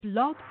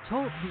Blog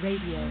Talk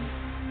Radio.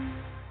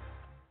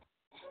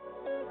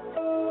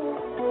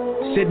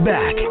 Sit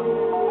back,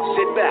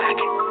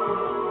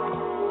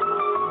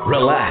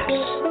 relax,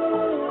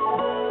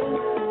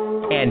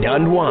 and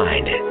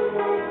unwind.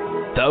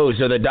 Those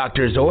are the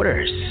doctor's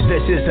orders.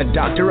 This is the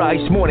Dr.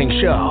 Ice Morning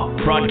Show,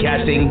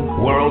 broadcasting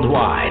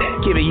worldwide,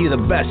 giving you the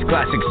best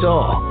classic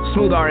soul,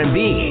 smooth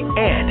R&B,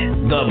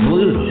 and the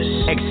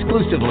blues,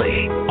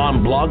 exclusively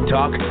on Blog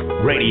Talk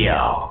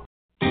Radio.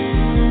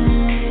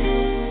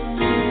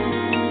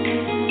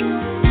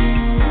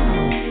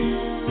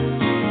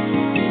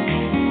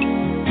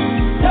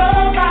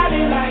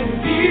 Nobody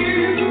like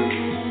you.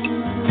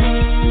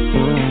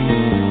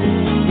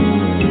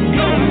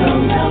 No.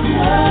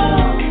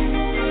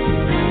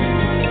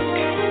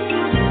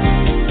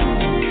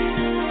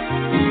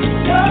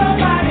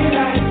 Nobody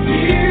like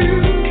you.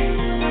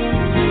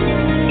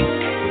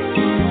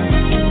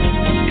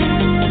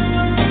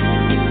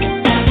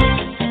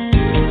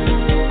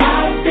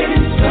 I've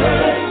been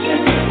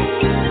searching.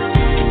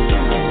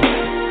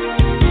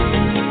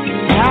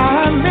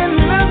 I've been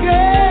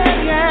looking,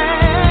 yeah.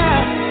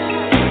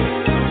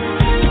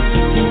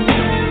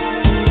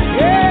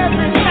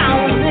 Every now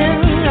and then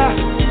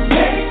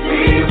makes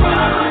me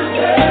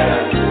wonder.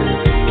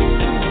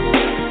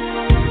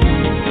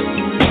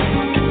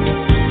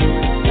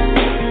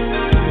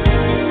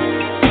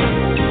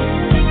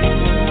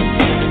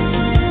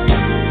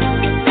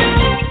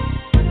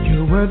 You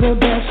were the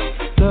best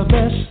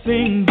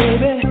thing,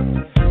 baby,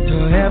 to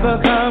ever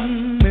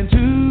come into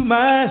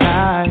my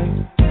life.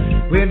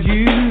 With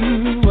you,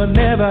 I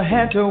never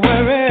had to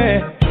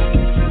worry.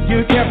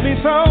 You kept me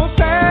so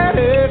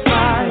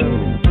satisfied.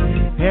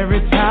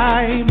 Every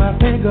time I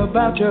think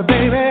about you,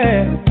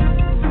 baby,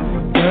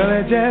 girl,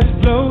 it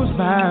just blows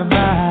my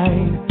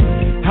mind.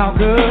 How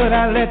could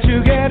I let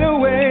you get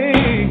away?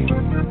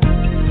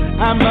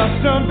 I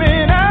must have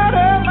been out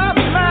of my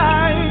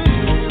mind.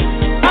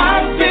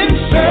 I've been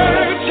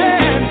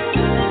searching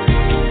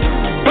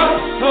for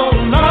so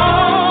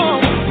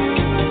long.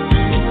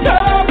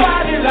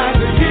 Nobody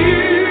like you.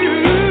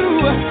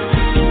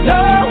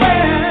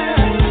 Nowhere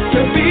to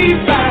be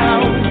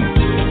found.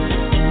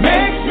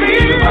 Makes me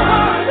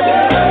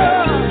wonder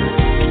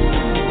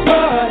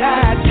what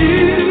I'd do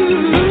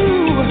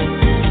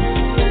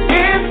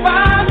if I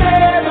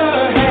never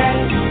had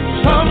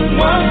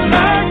someone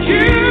like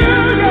you.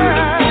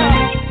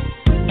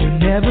 You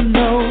never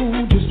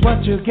know just what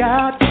you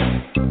got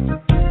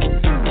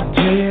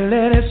until you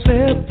let it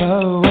slip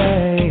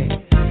away.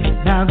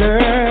 Now,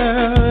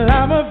 girl,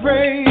 I'm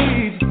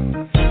afraid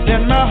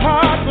that my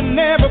heart will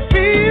never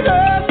be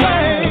the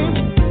same.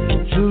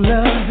 True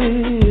love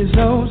is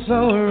oh so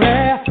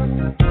rare.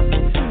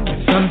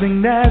 It's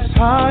something that's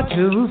hard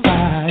to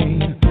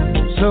find.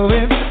 So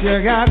if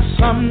you got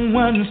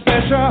someone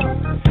special,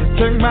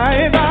 take my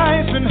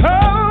advice and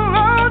hold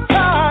on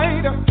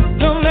tight.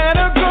 Don't let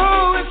her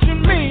go if she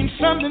means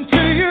something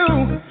to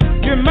you.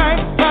 You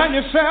might find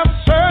yourself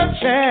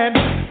searching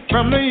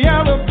from the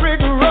yellow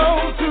brick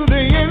road to the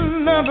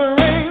end of the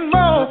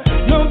rainbow.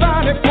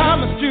 Nobody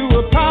promised you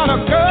a pot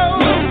of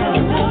gold.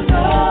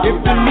 If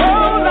you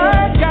know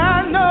like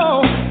I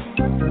know,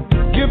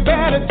 you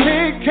better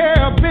take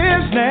care of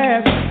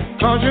business,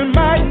 'cause you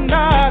might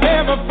not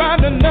ever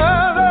find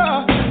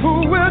another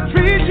who will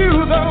treat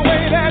you the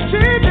way that she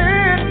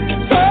did.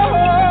 So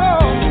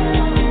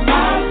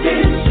I've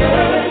been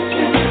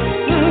searching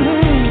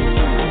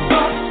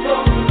for so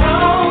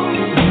long.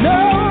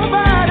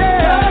 Nobody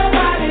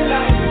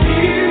like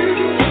you.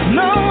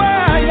 No,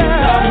 I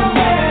am.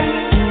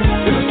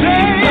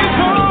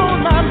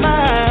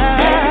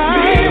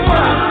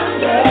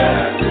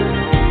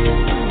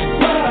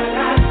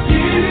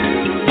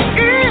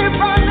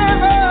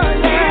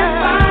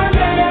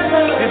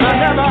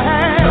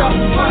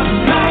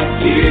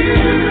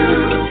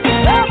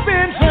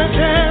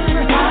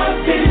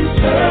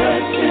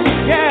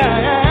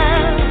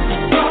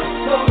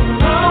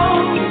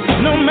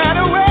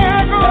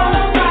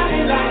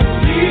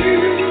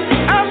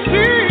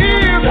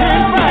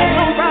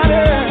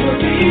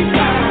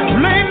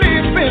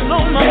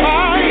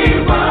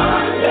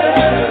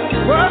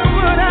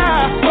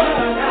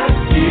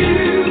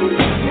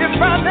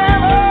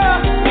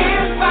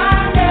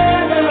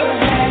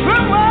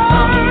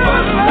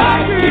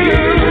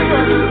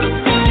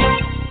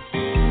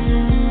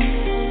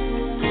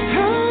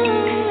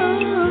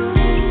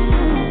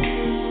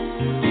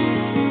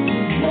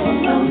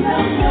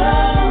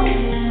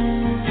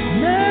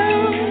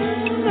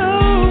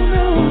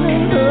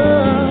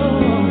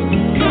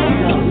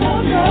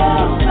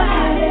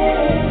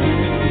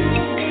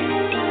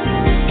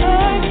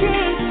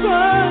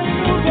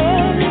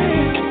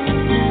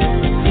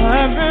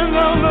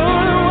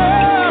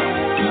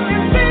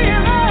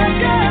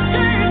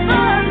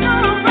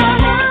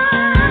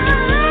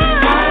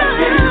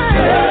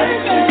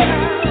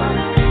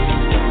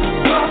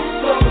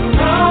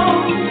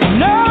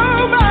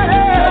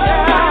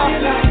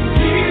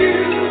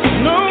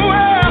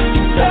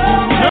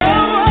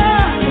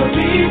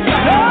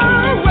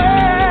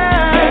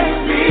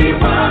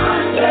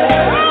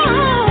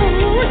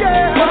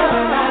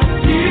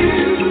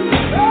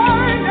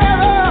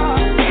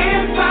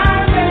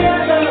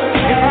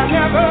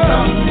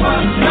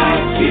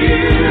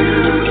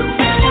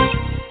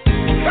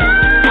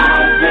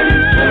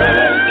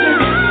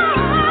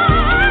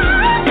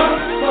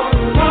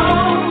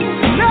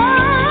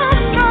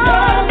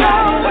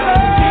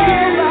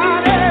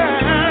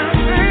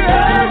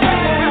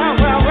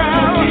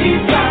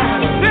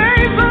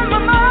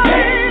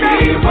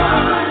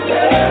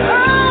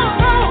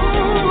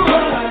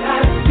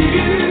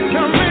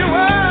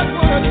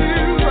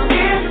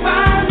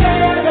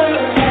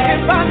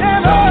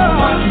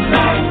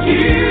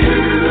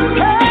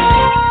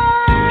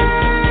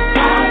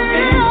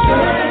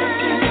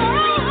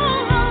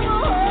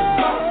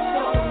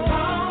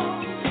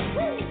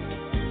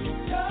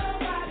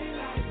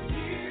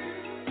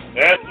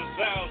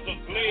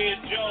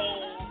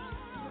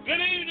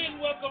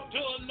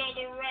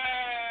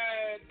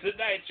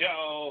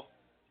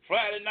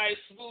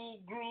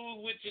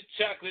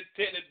 chocolate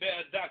teddy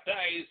bear, Dr.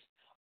 Ice,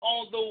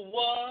 on the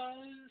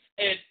ones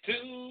and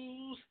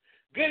twos.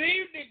 Good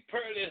evening,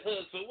 Pearly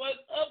Husband.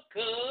 What's up,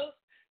 cuz?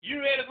 You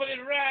ready for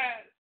this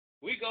ride?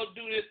 We gonna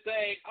do this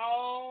thing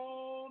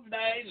all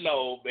night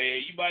long,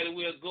 man. You might as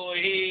well go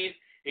ahead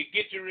and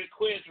get your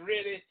request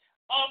ready.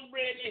 I'm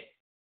ready.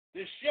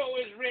 The show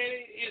is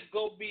ready. It's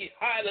gonna be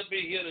hot up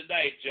in here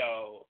tonight,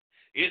 y'all.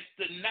 It's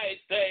the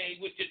night thing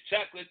with your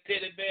chocolate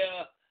teddy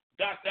bear,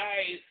 Dr.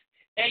 Ice.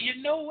 And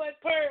you know what,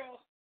 Pearl?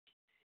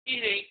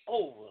 It ain't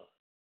over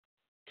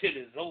till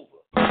it's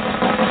over.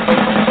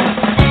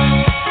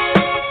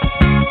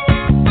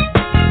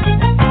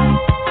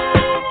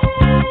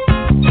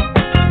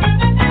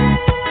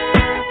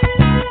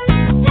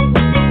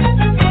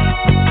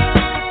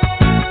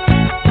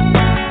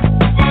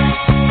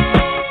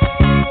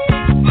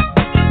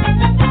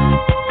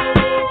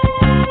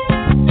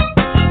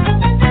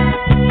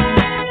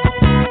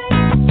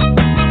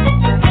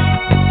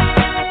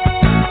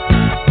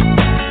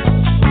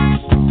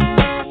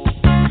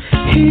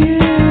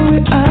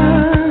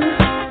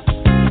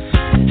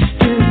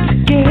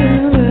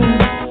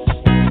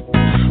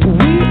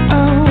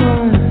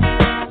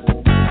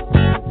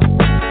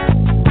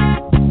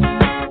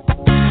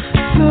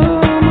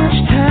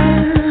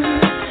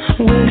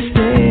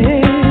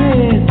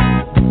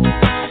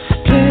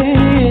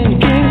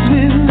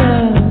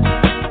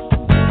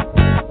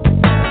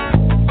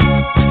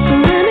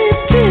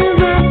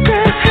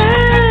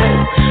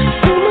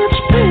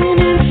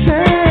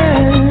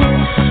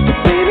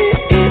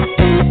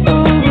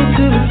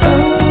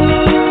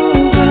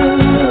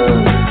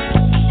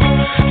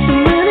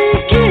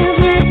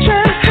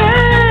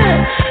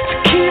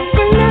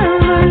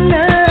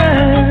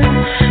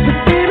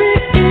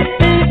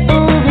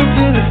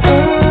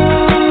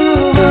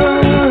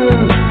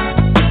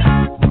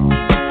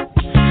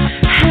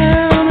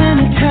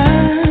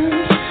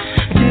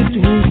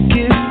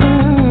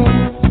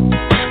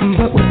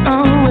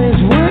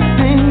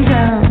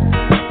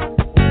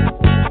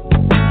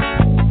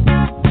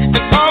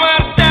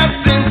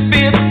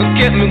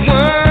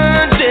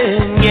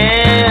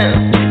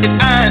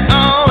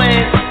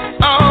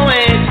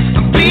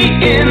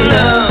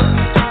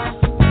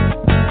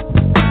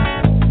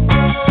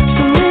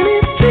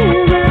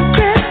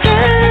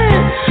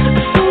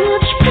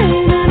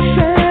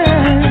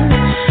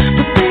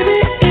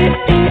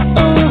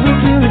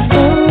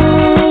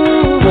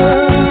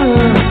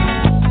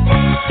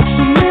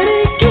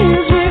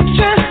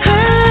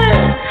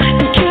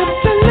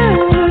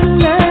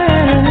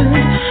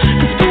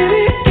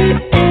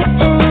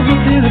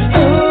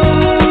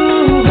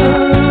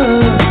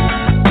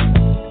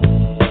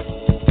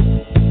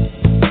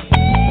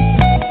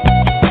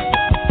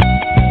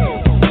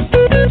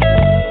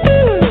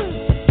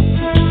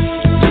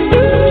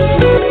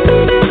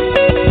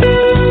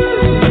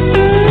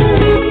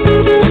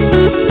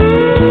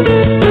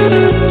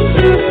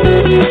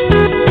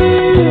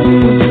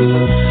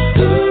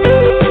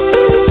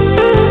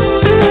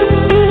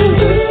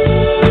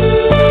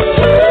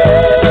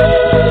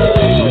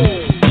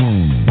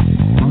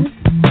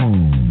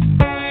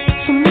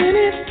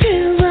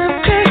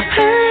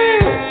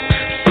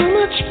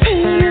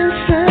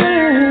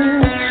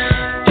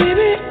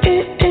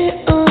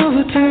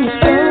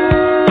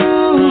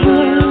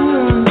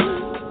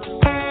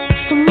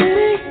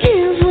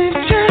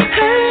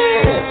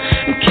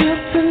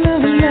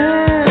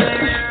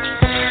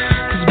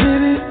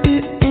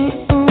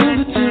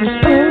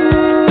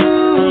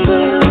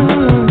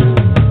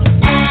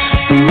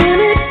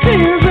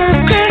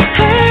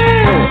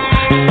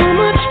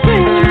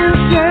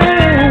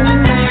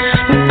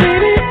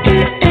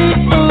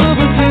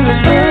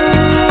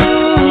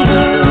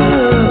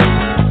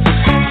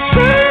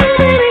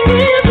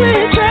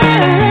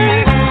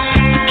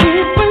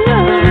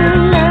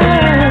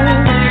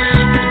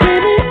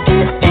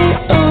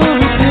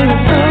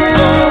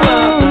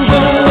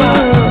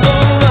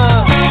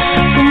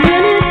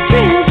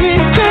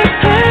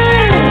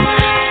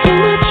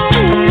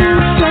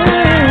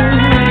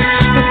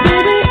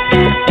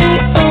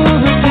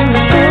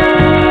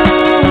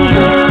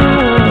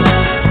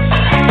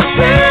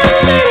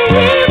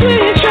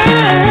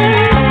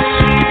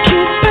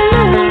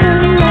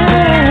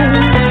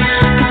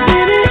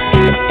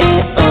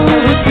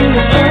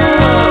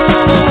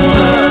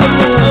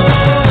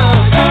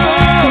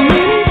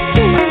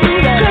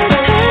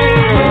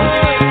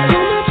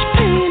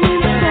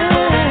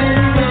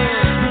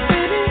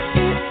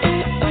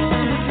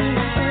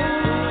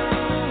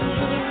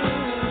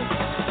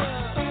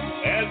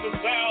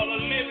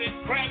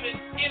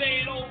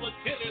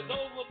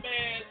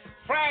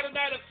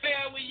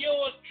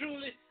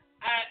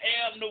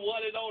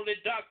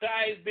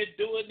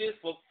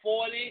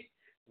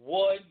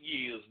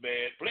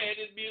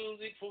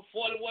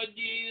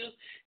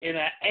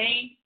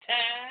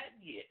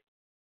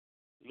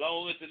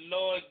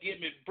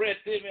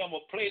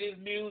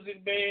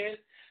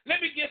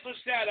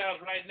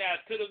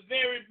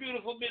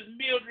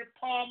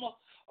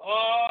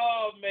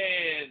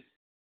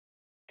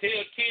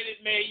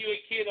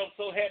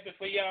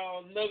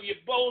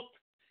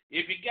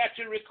 If you got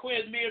your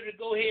request, Mary,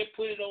 go ahead and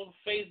put it on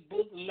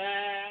Facebook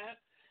Live.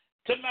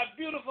 To my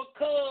beautiful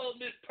cousin,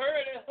 Miss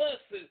Pearlie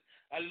Hudson,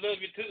 I love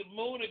you to the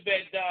moon and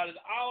back,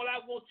 darling. All I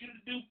want you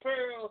to do,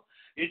 Pearl,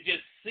 is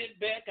just sit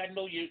back. I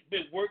know you've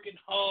been working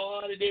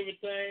hard and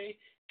everything.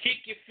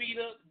 Kick your feet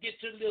up, get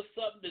your little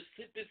something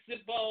to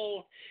sip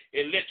on,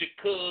 and let your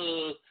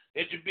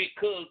big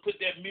cuz put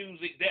that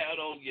music down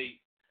on you.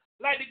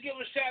 Like to give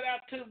a shout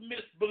out to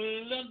Miss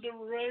Belinda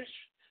Rush,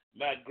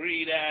 my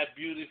green-eyed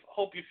beauty.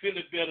 Hope you're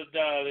feeling better,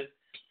 darling.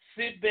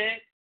 Sit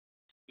back,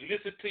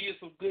 listen to you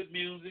some good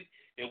music,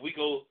 and we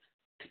go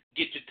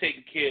get you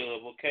taken care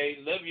of, okay?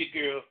 Love you,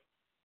 girl.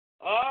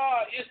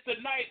 It's the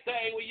night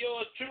thing with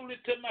yours truly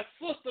to my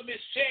sister,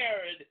 Miss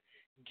Sharon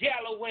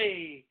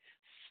Galloway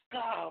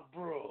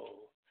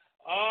Scarborough.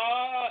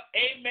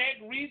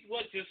 Mac Reese,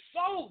 what your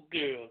soul,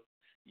 girl?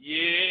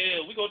 Yeah,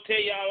 we're going to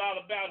tell y'all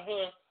all about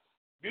her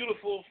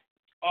beautiful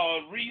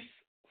Reese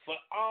for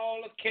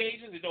all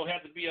occasions. It don't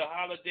have to be a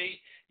holiday.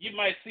 You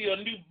might see a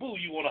new boo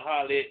you want to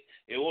holler at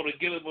and want to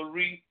give him a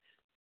ring.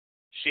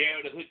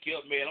 Sharon to hook you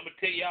up, man. I'm going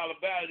to tell you all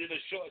about it in a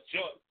short.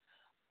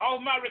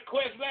 On my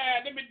request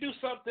line, let me do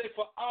something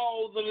for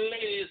all the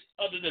ladies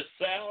under the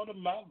sound of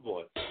my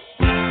voice.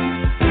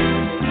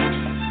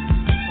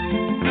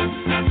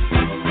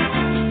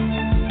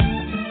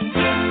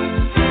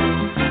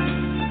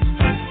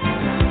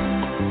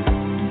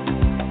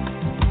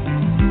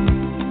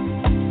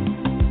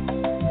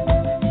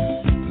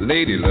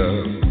 Lady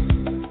love,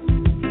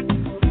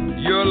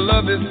 your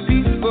love is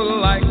peaceful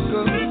like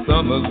a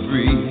summer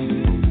breeze.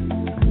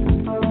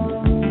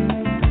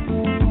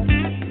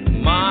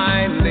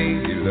 My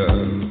lady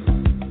love,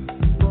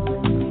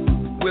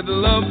 with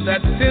love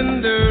that's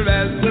tender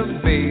as a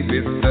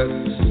baby's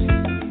touch,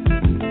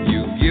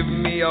 you give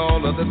me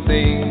all of the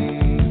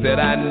things that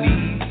I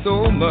need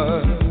so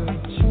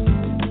much.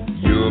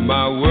 You're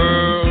my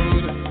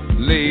world,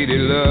 lady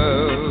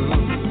love.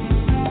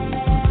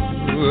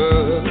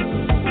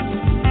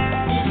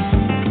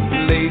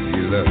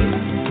 Lady love,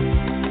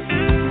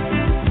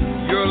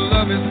 your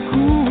love is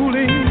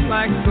cooling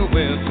like the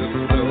winter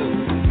snow.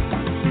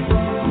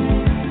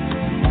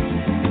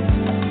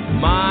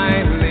 My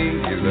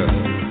lady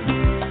love,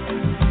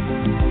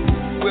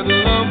 with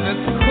love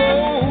that's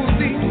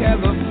cozy as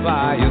a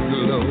fire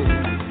glow.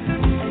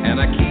 And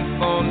I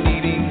keep on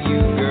needing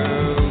you,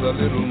 girl, a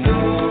little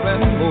more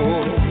and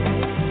more.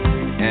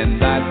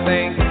 And I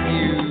thank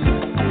you,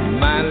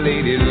 my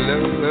lady love.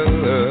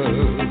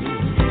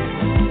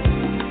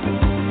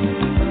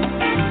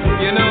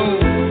 You know,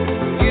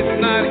 it's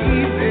not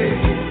easy,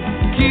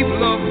 keep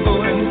love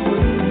going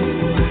through.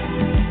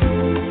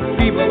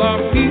 People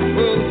are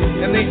people,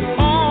 and they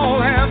all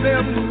have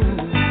their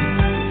moods.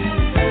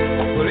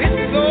 But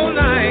it's so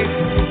nice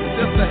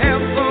just to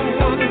have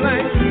someone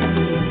like you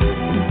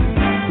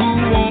who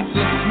wants a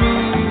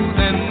smooth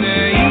and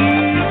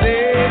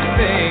easy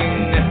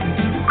thing,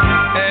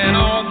 and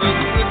all the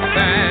good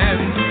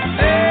times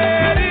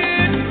that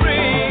it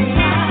brings.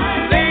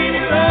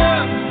 Lady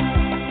love,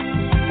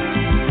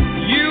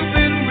 you've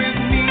been with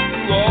me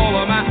through all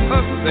of my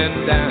ups and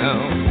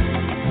downs.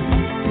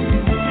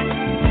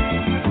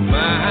 My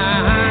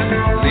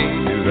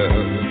lady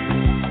love,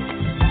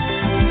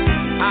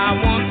 I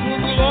once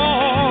was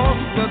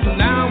lost, but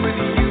now with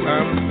you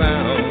I'm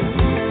found.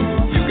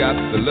 You got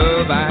the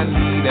love I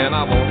need, and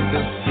I want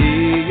to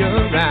see you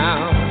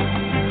around.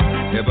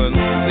 Heaven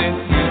sent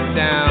you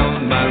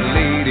down, my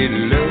lady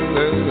love.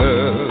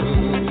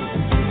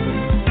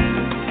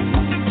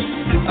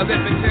 Let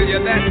me tell you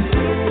that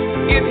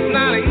it's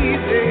not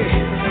easy.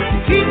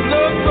 Keep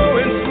love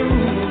going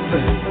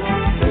smooth.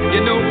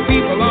 You know,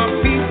 people are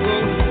people.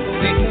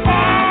 They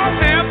all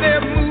have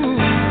their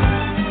moods.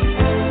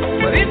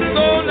 But it's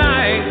so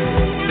nice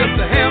just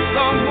to have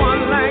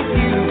someone like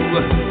you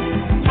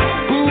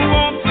who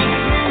wants a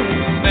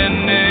smooth and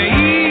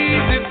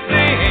easy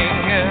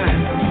thing,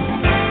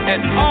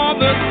 and all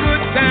the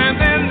good times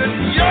and the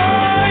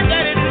joy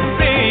that it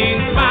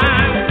brings. My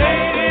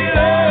lady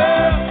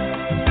love,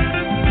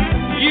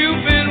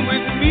 you've been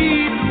with me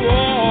through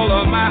all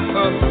of my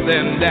ups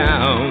and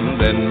downs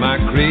and my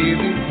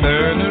crazy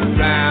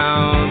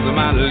turnarounds.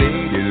 My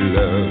lady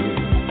love,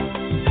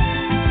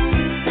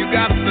 you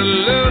got the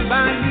love I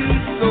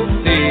need, so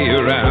stay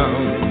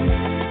around.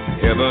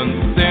 Heaven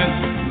sent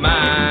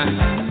my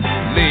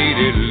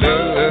lady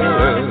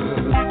love.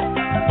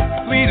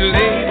 Sweet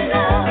lady,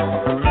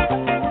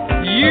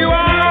 you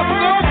are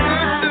so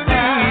good to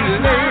me,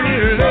 lady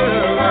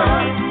love.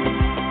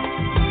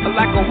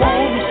 Like a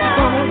warm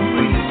summer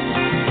breeze,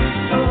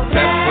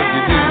 that's what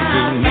you do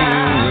to me,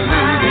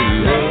 lady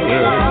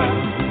love.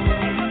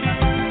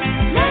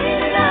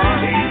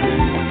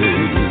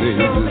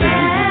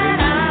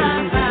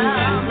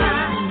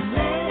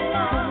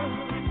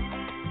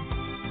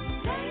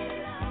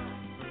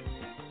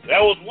 That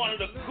was one of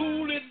the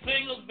coolest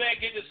singles back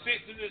in the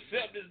 60s and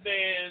 70s,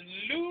 man.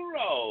 Lou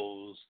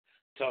Rose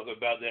talking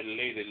about that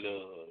lady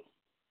love.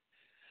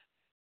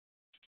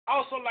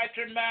 Also like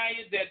to remind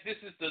you that this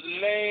is the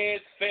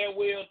last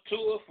farewell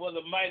tour for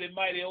the Mighty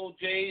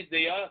OJs.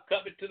 They are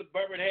coming to the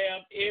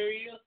Birmingham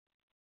area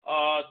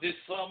this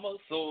summer,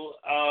 so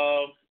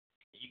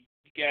you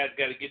guys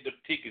got to get them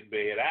tickets,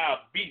 man.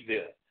 I'll be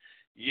there.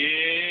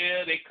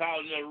 Yeah, they call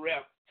it a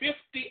rap.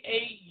 58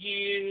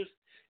 years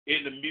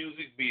in the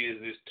music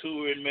business,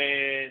 touring,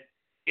 man.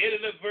 Eddie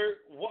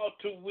Levert,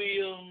 Walter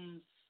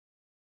Williams,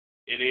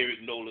 and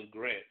Eric Nolan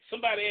Grant.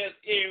 Somebody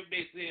asked Eric,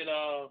 they said,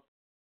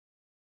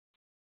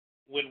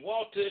 when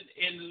Walter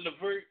and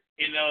Levert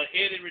and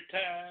Eddie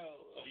retire,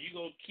 are you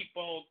going to keep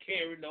on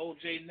carrying the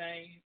OJ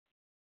name?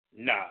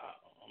 Nah.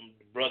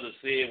 The brother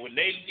said when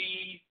they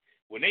leave,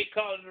 when they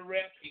call it a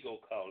rap, he going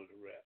to call it a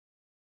rap.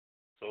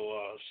 So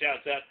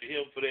shouts out to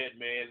him for that,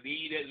 man.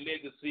 Leave that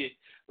legacy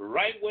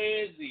right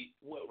where it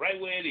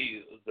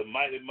is, the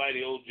mighty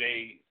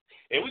OJs.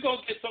 And we're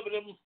going to get some of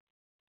them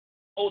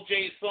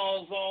OJ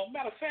songs on.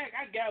 Matter of fact,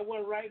 I got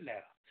one right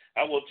now.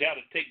 I want y'all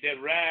to take that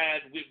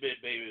ride with me,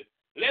 baby.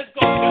 Let's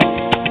go.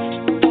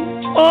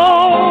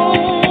 Oh,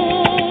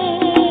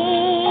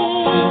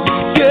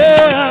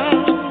 yeah,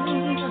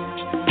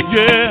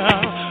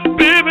 yeah,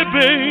 baby,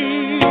 baby.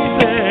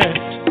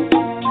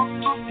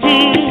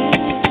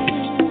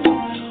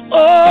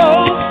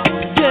 Oh,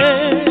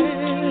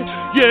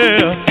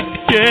 yeah.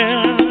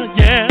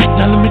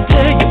 Now let me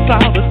tell you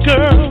about a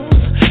girl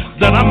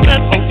that I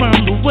met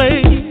around the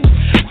way.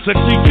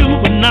 Sexy, you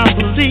would not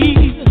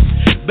believe.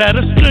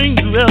 Baddest thing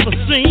you ever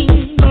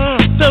seen.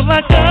 Felt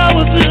like I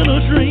was in a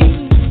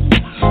dream.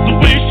 The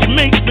way she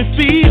makes me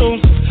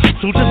feel,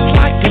 so just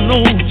like an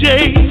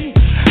OJ.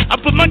 I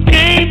put my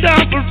game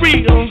down for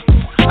real.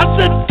 I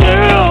said,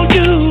 girl,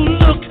 you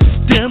look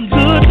damn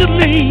good to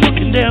me.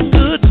 Looking damn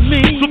good to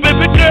me. So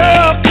baby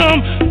girl,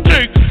 come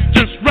take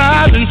this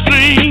ride and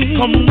sing.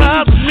 Come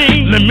ride with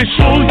me. Let me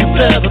show you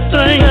better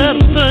things.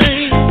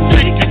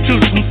 Take you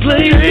to some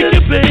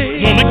places.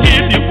 Wanna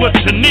give you what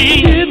you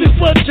need. Give you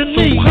what you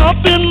need. So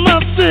hop in my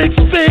six,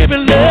 baby,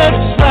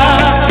 let's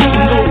ride. We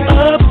can go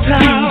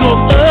uptown. Go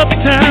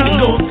uptown.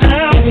 Go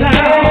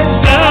downtown.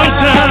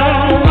 Downtown.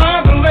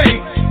 On the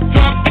lake.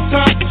 Drop the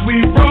top as we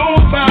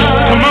roll by.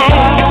 Come on.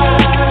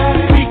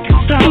 We can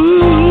stop.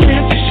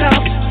 Fancy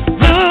shops.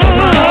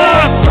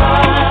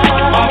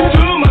 Off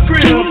to my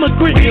crib.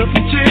 We can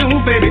chill,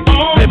 baby,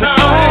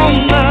 all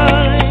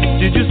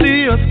night. Did you see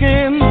her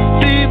skin?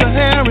 See the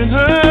hair in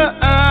her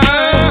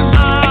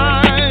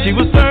eyes? She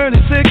was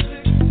 36,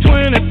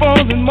 24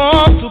 and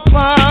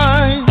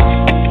multiplied.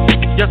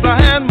 Yes, I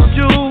had my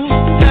jewels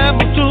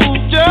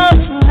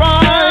just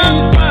right.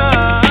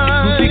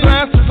 Lucy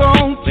glasses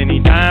on, plenty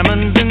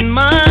diamonds in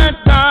my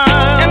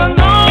dial. And I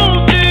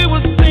know she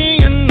was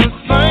seeing the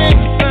same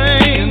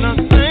thing.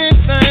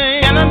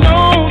 And I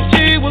know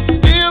she was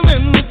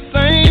feeling the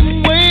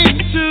same way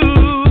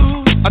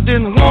too. I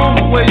didn't want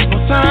to waste my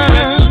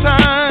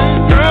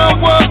time. Girl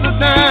was a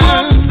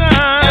dime,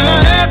 and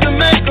I had to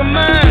make her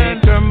mine.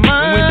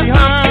 When she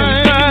hopped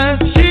inside,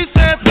 she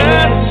said,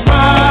 let's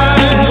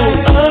ride.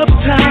 Go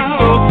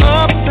uptown.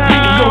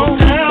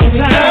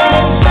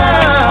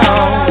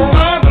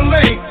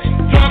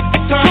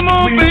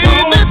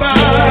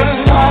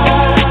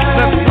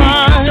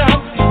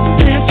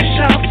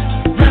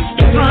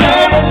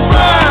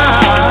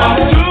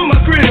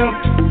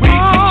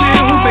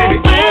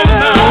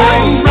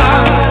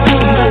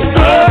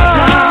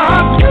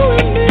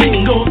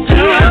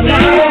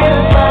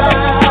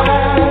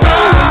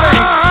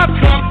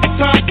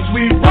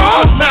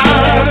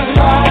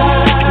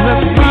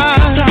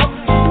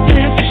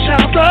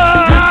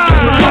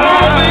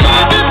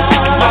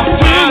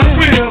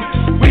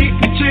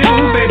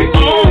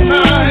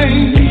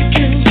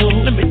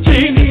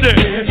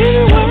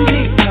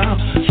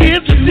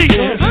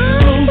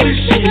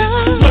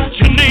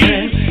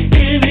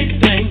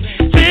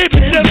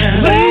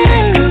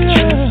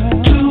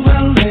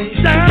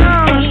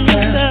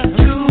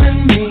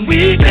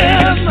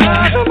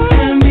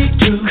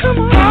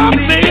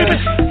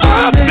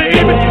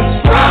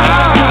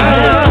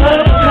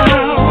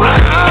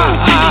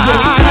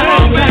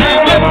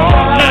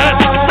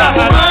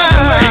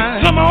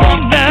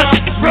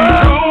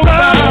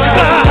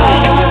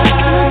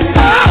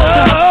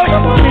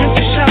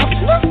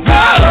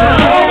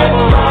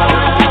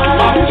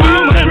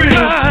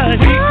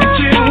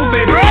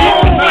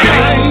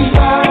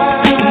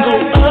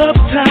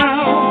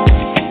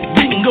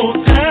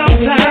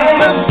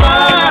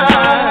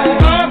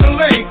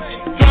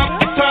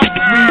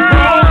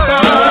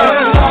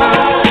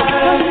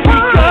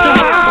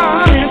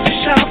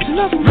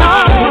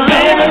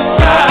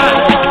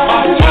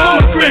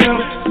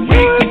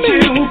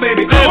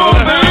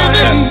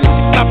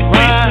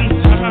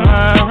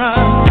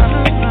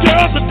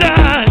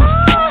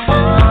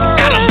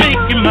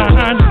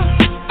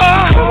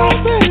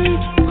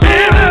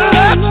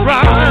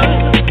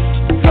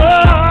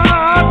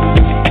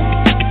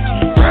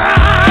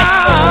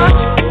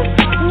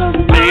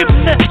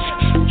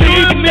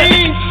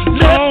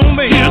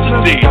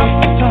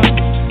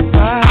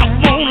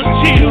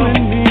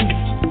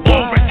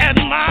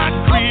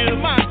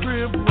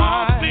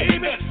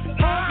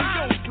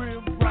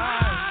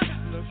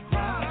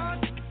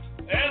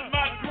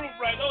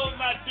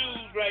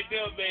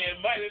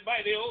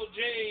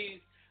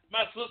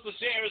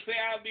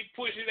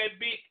 that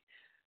big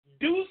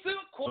deuce and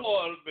a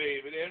quarter,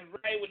 baby. That's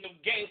right, with them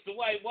gangster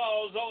white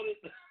walls on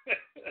it.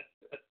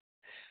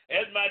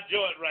 That's my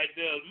joint right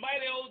there.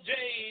 Mighty old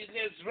J's,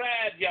 let's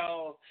ride,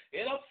 y'all.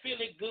 And I'm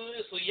feeling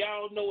good, so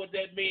y'all know what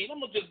that means. I'm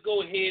going to just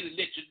go ahead and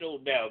let you know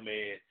now,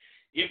 man.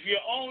 If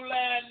you're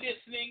online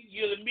listening,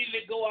 you'll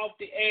immediately go off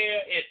the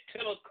air at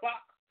 10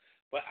 o'clock.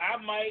 But I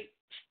might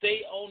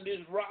stay on this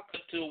rock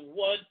until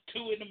 1,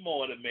 2 in the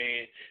morning,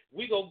 man.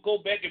 We going to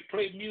go back and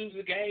play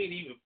music I ain't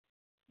even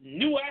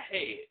knew I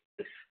had.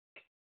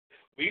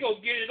 We going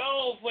to get it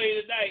on for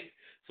you tonight.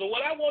 So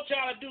what I want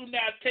y'all to do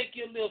now, take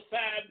your little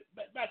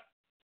about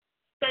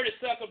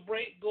 30-second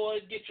break, go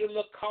and get your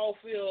little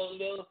coffee or a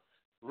little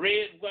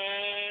red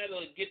wine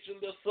or get your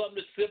little something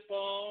to sip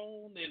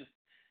on and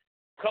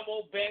come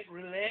on back,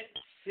 relax,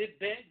 sit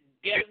back,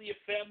 gather your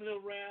family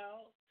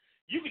around.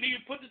 You can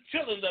even put the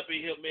chillin' up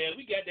in here, man.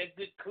 We got that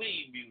good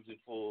clean music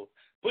for.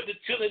 Put the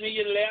chillin' in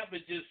your lap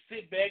and just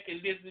sit back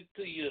and listen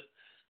to your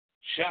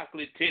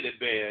chocolate teddy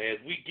bear as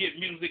we get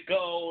music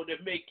on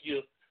that make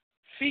you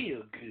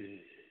feel good.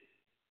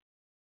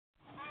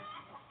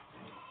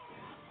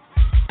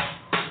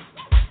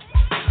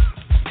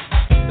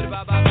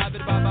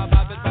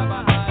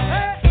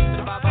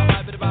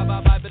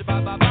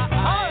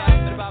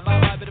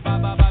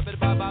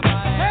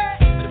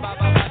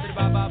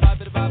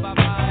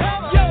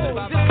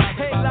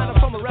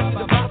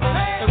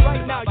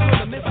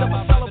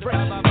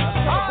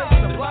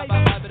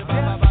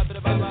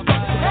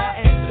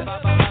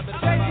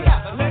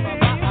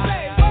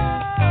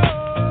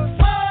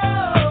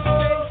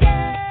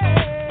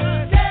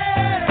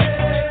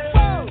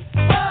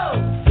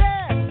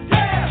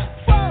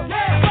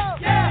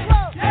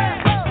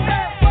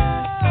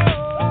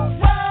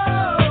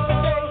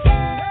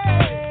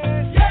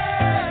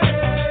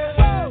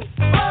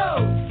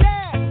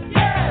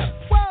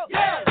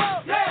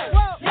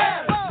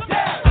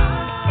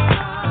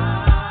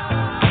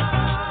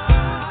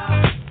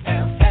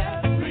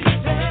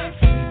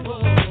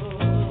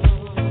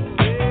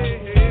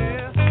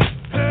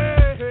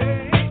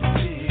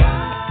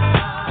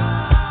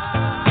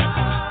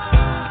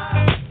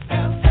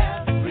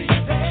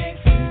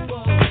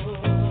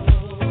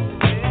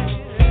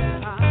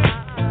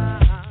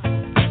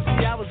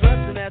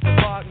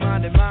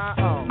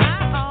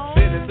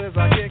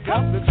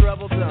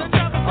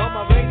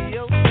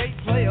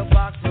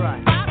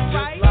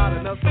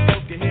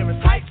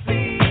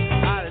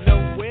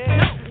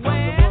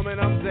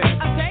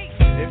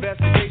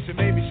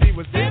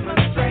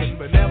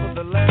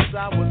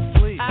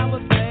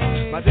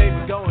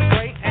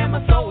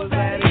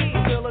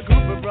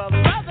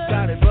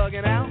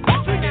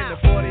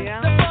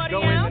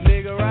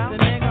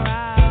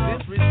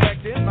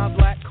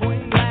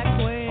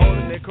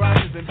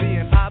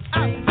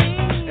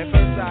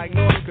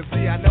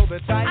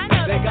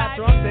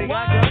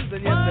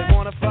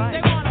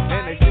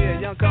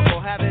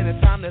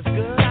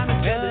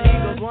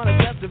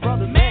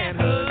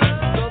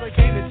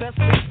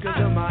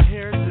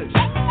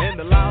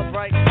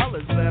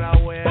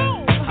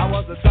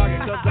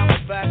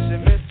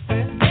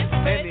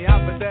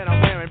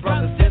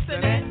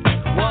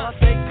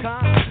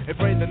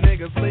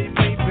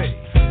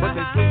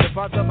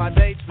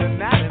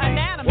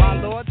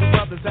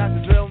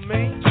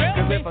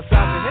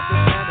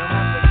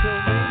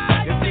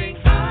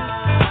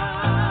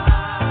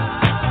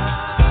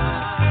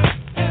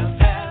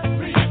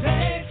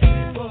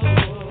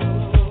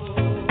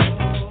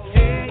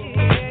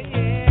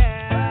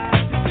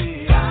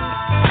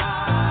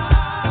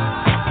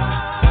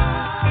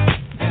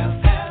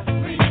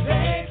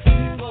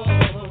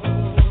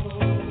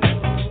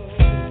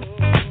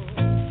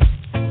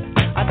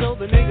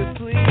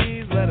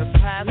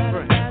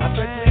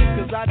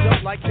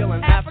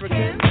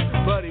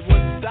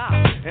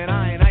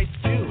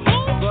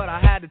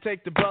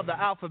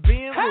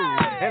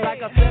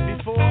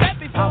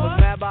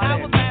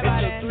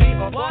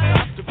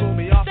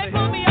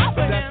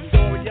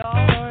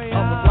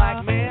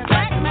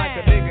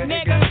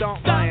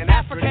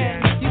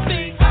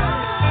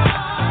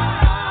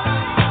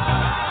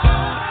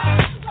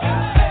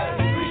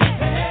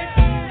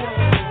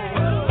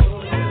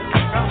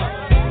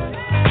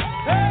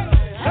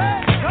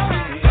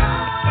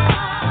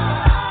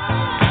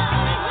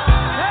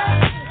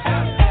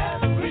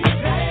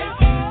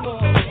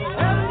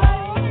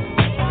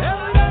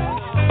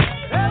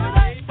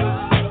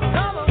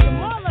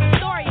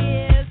 Story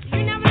is,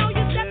 you never know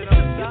your step.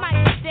 You might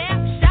stab,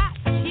 shot,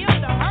 kill,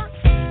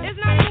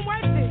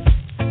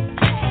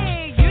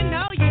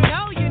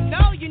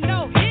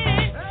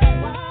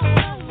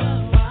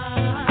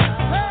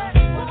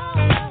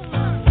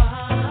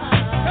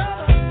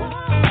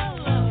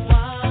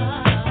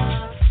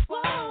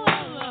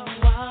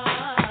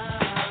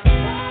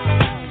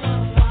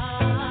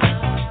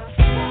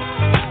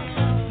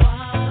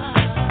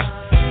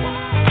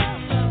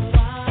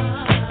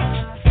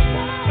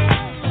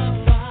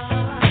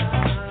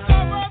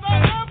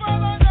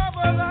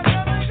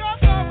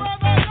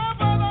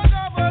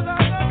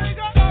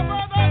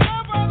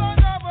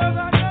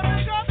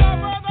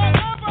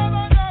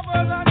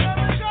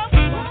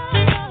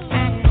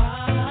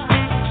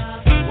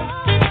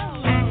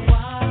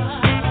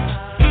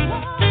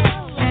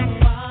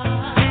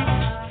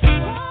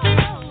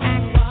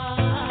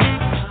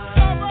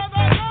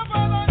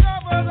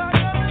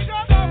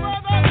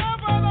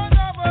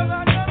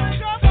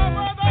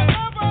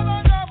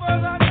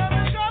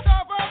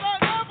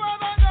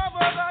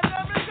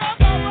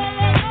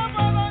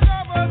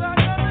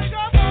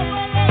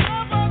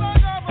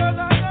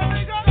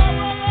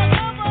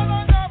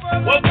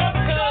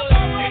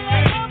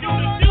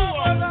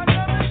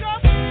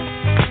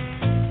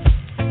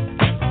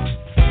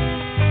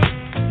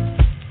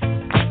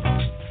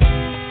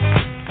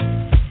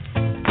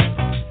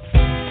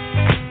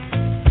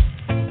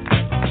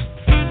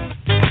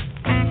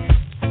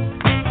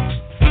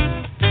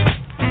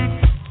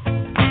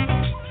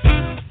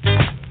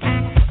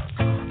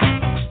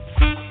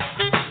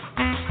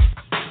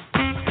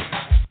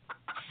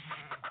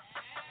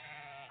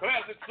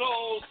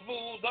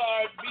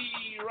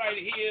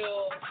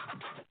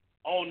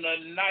 on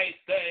the night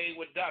thing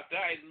with Dr.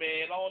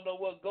 Iceman. I don't know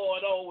what's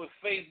going on with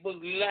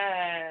Facebook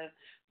Live,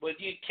 but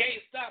you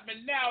can't stop me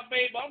now,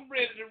 baby. I'm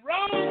ready to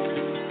roll.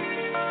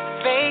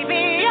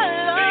 Baby, I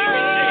love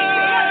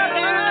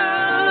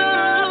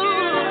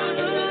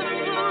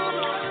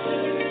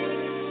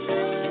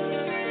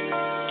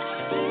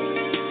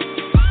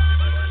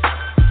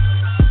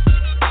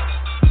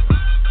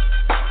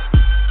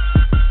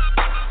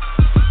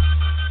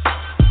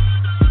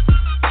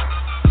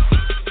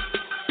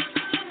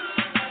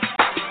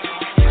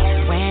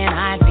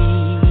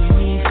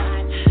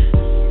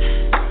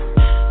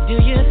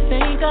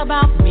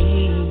about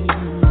me.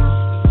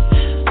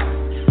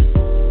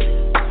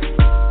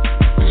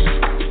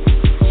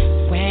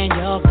 When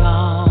you're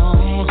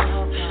gone,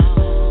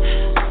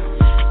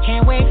 I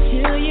can't wait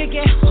till you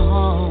get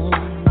home.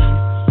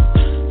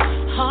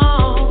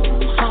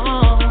 Home,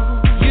 home.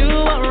 You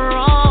were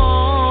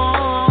wrong,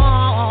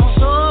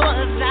 so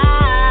was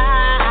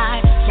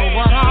I. So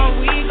what are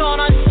we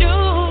gonna do?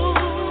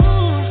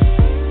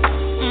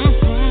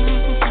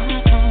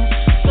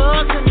 So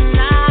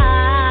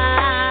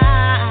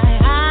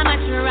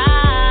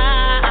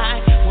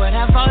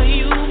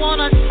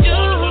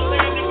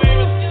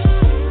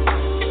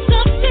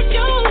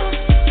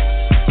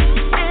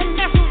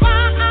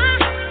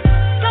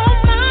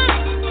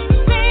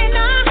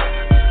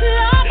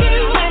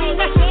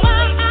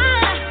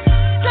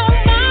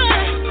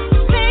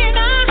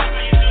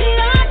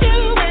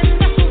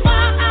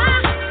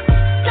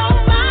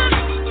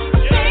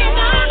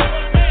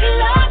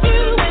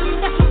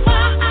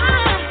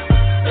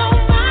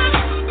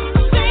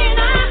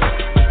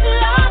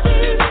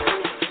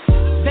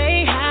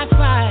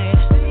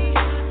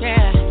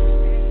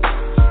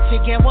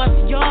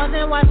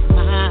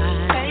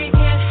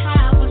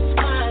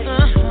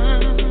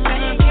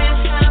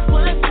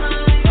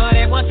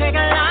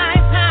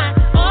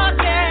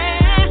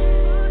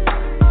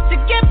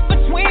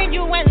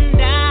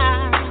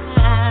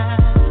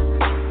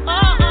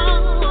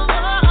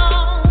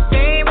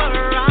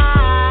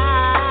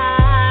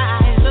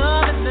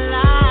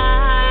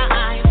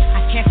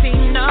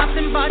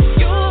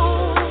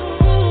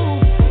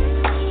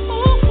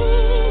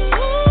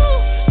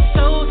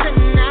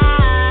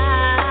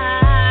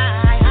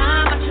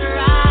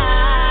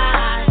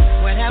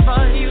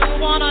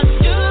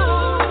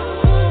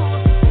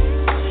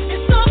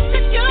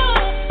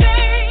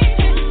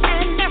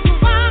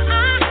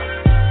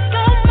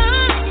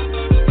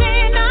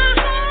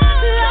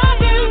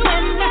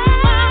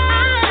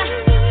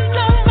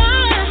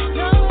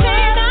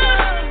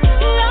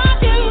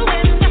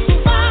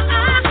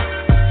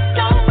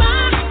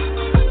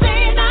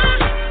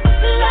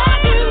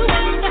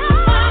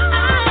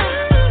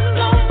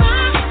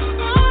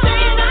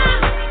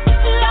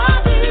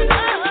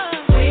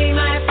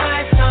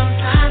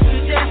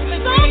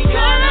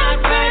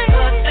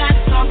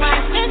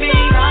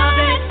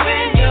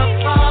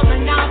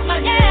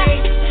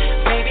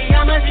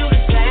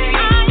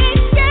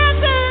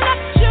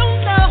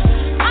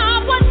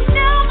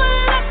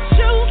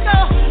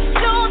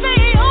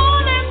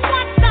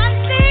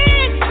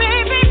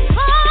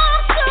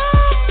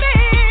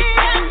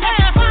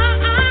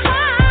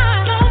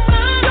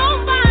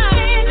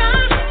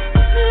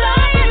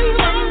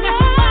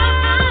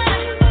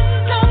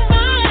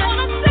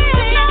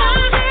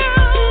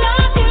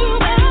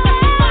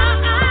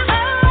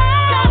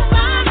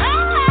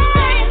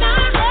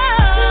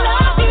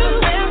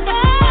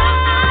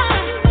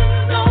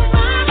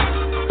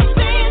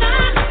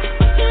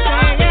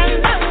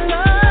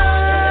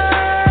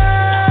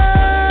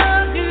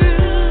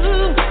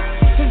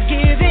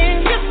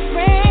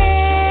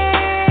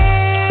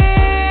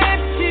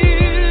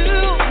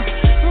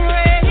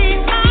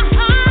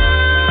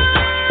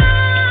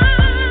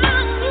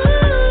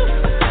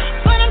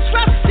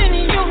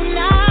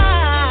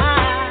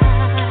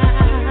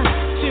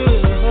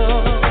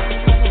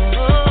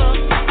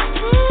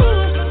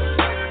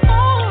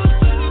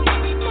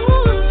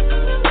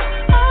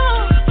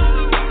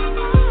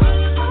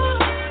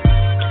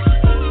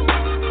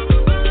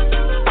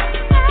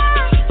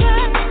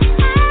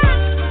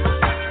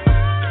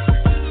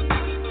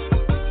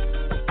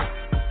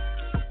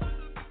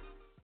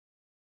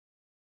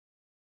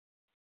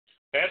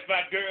That's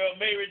my girl,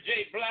 Mary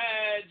J.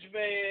 Blige,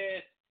 man.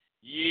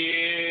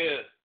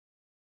 Yeah.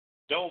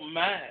 Don't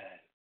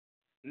mind.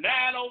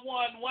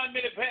 9:01, 1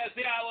 minute past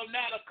the hour,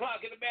 9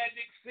 o'clock in the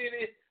Magic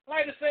City. I'd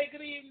like to say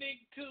good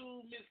evening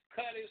to Miss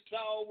Cuddy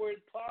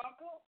Stallworth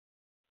Parker,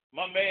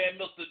 my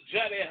man, Mr.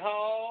 Johnny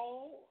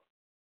Hall,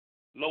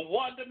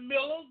 LaWanda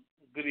Miller.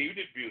 Good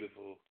evening,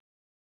 beautiful.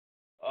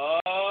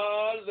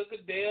 Look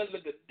at there,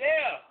 look at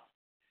there.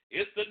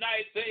 It's the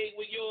night thing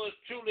with yours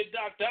truly,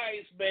 Dr.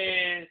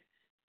 Iceman.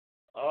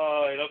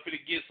 And I'm finna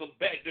get some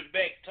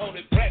back-to-back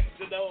Tony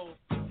Braxton on.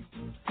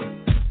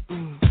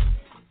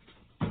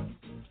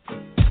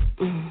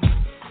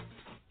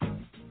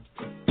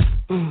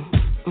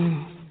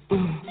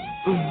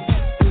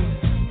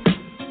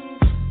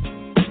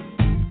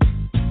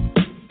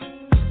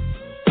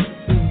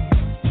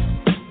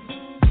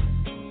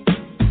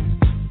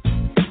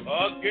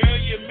 Girl,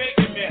 you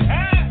making me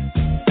high.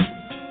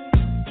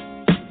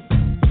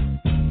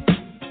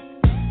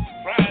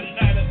 Friday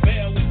night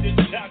affair with this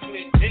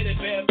chocolate teddy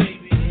bear,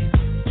 baby.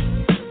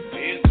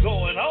 It's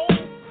going on.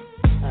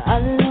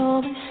 I'll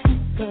always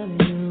think of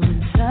you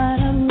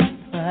inside of my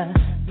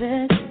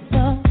private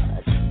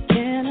thoughts.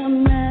 Can't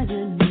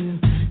imagine you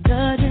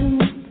touching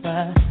my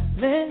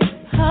private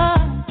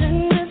heart.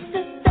 And just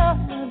the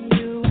thought of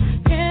you,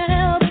 can't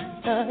help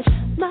but touch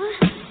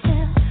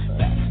myself.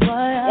 That's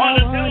why I Want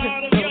to tell want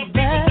all you of so your people,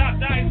 bad.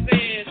 Dr. Ice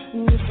said,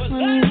 Just what's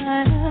one that?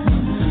 night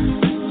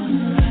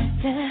right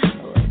there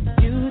with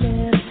you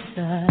there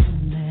beside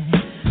me.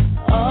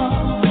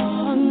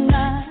 All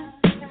night,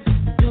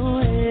 do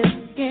it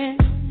again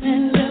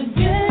and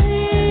again.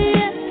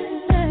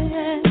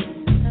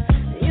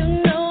 You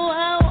know I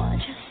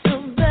want you so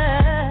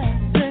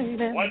bad,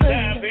 baby, One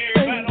time for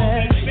everybody on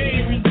their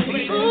favorite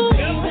place. Ooh,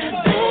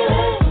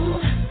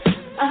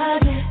 I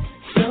get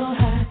so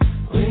high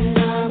when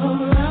I'm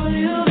around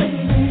you,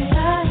 baby. I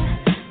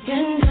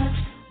can touch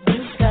the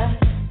sky.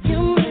 You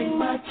make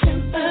my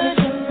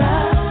temperature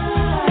rise.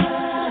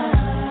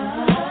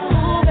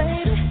 Ooh,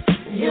 baby,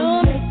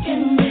 you're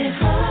making me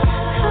high.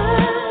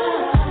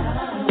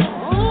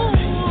 Ooh,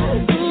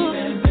 baby.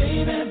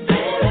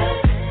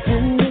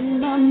 And in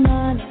my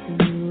mind,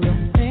 you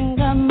think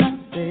I might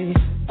be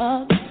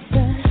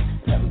upset.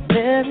 The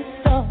very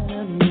thought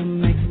of you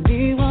makes me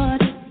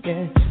want to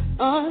get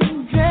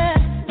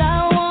undressed. I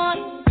want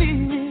to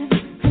feel it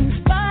in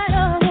spite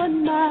of what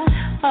my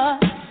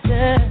heart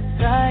says.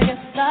 I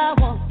guess I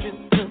want you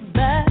so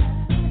bad.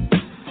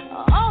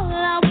 All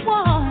I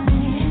want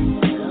is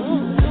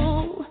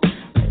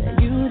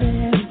you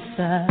there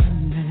inside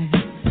me.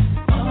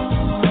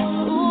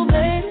 Ooh,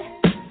 baby,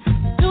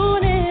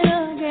 doing it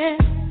again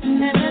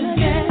and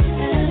again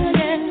and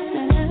again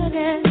and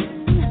again.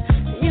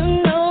 You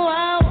know I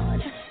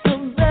want you so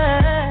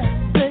bad,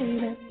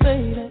 baby,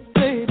 baby,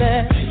 baby.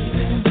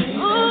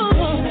 Ooh,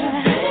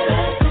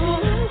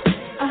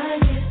 I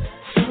get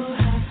so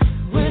high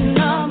when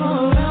I'm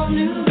around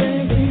you,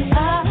 baby. I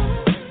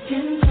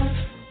can touch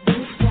the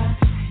sky.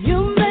 You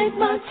make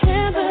my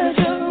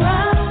temperature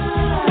rise.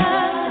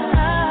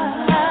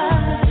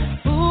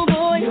 Ooh,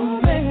 boy,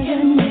 you're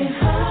making me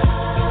high.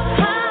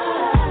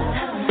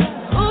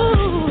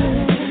 Ooh,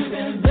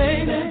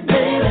 baby,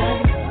 baby,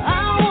 I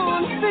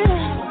wanna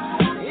feel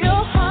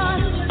your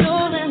heart and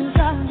soul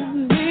inside of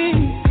me.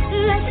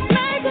 Let's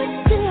make a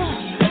deal.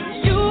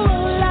 You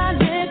roll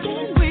out it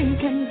and we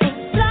can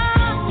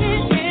fly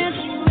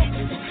into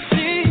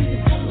ecstasy.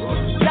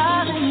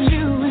 Darling,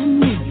 you and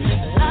me.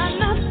 Light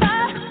my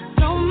fire,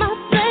 blow my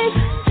flame.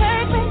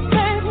 Take me,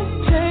 take me,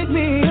 take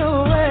me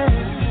away.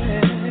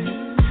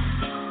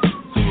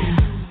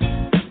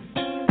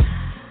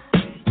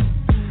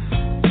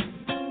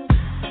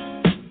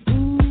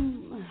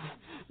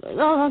 But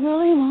all I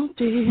really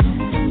want is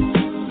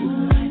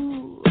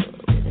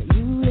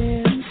you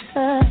there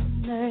beside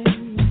me.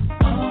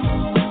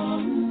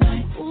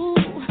 Ooh,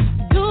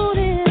 do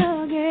it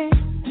again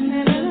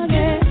and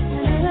again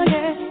and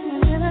again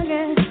and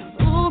again.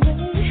 Ooh,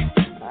 baby,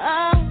 I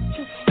want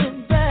you so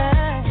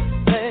bad,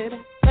 baby,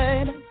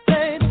 baby,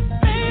 baby,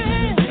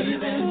 baby,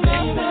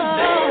 baby.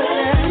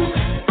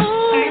 Ooh,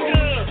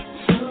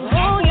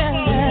 oh yeah.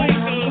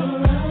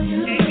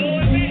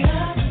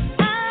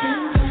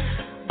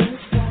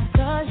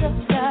 Cause your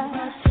sky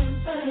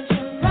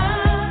temperature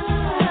rise.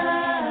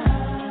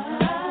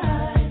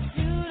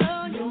 You know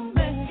you're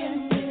making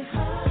me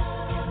high.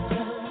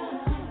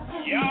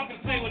 Y'all can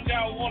say what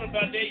y'all want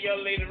about that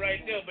young lady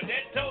right there, but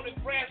that Tony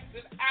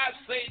Braxton, I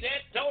say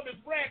that Tony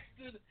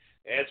Braxton,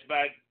 that's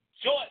my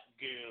joint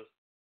girl.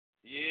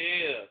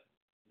 Yeah.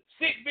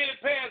 6 minute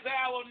past the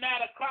hour, 9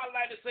 o'clock. I'd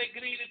like to say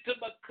good evening to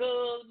my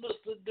cousin,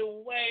 Mr.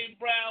 Dwayne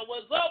Brown.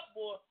 What's up,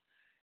 boy?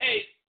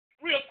 Hey,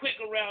 real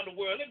quick around the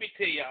world, let me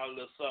tell y'all a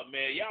little something,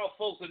 man. Y'all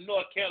folks in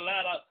North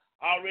Carolina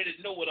already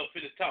know what I'm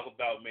finna talk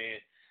about,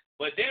 man.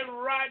 But that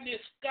Rodney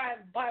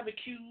Scott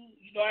barbecue,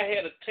 you know, I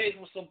had a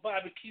taste with some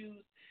barbecue.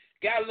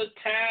 Got a little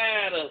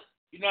tired of,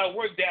 you know, I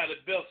work down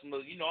at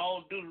Bessemer. You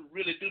know, I don't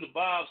really do the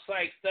Bob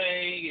Sykes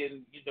thing,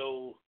 and, you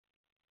know,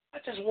 I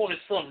just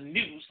wanted something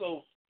new.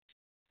 So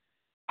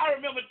I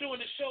remember doing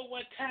the show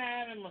one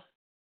time, and my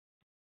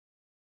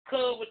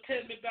cousin was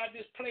telling me about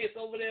this place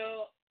over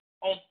there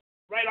on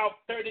right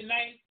off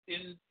 39th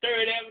and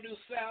 3rd Avenue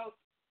South.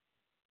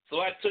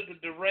 So I took the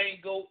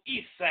Durango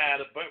east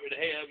side of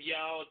Birmingham,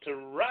 y'all, to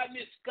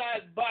Rodney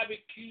Scott's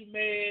barbecue,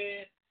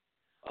 man.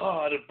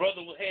 Oh, the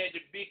brother had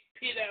the big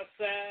pit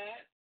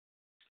outside.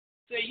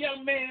 Say,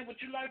 young man,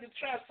 would you like to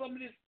try some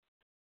of this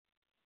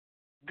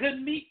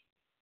good meat?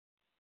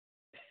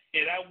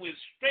 And I went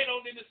straight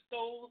on in the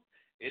stove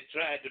and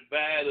tried to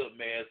buy it up,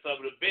 man. Some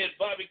of the best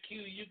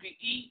barbecue you can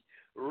eat,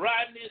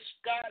 Rodney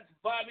Scott's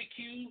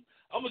barbecue.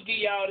 I'm going to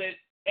give y'all that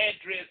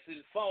address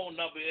and phone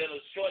number in a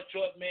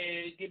short,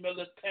 man. Give me a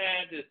little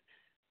time to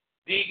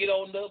dig it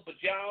on up. But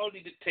y'all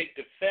need to take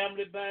the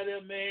family by there,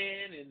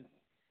 man, and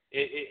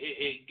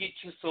get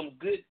you some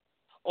good.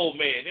 Oh,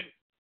 man,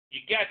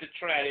 you got to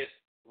try this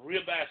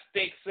ribeye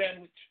steak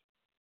sandwich.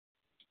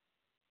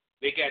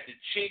 They got the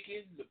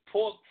chicken, the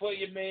pork for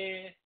you,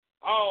 man.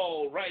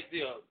 All right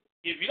there.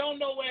 If you don't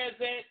know where it's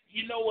at,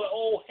 you know where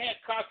old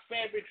Hancock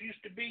Fabrics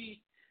used to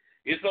be?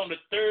 It's on the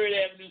 3rd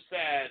Avenue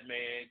side,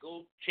 man.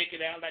 Go check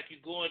it out like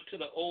you're going to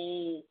the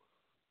old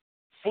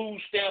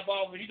food stamp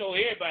office. You know,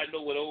 everybody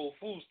know what the old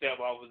food stamp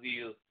office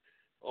is.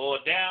 Or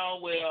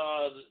down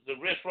where the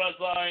restaurants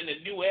are in the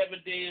New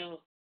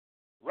Avondale.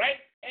 Right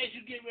as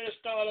you get ready to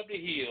start up the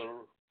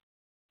hill,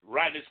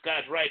 Rodney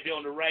Scott's right there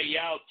on the right.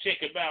 Y'all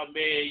check him out,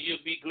 man.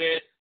 You'll be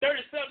glad.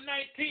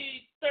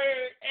 3719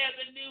 3rd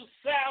Avenue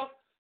South.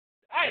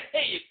 I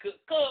tell you, cuz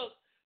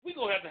we're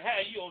going to have to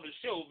have you on the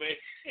show, man.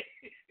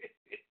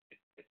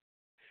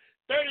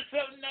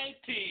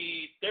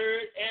 3719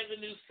 3rd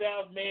Avenue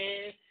South,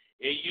 man.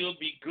 And you'll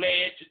be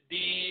glad you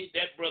did.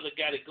 That brother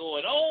got it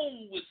going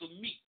on with some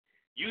meat.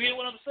 You hear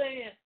what I'm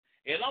saying?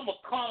 And I'm a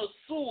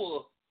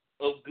connoisseur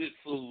of good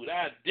food.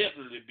 I'll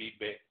definitely be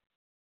back.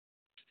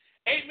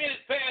 8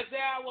 minutes past the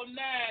hour 9.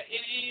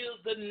 It is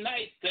the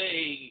night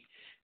thing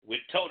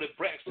with Tony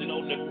Braxton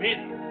on the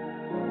minute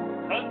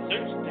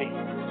concert stage.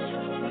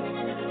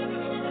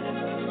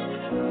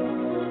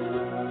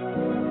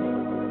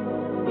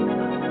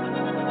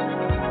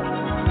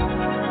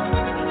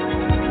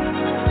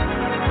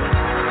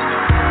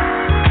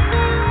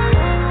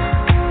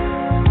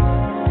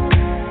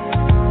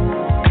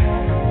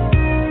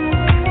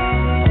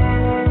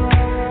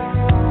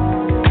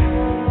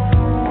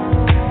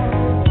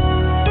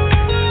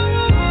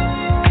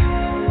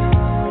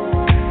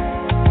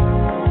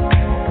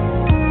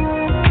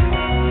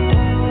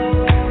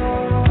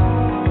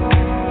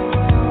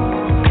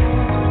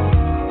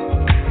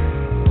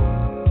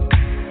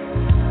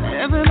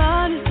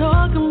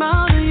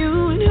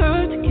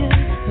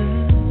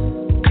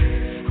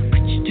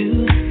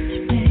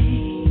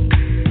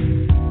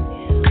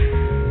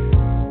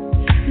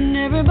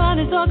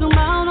 Say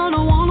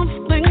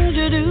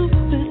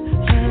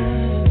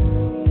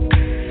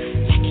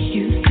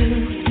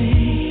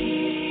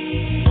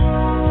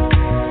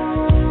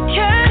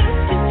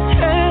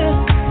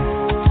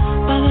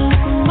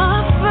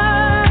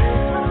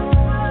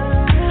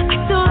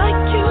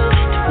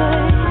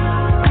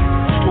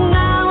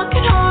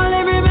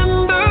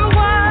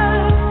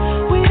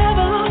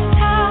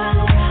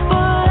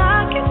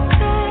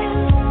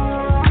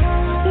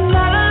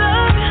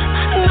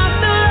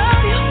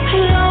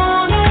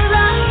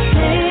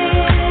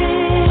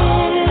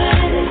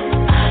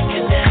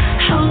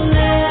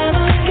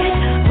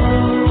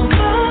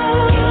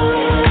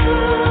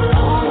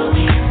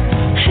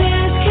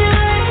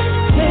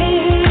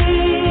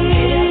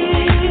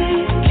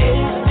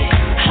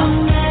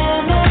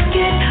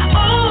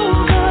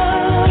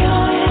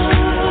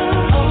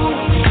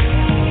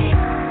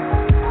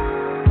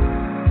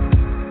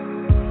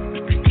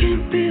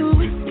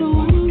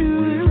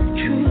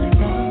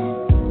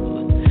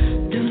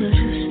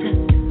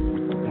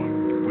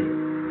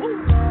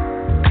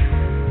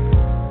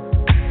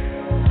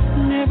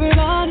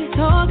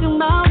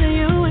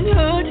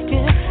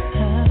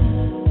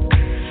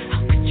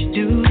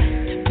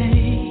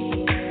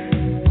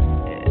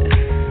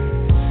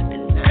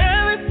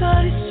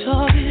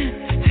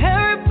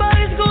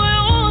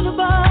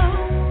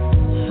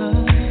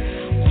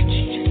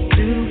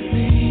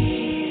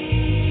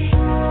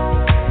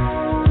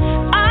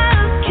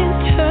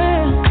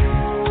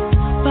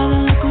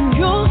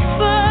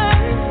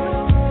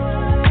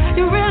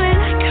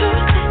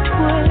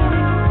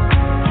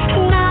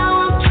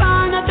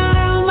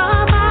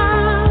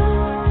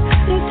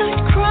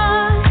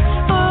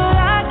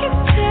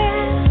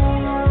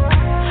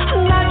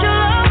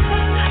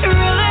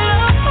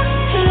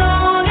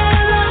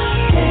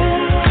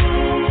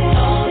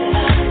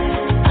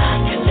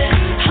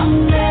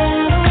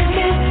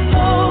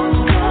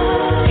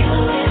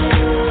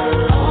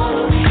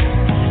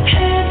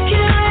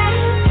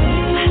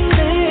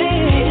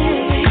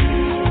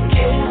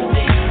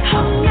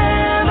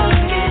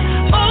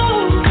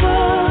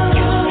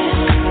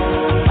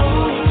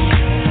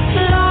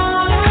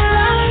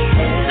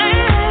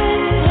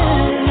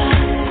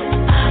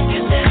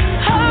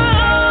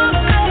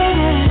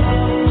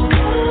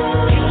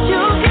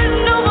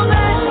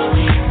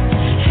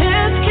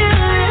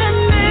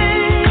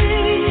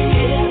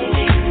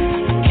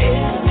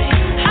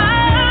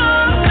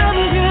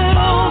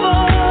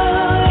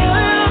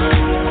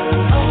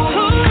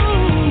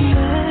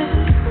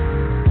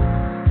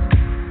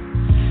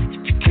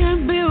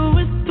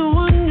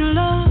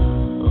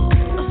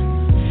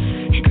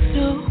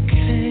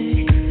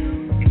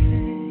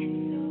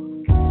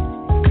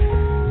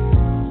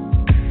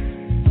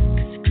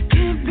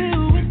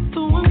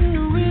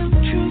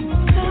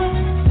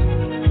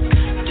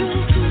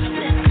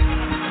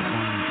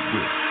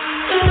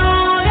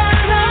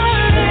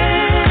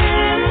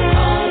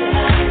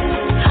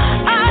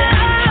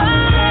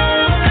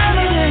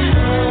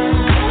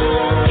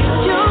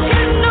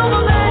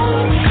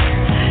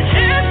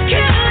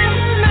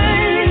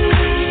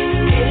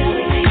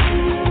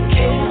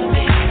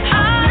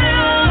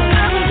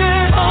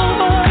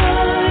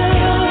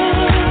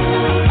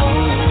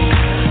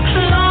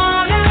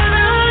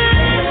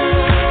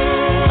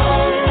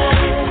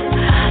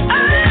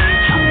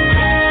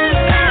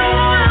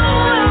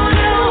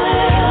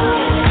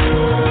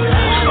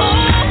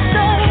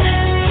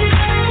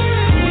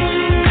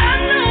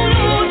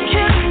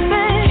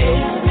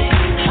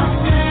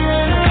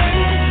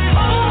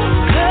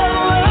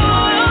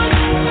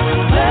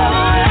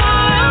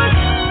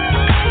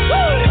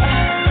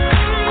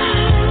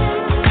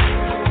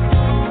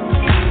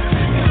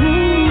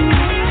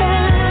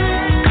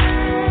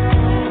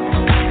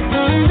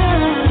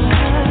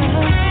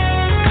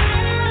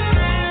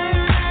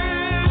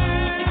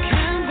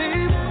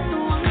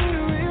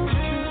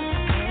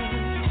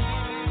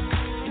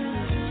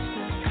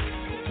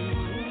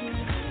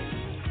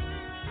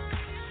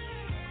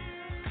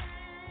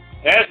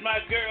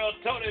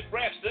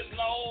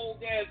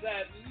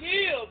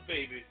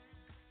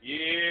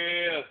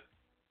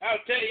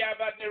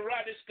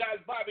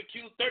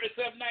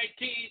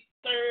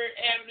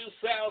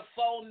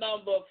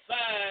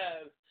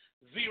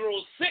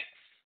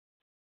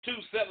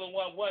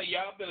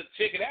y'all better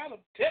check it out. I'm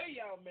telling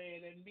y'all,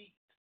 man, that meat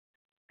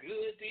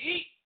good to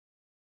eat.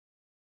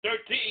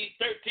 13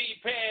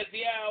 past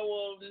the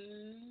hour of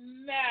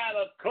 9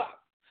 o'clock.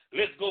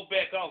 Let's go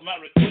back off my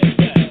request,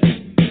 guys.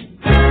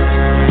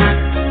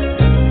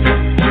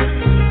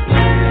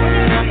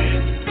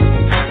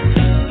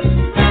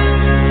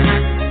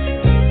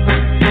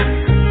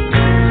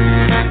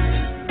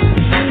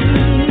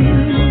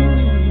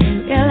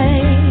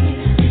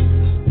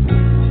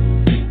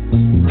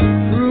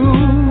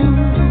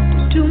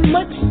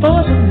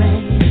 For the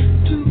man,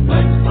 too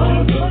much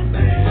for the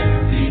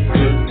man, he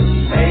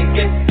couldn't make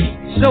it.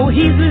 So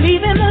he's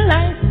leaving the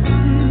life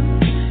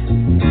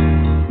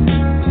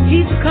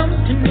he's come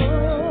to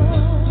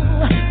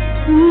know.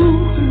 Ooh.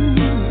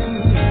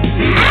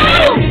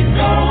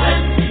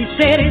 He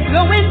said he's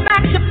going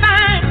back to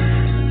find.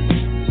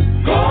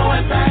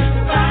 Going back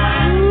to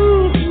find.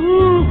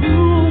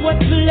 Ooh,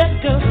 what's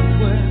left of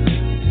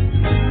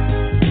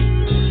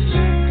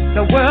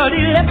the world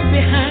he left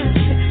behind.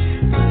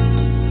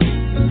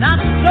 Not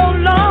so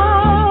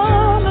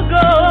long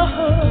ago,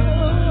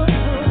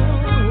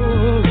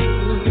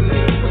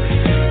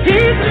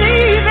 he's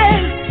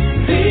leaving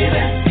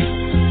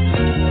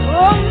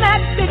on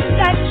that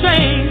midnight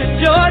train to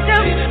Georgia.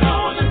 Leaving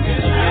on the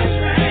midnight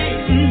train.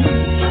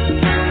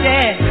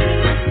 Yeah,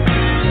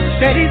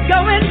 said he's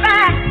going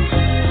back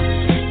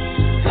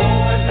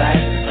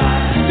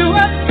to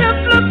a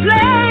simpler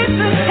place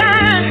and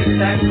time.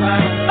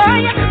 Oh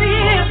yes, he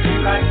is.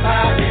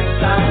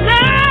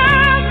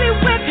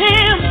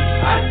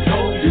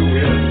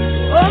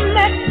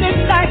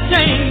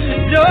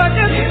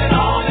 Georgia.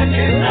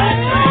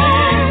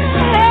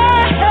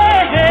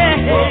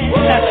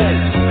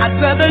 I'd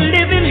rather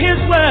live in his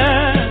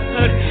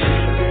word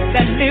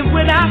than live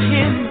without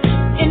him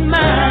in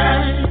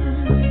mine.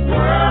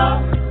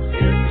 World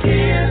is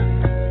here,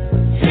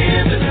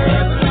 here to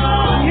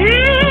belong. He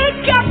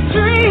kept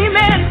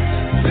dreaming,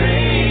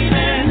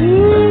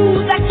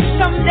 ooh, that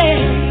someday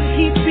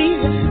he'd be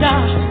a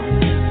star.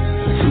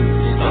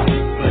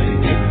 But he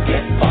didn't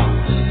get far.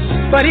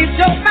 But he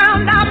sure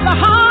found out the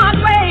hard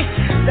way.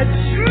 The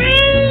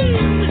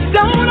dreams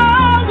don't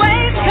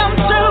always come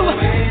true.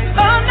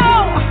 Oh no.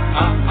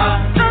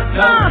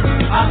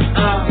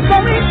 So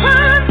he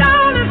turned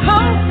on his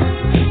hope.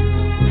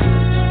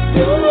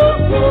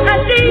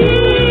 And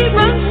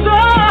even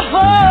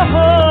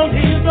sold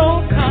his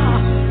old car.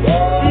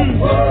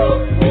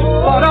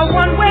 For a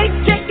one-way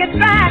ticket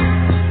back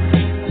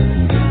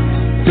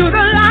to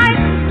the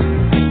life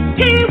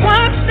he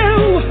once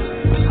knew.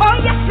 Oh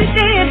yes he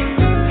did.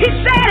 He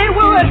said he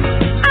would.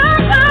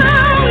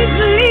 He's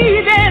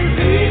leaving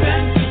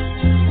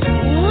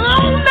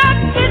on that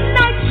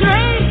midnight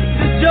train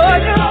to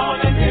Georgia.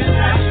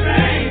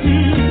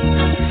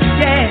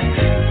 Yeah,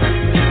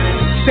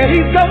 said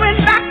he's going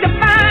back to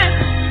find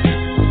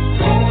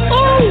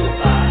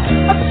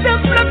a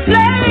simpler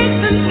place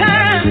and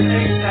time.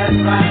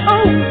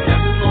 Oh,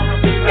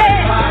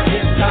 yeah,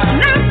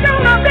 not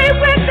gonna be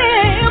with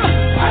him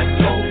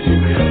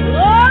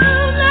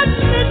on that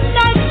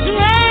midnight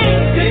train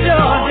to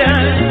Georgia.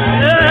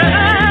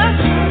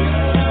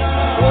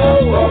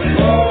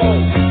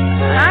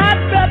 I'd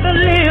rather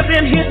live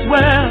in his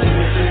world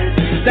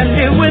than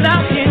live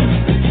without him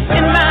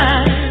in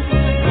mine.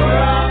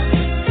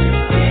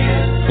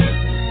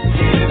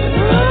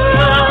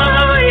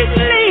 Oh, he's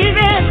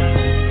leaving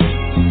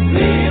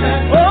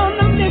on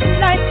the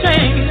midnight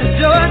train to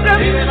Georgia.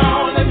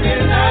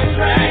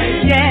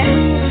 Yeah,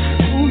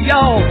 ooh,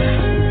 y'all.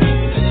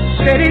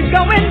 Said he's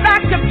going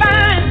back to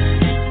find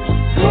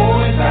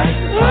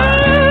a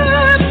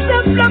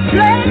simpler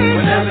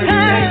place and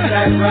time.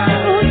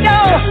 Ooh,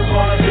 y'all.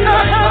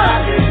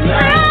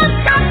 I've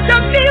got to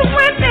be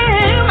with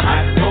him.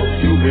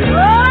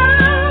 Oh,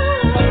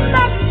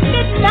 that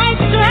midnight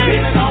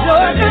train,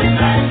 Georgia.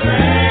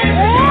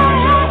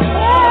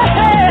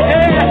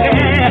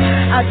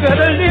 I'd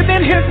rather live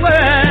in his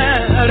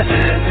world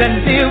than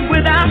live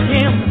without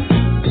him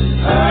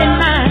in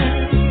mine.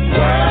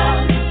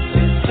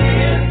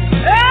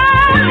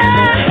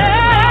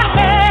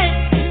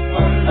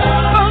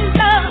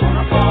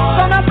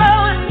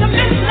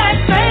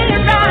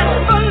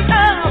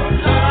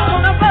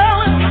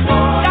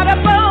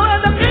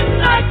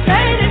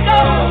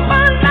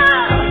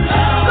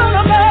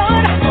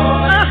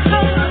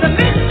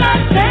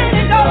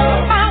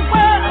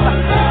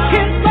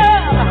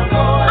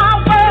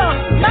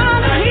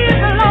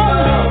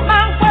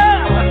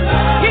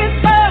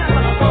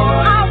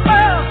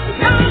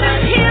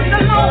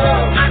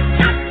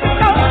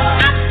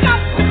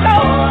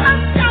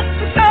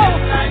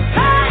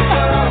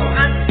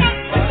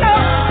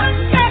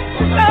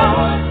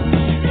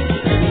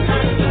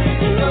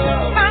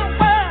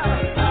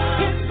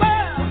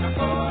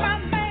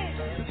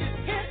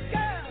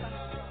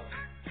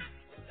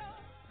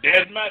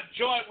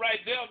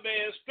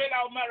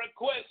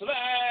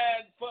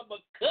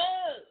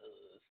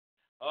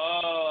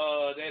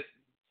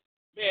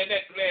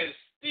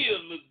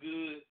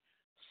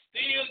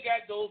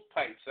 got those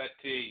pipes, I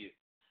tell you.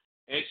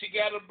 And she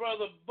got her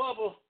brother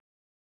Bubba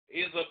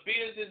is is a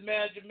business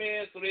manager,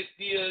 man, so they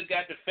still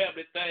got the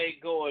family thing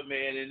going,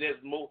 man, and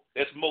that's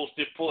most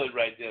important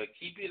right there.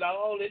 Keep it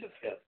all in the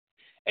family.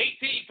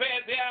 18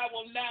 past the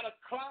hour, 9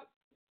 o'clock.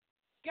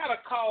 Got a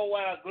call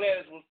while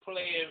Gladys was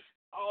playing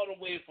all the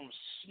way from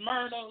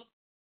Smyrna,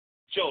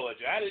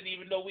 Georgia. I didn't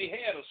even know we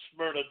had a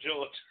Smyrna,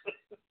 Georgia.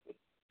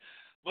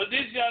 But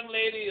this young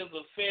lady is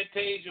a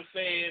Fantasia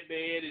fan,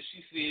 man, and she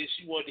said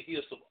she wanted to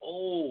hear some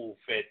old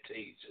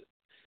Fantasia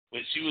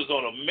when she was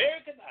on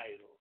American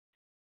Idol.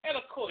 And,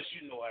 of course,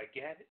 you know I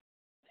got it.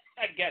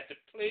 I got to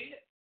play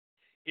it.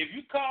 If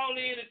you call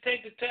in and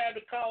take the time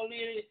to call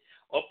in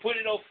or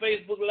put it on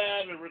Facebook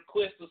Live and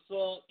request a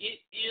song, it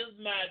is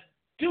my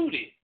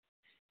duty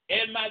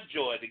and my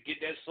joy to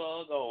get that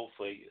song on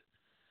for you.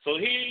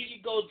 So here you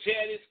go,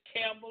 Janice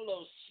Campbell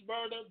of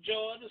Smyrna,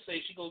 Georgia.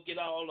 Say she going to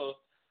get all her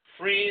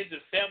friends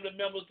and family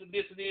members to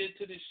listen in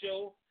to the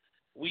show.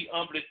 We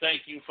humbly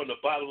thank you from the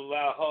bottom of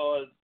our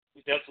hearts.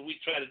 That's what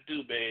we try to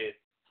do, man.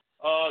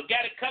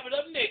 Got it covered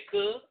up next,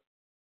 cuz.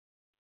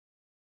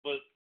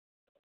 But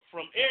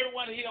from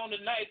everyone here on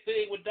the night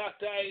thing with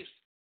Dr. Ice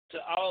to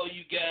all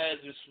you guys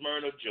in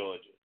Smyrna,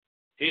 Georgia,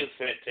 here's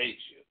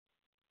Fantasia.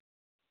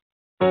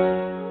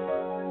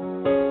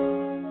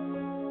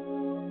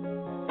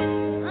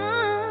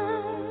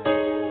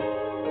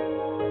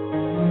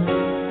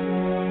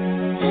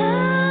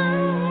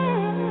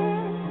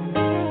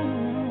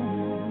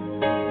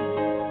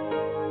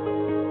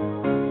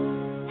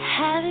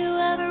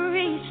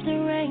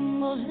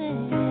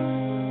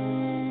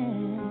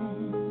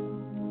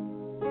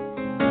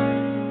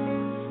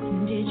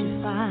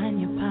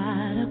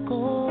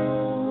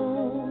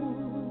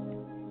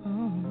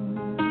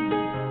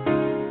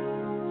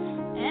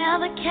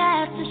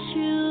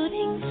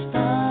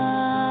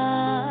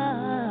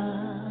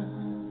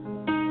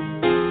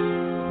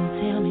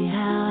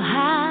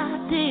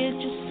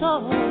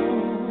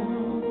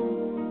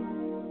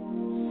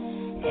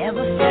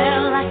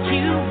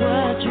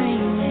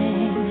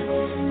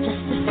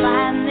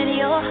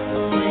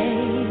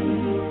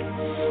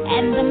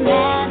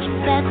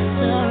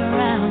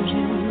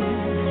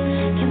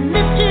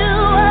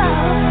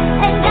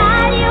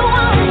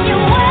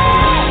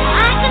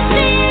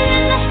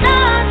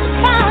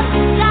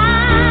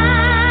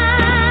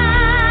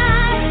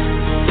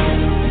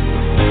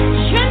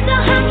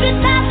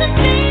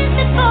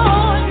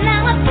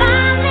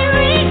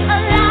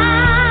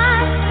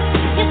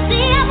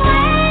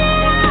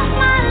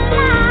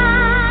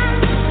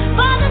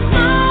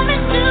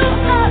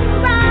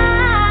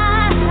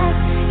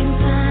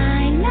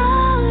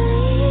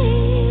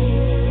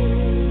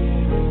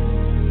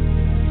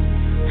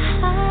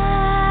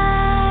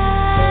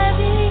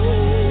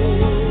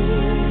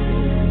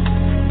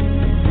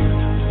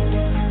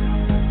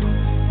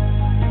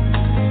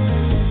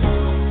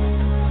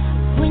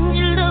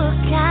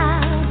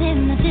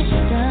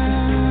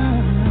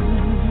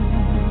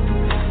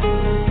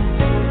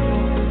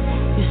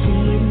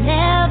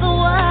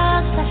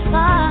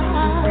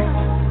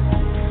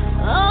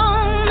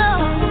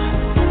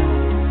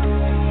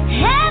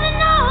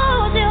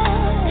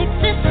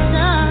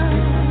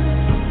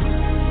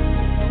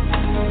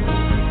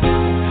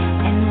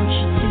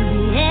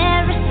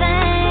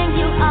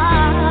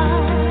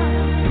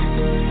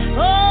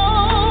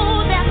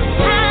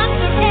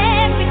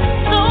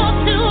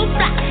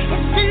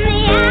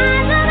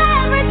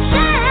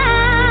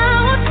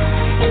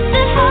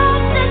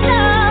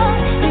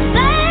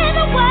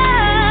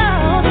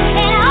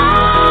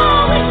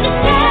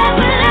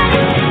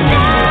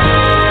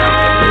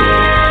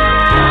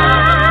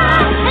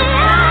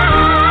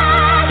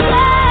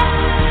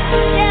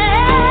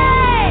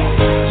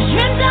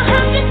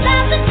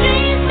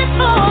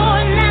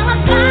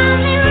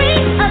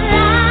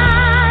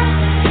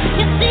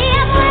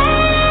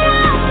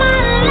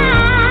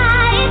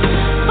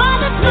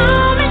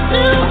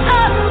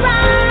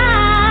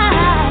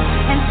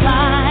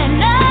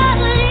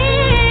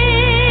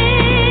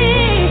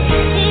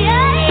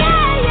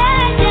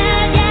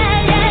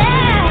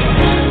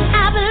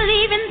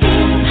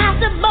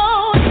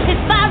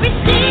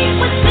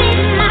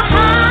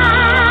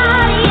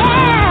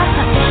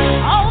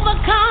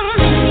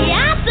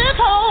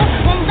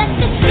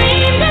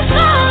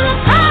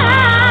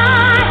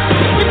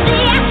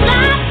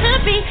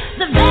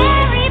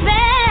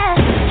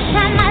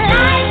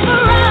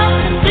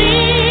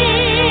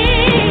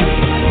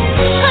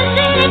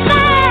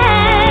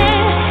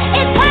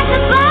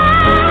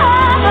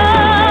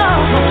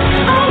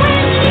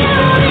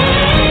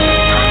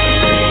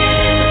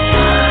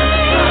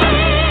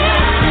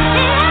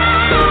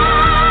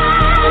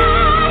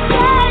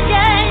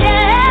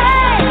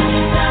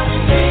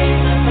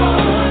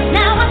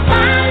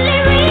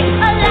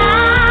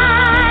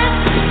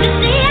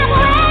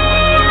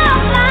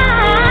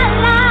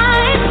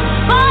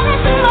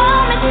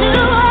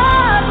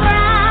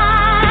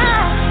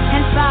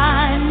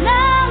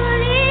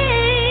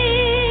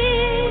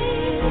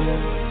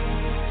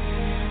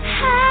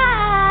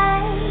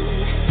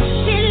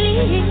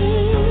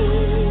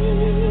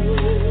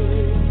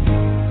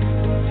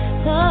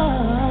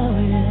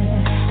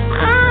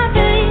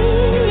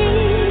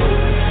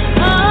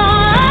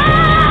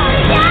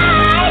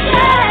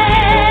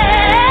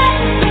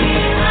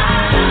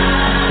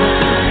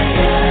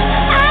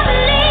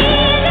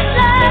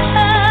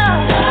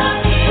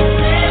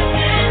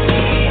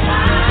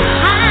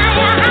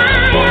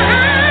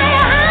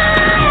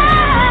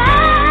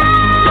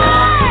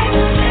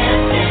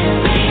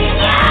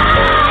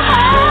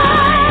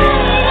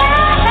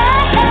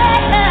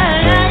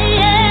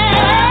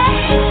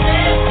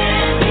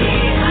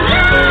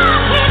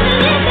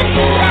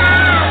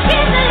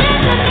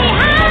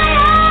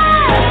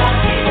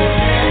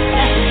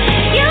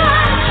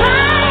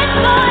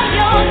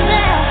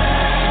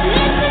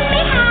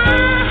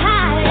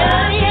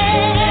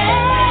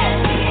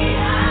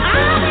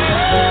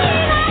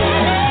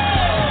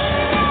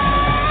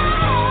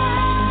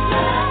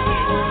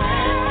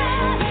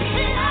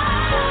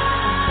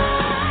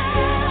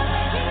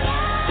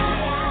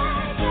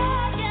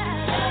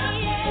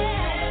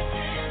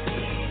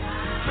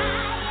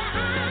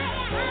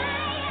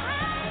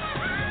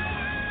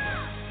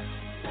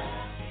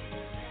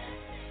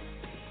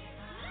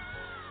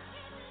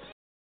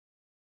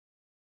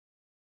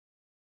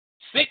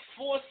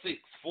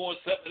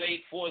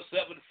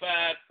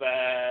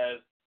 446-478-4755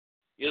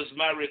 is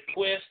my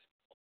request.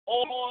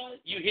 Or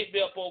you hit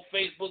me up on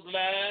Facebook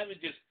Live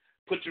and just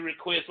put your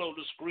request on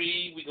the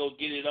screen. We're going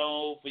to get it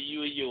on for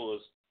you and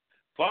yours.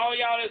 For all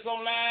y'all that's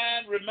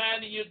online,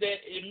 reminding you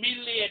that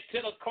immediately at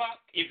 10 o'clock,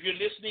 if you're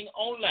listening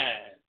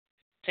online,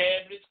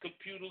 tablets,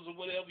 computers, or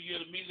whatever,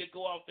 you'll immediately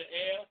go off the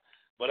air.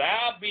 But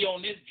I'll be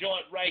on this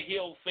joint right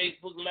here on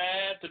Facebook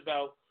Live to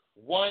about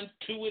 1,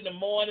 2 in the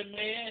morning,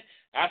 man.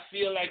 I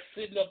feel like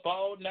sitting up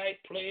all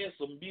night playing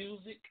some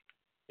music,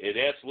 and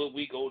that's what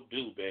we gonna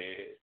do,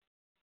 man.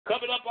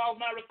 Coming up off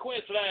my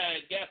request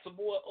line, got some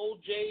more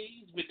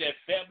OJs with that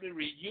family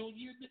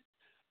reunion.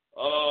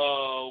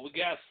 We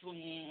got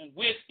some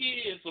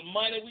whiskey and some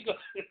money. We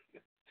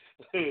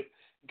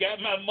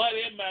got my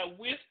money and my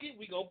whiskey.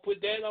 We gonna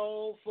put that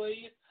on for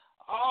you.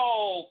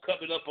 All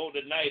coming up on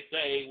the night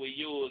thing with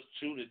yours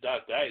truly,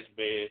 Dr.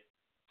 Iceman,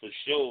 for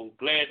sure.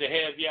 Glad to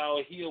have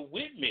y'all here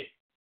with me.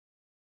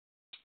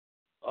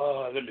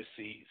 Let me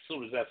see. As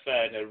soon as I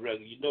find that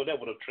record, you know that's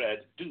what I'm trying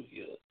to do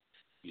here.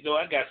 You know,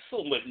 I got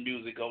so much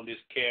music on this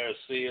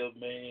carousel,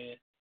 man.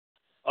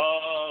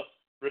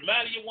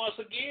 Reminding you once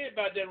again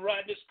about that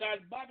Rodney Scott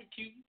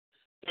barbecue,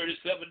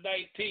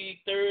 3719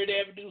 3rd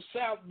Avenue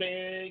South,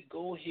 man.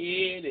 Go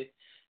ahead and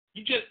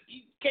you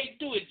can't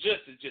do it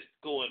justice just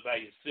going by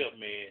yourself,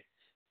 man.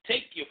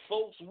 Take your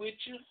folks with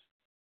you.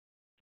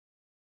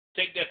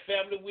 Take that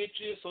family with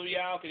you so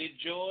y'all can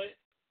enjoy it.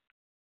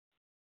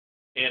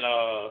 And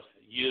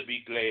you'll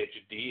be glad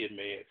you did,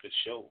 man, for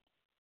sure.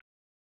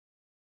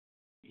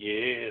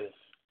 Yeah.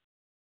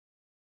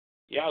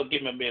 Y'all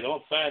give me a minute.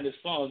 I'll find this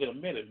song in a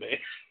minute, man.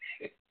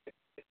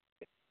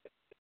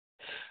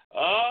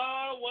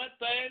 One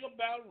thing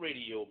about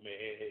radio,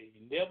 man,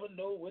 you never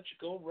know what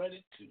you're going to run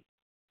into.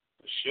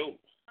 For sure.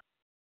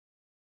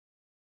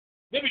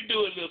 Let me do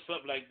a little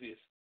something like this.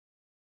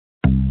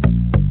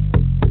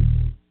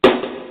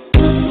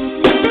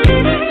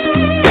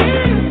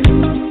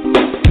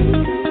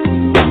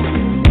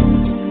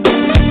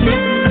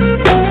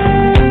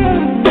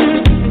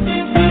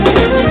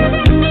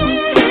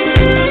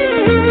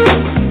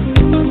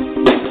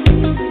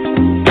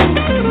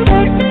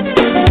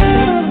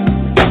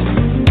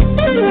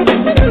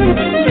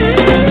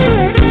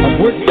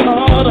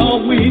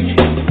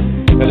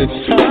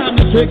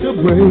 Take a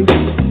break,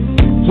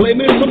 play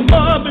me some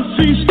Marvin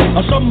Cease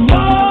or some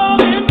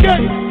Marvin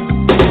Gaye.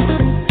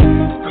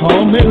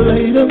 Call me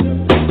later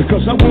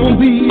because I won't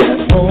be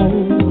at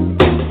home.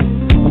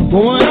 I'm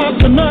going out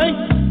tonight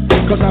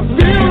because I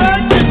feel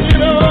like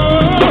getting on.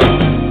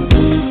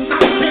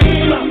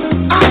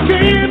 I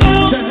came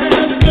out to have a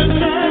good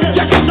time.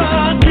 Yes,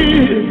 I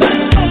did.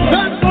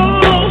 That's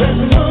all.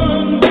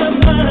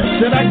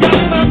 Said I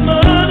got my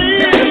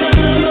money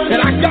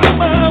and I got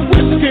my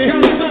whiskey.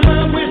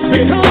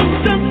 Because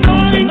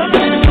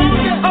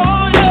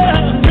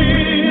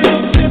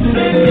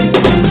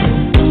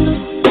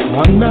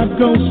I'm not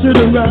gonna sit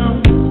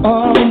around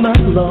all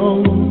night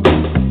long.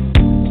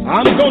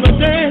 I'm gonna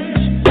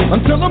dance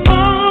until the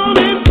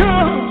morning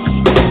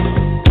comes.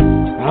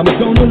 I'm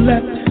gonna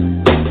let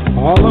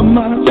all of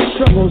my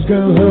troubles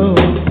go.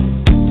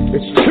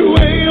 It's 2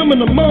 a.m. in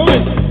the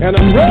morning and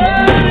I'm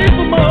ready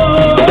for more.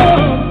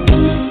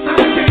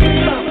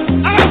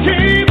 I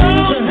came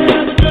out to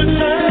have a good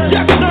time.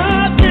 Yes,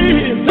 I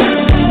did.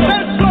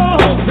 That's all.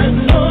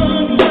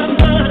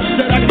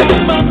 Said I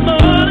got my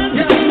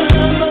money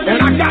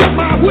and I got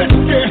my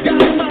whiskey.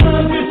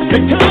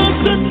 It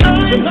comes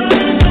tonight.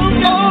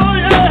 Oh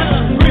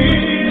yeah,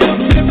 real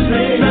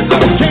tipsy. I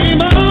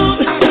came out.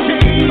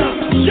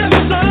 Yes,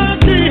 I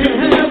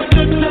did. Have a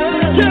good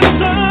time. Yes,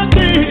 I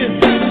did.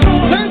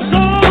 That's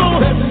all.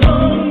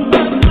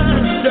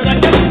 Said I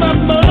got my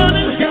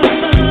money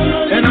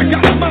and I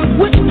got my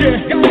whiskey.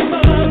 It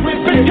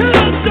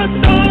comes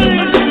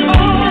tonight.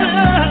 Oh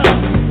yeah,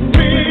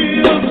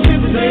 real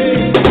tipsy.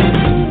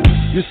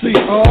 You see,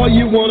 all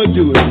you want to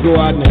do is go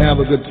out and have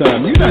a good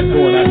time. You're not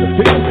going out to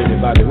pick up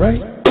anybody,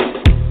 right?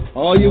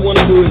 All you want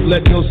to do is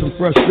let go some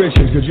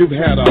frustrations because you've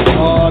had a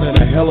hard and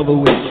a hell of a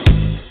week.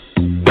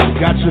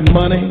 Got your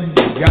money,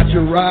 got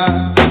your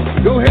ride.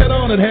 Go head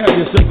on and have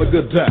yourself a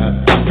good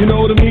time. You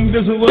know what I mean?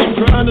 This is what I'm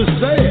trying to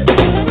say.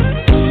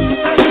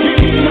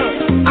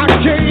 I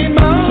came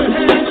out to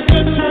have a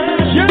good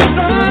time. Yes,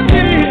 I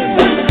did.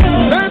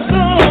 That's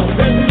all.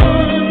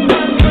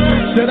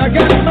 Said I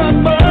got my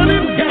money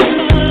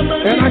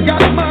and I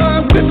got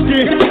my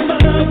whiskey.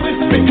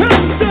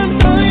 Because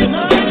tonight,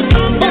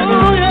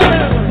 oh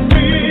yeah,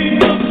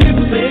 I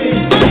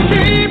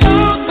came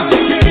out,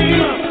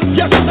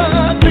 yes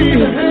I did.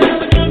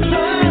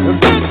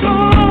 That's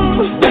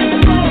all,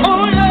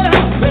 oh yeah.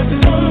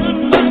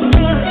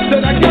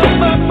 Said I got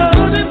my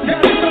money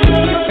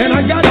and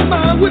I got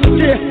my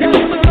whiskey.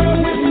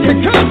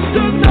 Because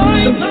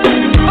tonight,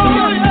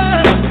 oh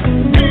yeah,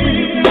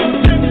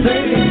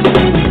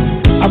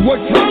 I've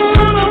worked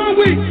hard all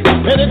week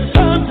and it's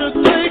time to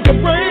take a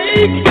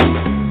break.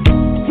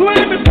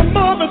 Play me some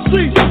Marvin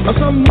Cease or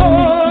some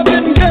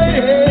Marvin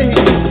Gaye.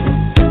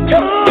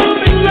 Call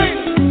me late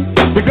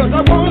because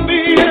I won't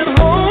be at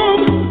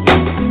home.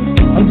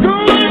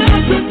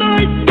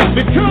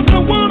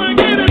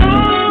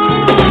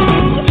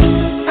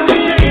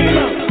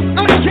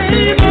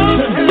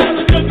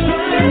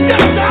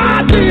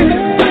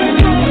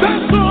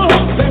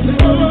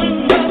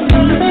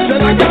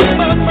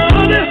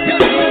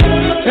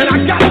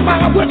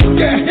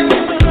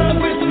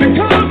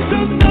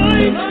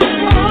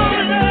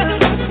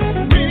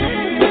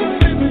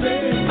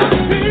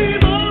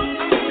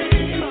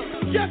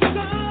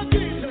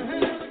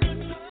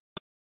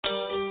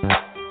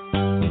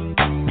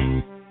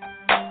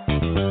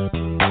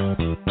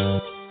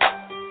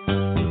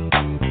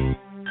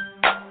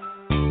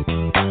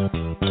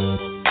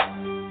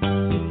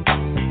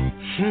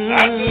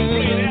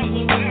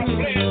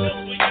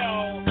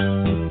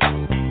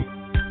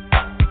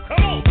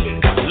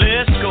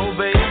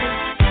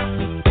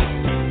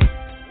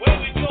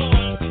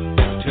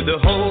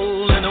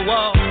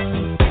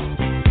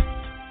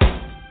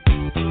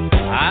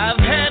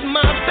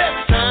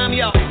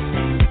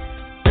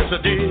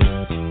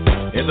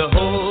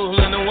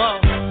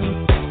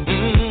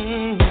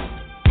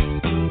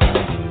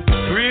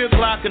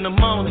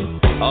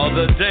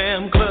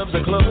 damn clubs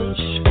are closed.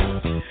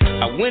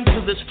 I went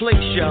to this place,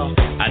 y'all,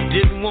 I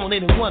didn't want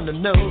anyone to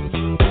know.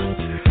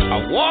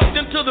 I walked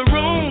into the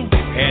room,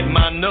 had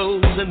my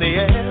nose in the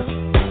air.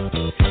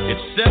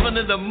 It's 7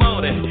 in the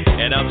morning,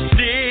 and I'm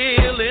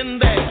still in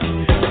there.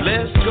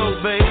 Let's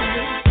go, baby,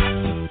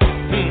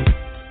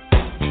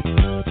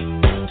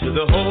 to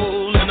the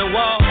hole in the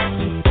wall.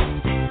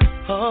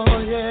 Oh,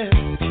 yeah.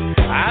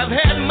 I've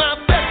had my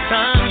best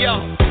time,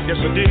 y'all. Yes,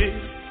 I did.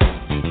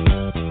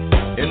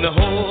 In the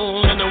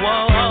hole in the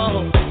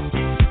wall.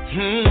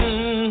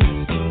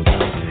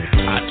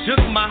 I took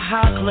my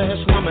high-class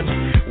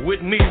woman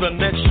with me the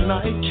next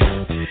night.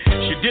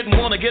 She didn't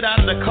want to get out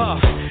of the car.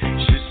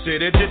 She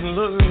said it didn't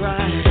look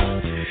right.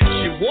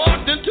 She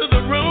walked into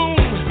the room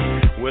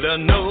with her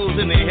nose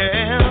in the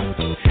air.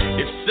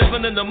 It's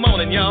 7 in the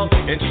morning, y'all,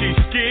 and she's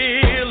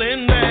still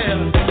in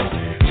there.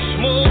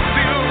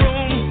 Smoke-filled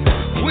room,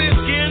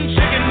 whiskey and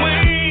chicken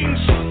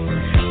wings.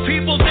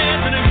 People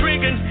dancing and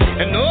drinking,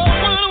 and no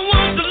one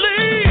wants to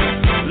leave.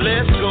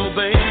 Let's go,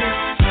 baby.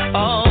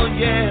 Oh,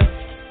 yeah.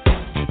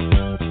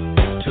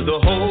 To the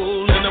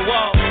hole in the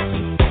wall.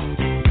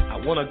 I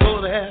want to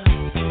go there.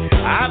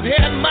 I've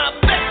had my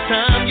best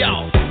time,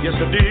 y'all. Yes,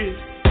 I did.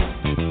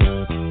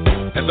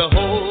 At the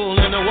hole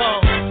in the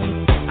wall.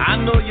 I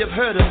know you've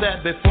heard of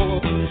that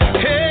before.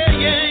 Hey,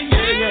 yeah,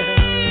 yeah, yeah.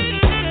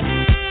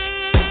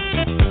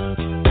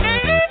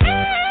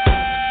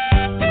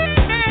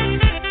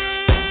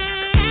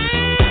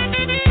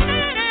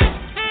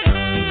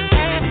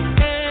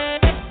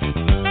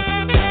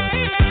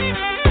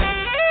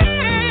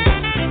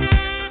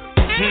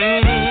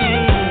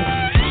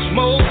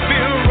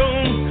 Smoke-filled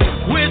room,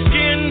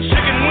 whiskey and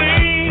chicken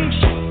wings.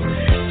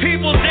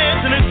 People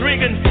dancing and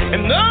drinking,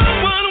 and no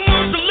one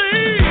wants to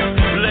leave.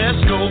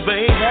 Let's go,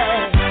 baby.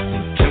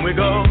 Can we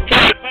go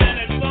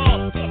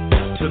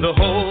to the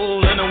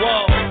hole in the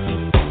wall?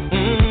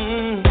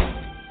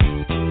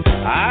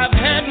 I've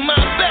had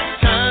my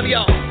best time,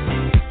 y'all.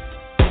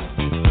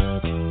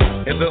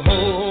 At the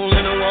hole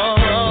in the wall.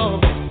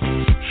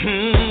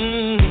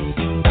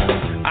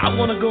 I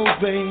wanna go,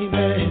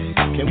 baby.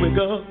 Can we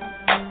go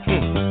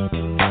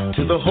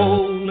to the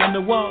hole in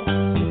the wall?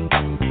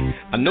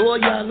 I know a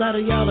lot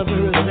of y'all have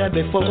heard of that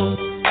before.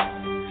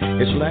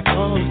 It's like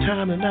all the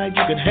time tonight,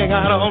 you can hang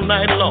out all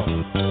night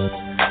long.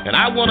 And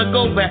I want to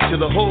go back to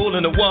the hole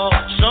in the wall.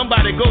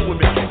 Somebody go with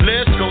me.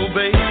 Let's go,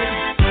 baby.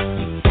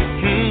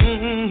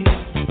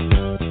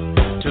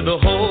 To the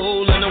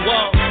hole in the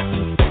wall.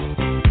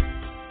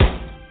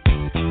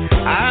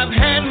 I've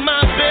had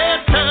my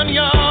best time,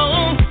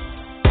 y'all.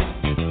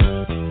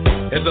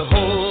 At the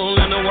hole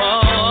in the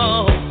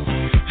wall.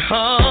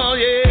 Oh,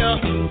 yeah.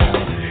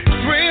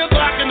 3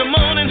 o'clock in the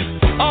morning,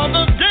 all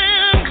the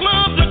damn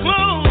clubs are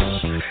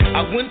closed.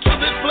 I went to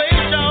this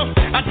place, y'all.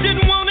 I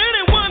didn't want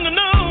anyone to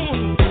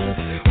know.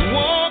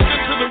 Walked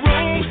into the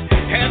room,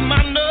 had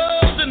my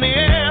nose in the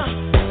air.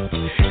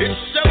 It's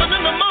 7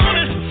 in the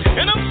morning,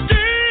 and I'm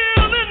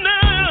still in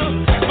there.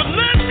 But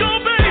let's go,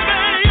 baby,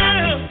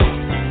 yeah.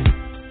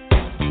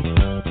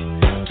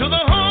 To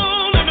the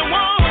hole in the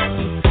wall.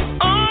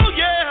 Oh,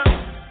 yeah.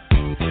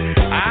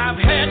 I've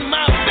had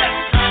my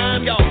best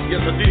time, y'all.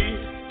 Yes, I did.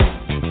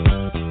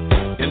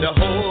 In the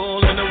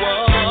hole in the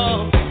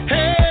wall.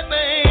 Hey,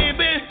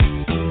 baby.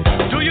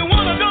 Do you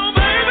want to go,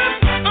 baby?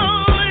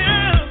 Oh,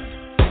 yeah.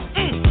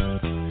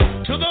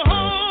 To the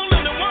hole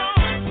in the wall.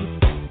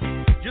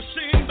 You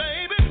see,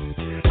 baby,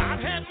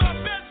 I've had my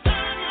best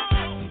time,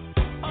 y'all.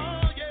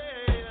 Oh,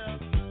 yeah.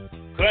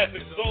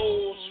 Classic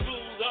soul,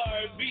 smooth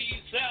R&B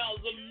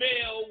sounds of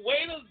Mel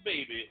Wailers,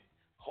 baby.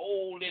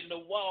 Hole in the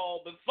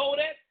wall. Before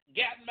that,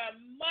 got my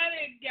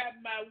money, got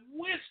my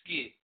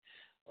whiskey.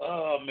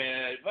 Oh,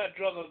 man, if I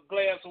drunk a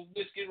glass of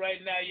whiskey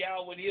right now,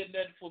 y'all wouldn't hear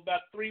nothing for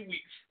about 3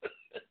 weeks.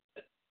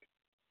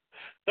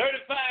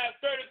 35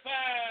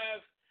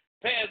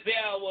 past the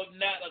hour of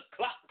 9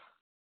 o'clock.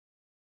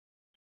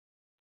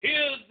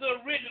 Here's the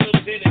original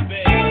Teddy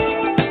Bear.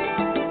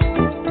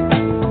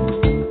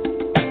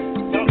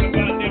 Talking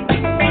about them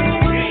people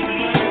who ain't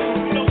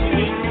love, no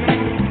good,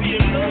 be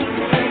in love.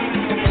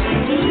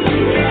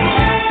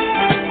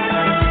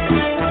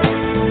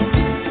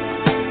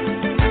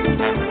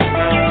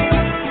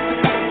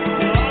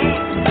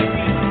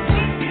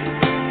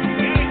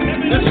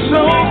 It's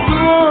so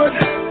good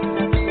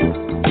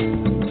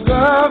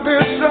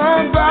loving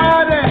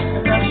somebody,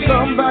 and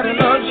somebody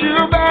loves you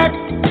back.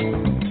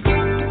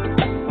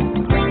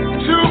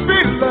 To be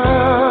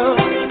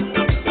loved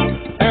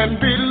and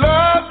be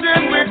loved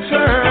in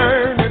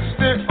return, it's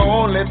the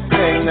only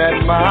thing that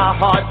my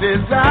heart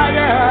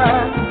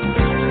desires.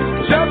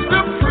 Just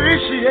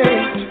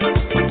appreciate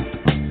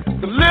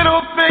the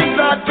little things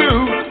I do.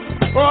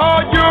 Oh,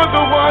 you're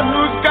the one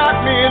who's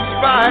got me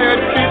inspired.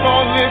 Keep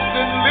on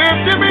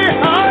lifting me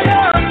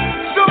higher.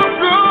 So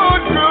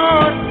good,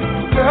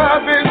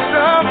 loving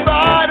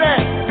somebody,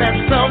 and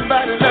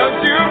somebody loves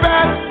you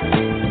back.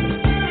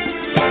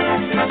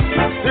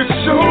 It's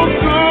so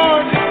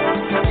good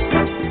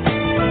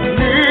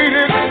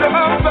needing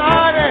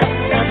somebody,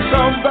 and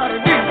somebody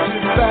needs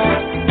you back.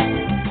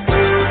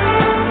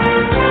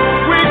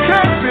 We can't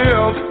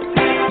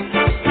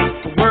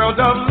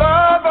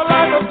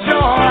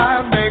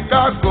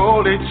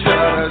each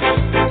other's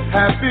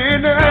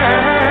happiness.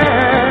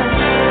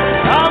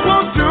 I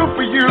will do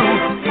for you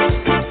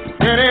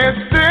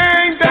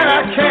anything that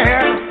I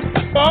can.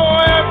 Oh,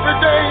 every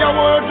day I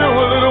want to do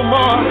a little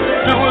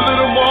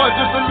more,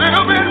 just a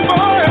little bit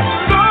more.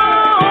 It's so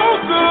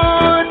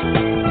good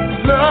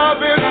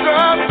loving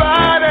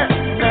somebody,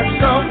 that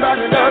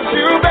somebody loves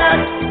you back,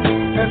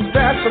 and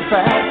that's a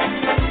fact.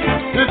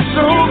 It's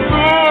so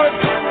good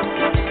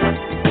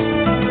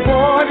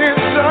wanting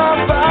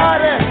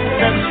somebody,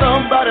 and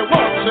somebody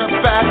wants you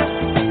back.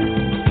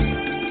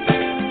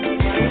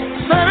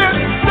 Said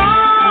it's so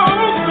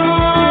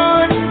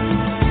good.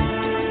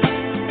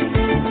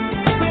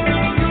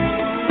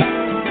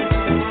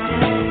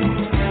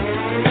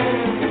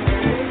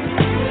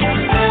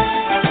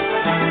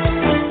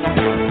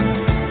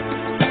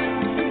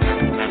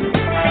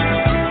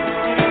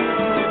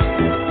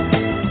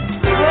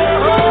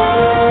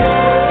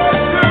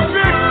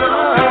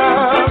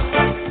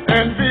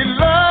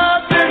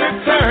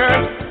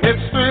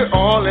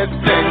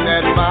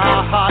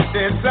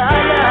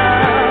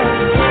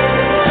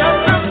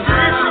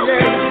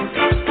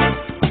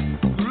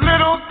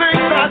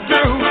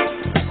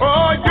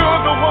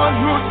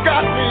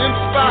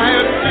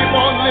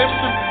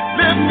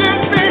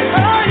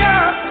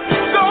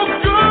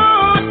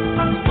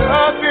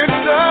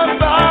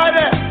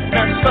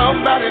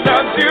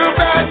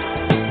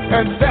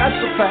 And that's a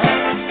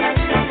fact.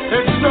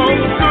 It's so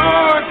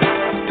good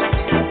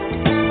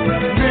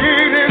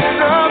needing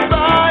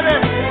somebody,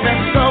 and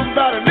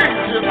somebody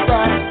needs you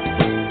back.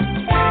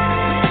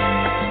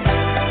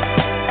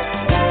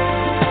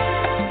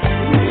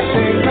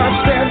 Say now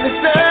standing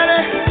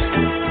steady,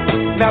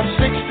 now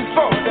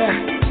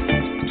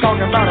 60-40,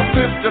 talking about a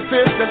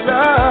 50-50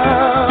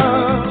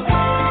 love.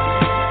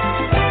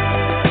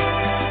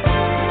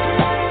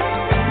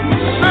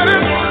 Said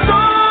it's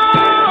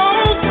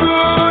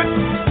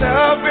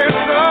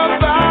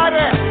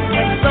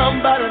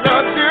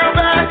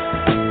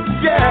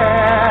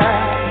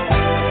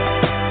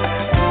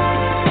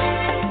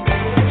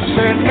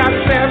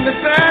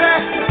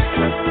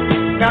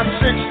not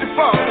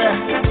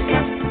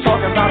 60-40,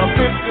 talking about a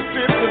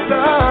 50-50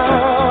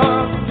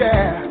 love,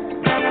 yeah.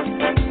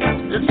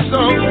 It's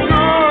so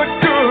good,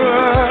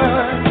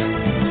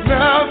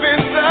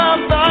 loving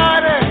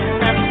somebody,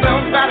 and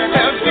somebody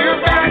loves you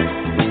back.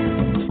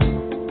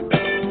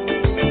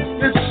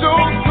 It's so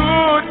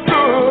good.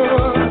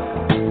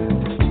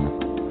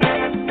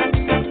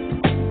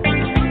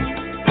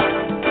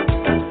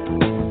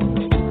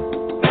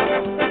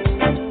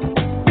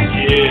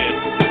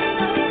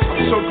 Yeah.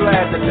 I'm so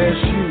glad that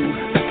there's you.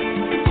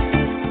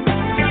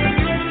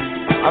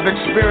 I've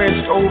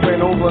experienced over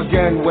and over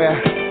again where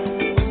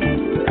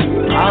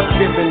I've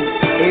given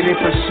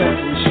 80%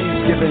 and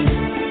she's given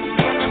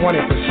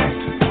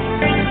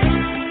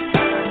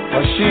 20%.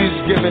 Or she's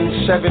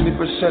given 70%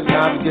 and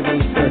I've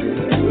given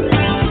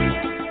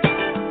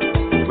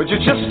 30%. But you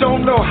just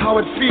don't know how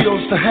it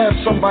feels to have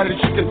somebody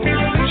that you can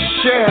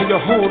share your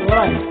whole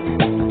life.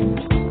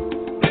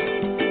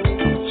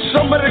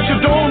 Somebody that you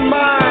don't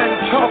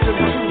mind talking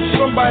to,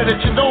 somebody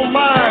that you don't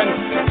mind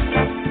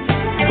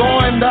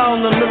going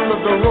down the middle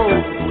of the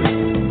road.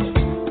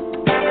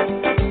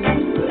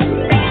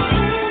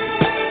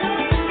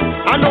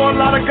 I know a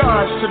lot of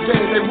guys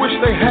today, they wish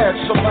they had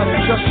somebody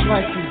just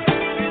like you.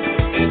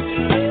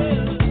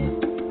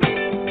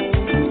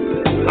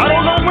 I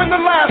don't know when the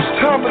last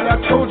time that I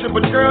told you,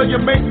 but girl, you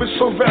make me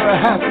so very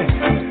happy.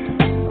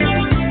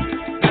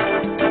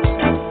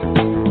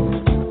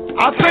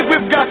 I think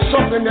we've got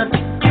something that a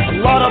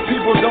lot of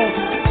people don't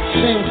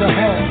seem to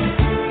have.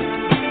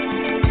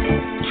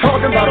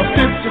 Talking about a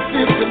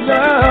 50-50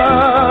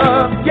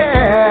 love,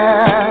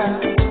 yeah.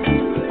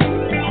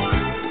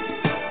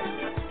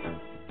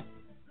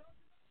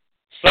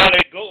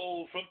 Solid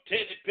gold from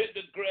Teddy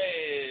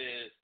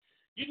Pendergrass.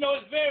 You know,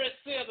 it's very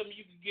seldom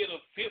you can get a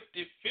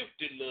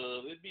 50-50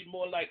 love. It'd be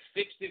more like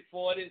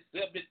 60-40,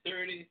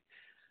 70-30.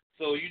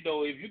 So, you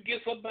know, if you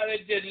get somebody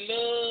that just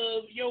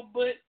love your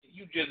butt,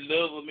 you just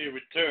love them in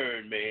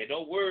return, man.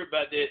 Don't worry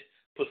about that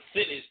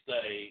percentage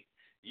thing.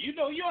 You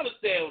know, you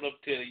understand what I'm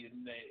telling you,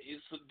 man.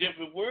 It's a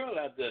different world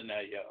out there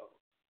now, y'all.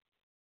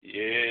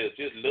 Yeah,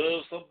 just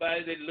love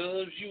somebody that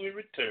loves you in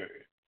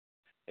return.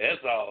 That's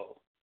all.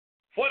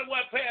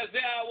 41 past the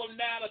hour, 9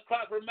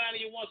 o'clock.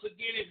 Reminding you once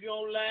again, if you're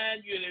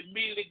online, you'll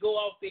immediately go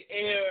off the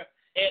air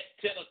at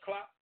 10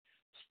 o'clock.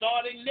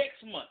 Starting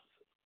next month,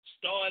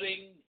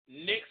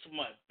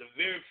 the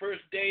very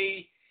first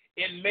day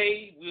in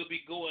May, we'll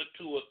be going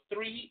to a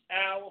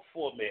 3-hour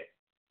format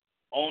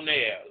on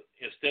air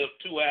instead of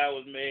 2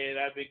 hours, man.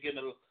 I've been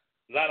getting a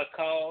lot of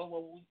calls.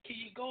 Well, can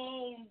you go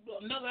on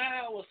another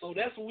hour? So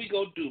that's what we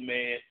gonna do,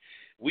 man.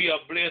 We are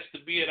blessed to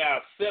be at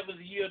our 7th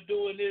year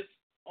doing this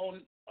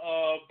on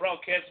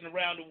broadcasting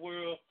around the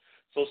world.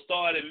 So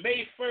starting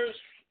May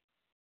 1st,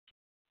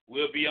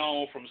 we'll be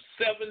on from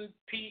 7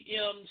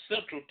 p.m.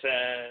 Central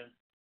Time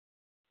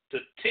to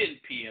 10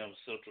 p.m.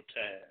 Central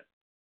Time.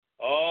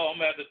 Oh, I'm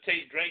going to have to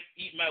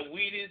eat my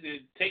Wheaties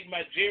and take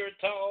my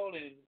Geritol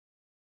and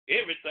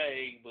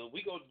everything, but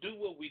we gonna do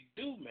what we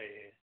do,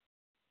 man.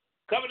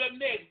 Coming up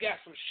next, got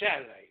some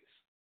Chalets,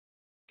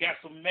 got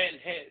some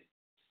Manhattan,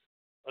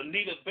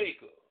 Anita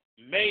Baker,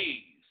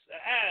 Mays, the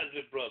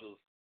Isley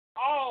Brothers,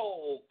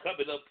 all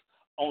coming up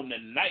on the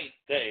night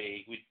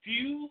thing with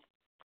you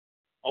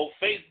on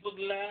Facebook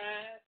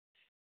Live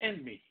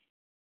and me.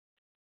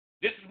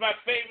 This is my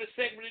favorite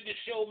segment of the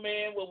show,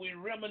 man, where we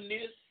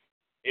reminisce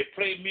and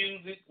play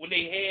music when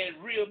they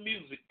had real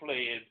music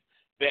playing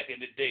back in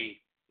the day,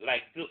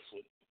 like this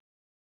one.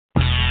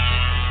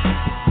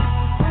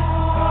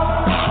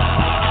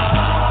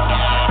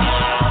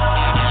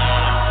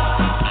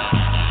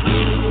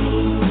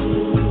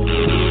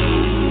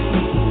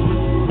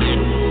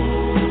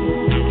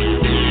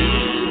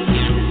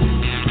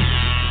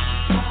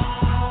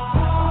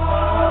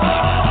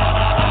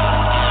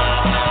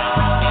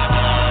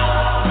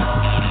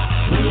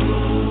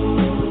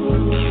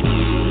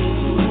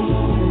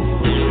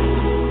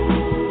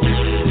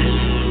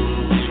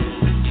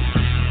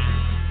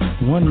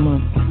 1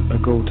 month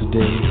ago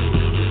today,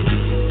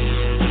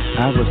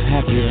 I was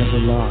happy as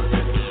a lark.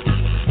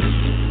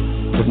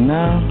 But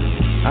now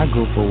I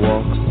go for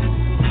walks,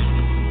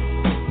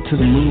 to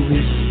the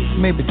movies,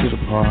 maybe to the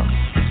park.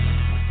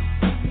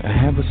 I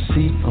have a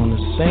seat on the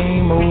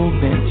same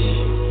old bench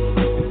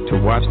to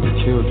watch the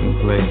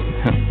children play.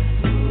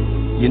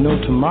 You know,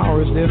 tomorrow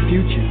is their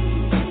future.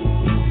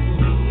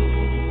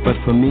 But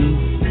for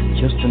me,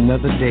 just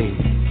another day.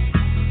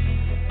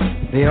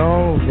 They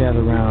all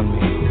gather around me.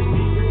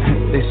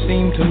 They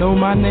seem to know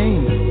my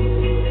name.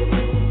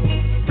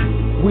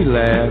 We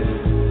laugh,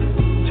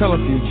 tell a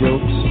few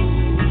jokes,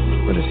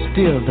 but it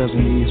still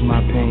doesn't ease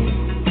my pain.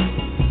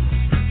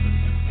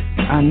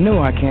 I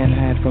know I can't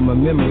hide from a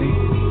memory,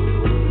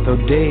 though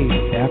day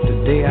after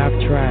day I've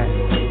tried.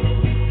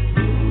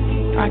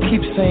 I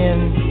keep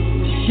saying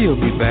she'll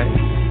be back,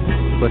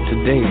 but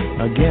today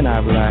again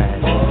I've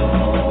lied. Oh,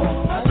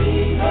 I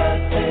see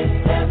her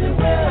face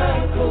everywhere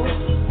I go,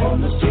 on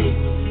the street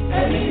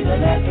and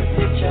even at the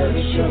picture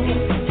show.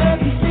 Have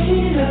you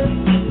seen her?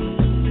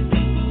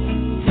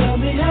 Tell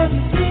me, have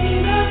you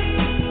seen her?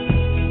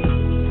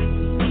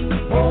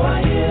 Oh,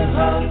 I hear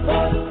her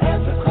voice as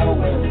the cold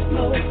winds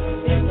blow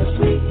in the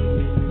sweet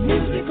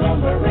music on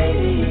the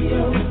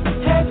radio.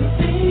 Have you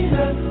seen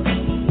her?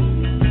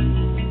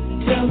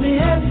 Tell me,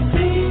 have you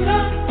seen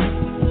her?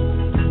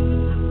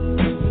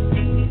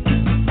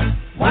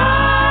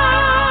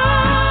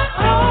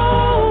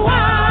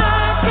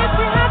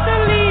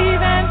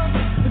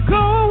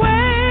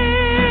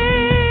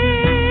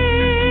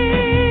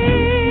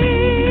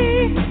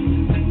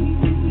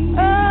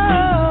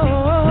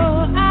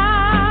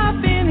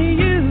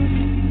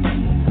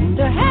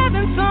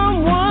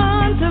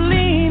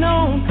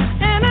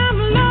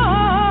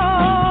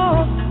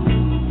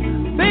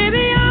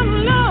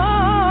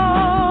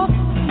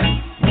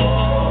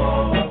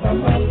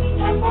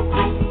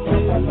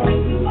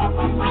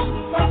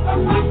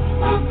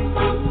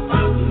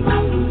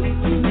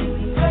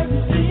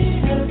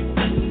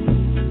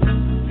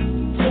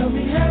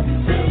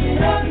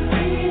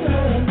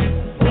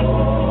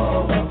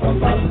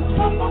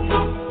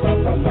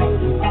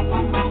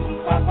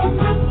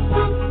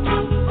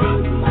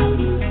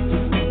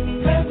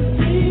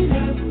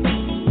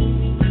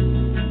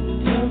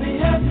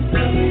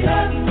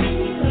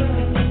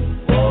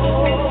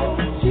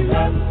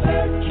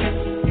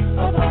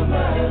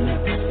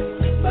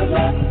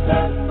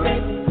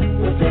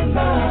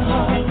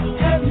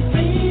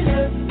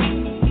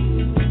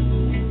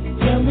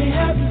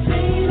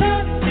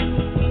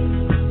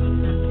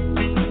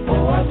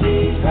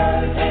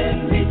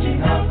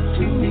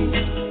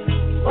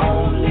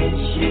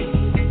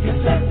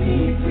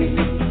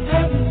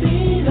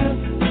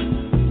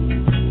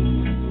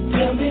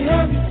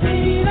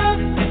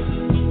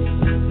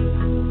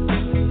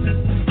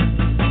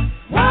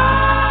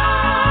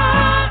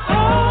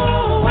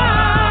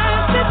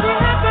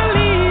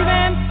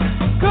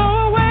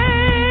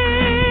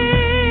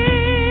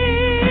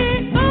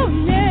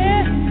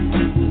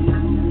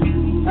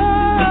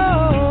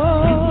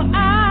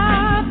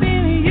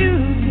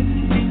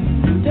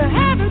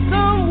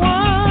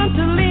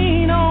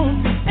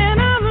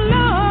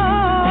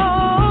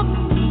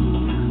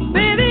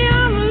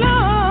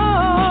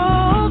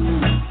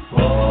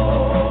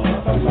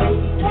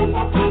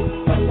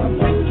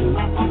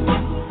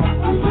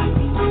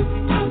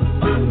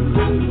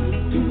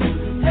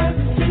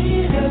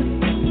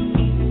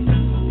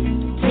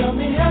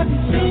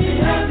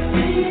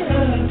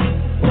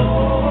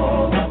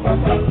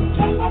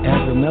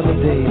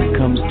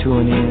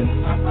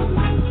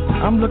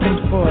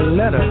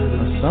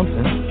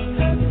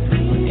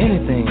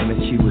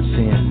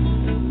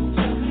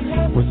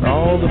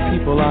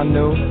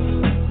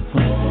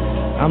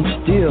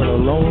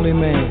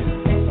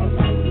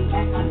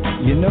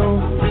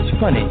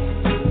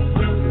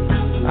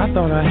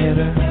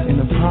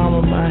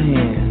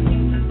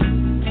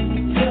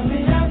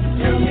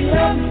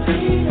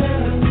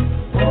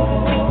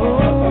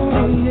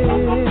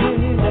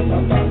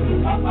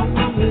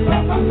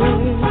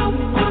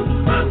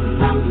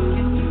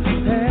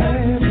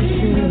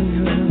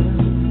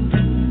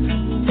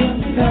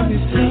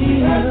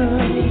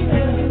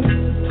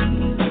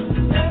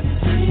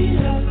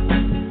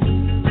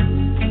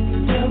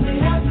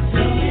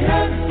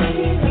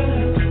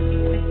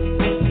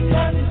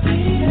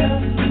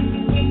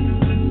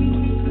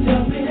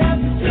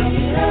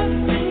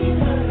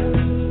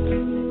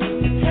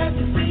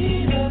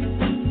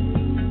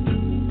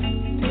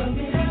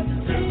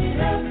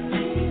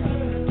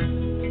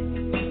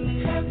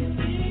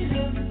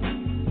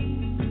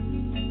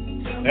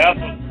 That's a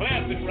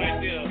classic right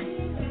there.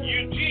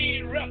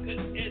 Eugene Rucker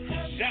and the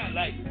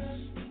Shylights.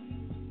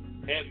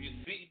 Have you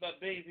seen my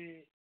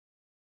baby?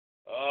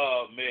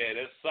 Oh, man,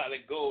 that's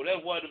solid gold.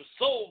 That's one of them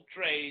Soul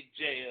Train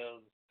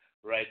jams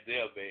right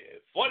there, man.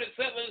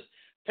 47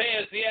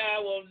 past the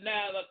hour,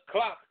 9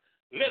 o'clock.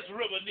 Let's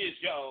reminisce,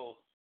 y'all.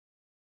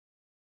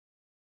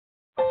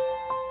 I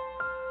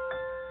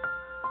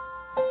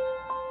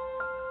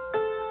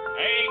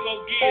ain't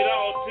gonna give it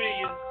all to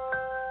you.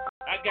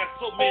 I got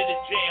so many to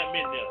jam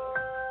in there.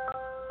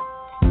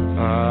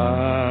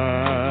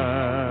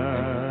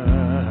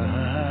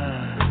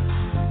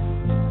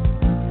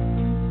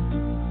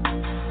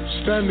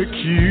 Stand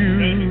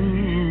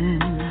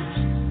accused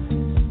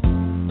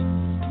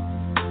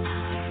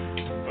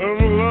of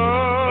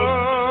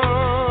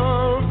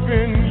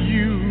loving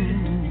you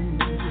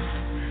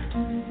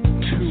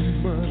too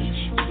much,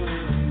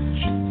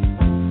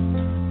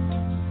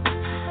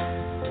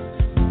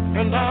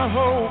 and I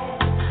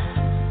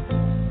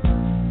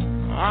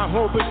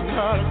hope it's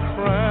not a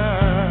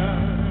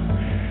crime,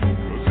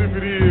 'cause if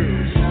it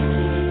is,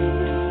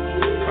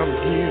 I'm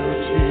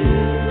guilty.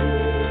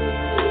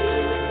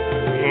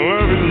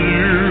 Loving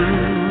you.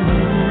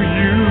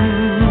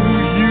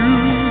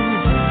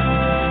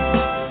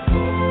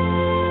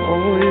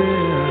 Oh, yeah.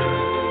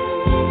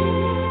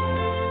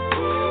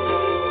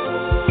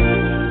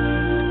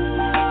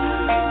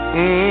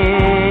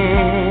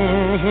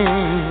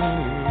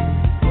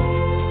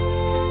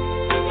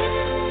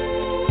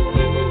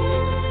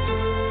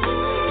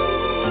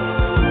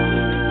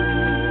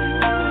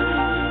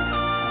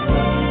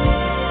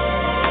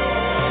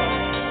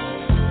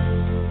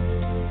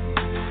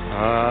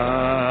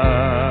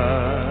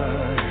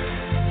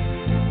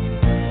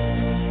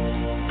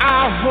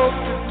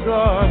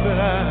 God that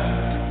I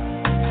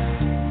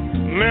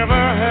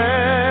never had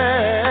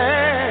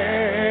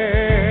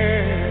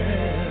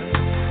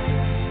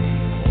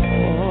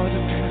or to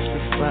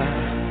testify.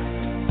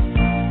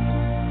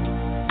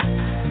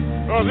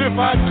 'Cause if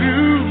I do,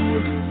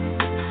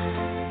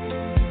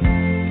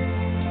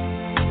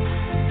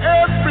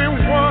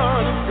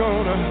 everyone is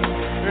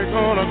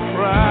gonna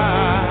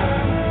cry.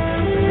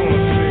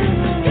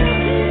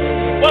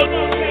 They're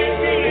gonna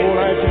say, all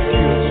I just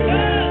feel is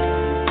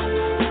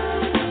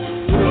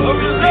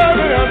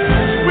loving a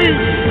sweet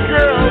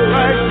girl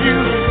like you.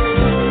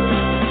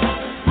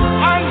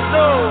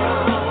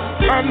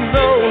 I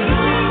know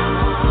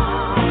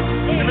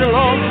you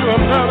belong to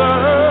another.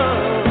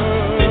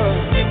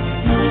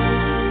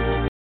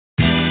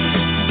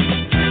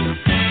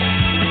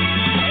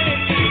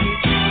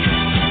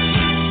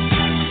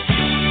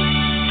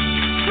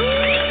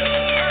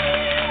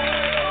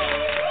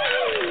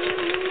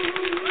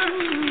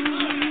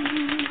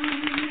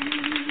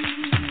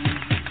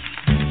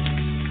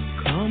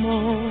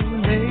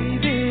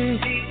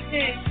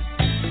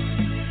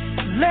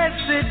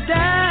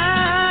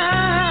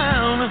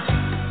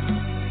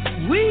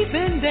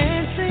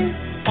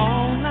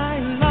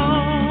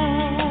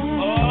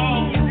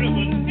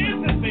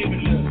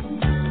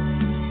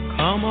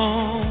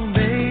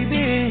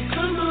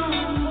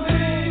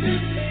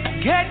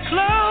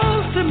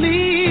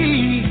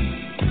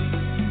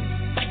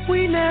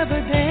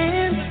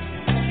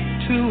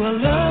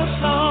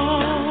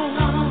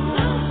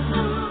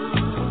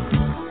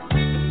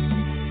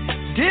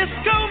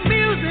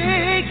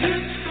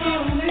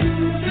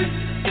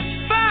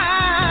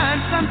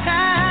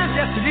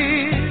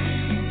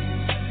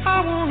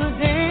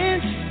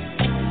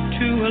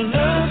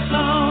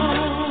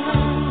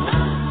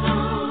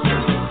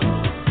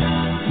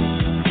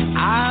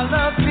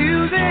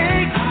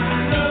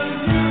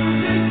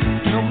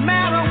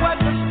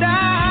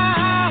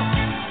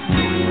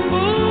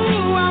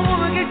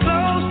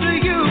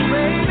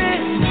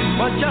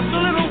 Just a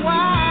little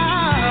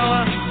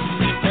while,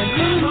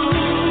 and ooh,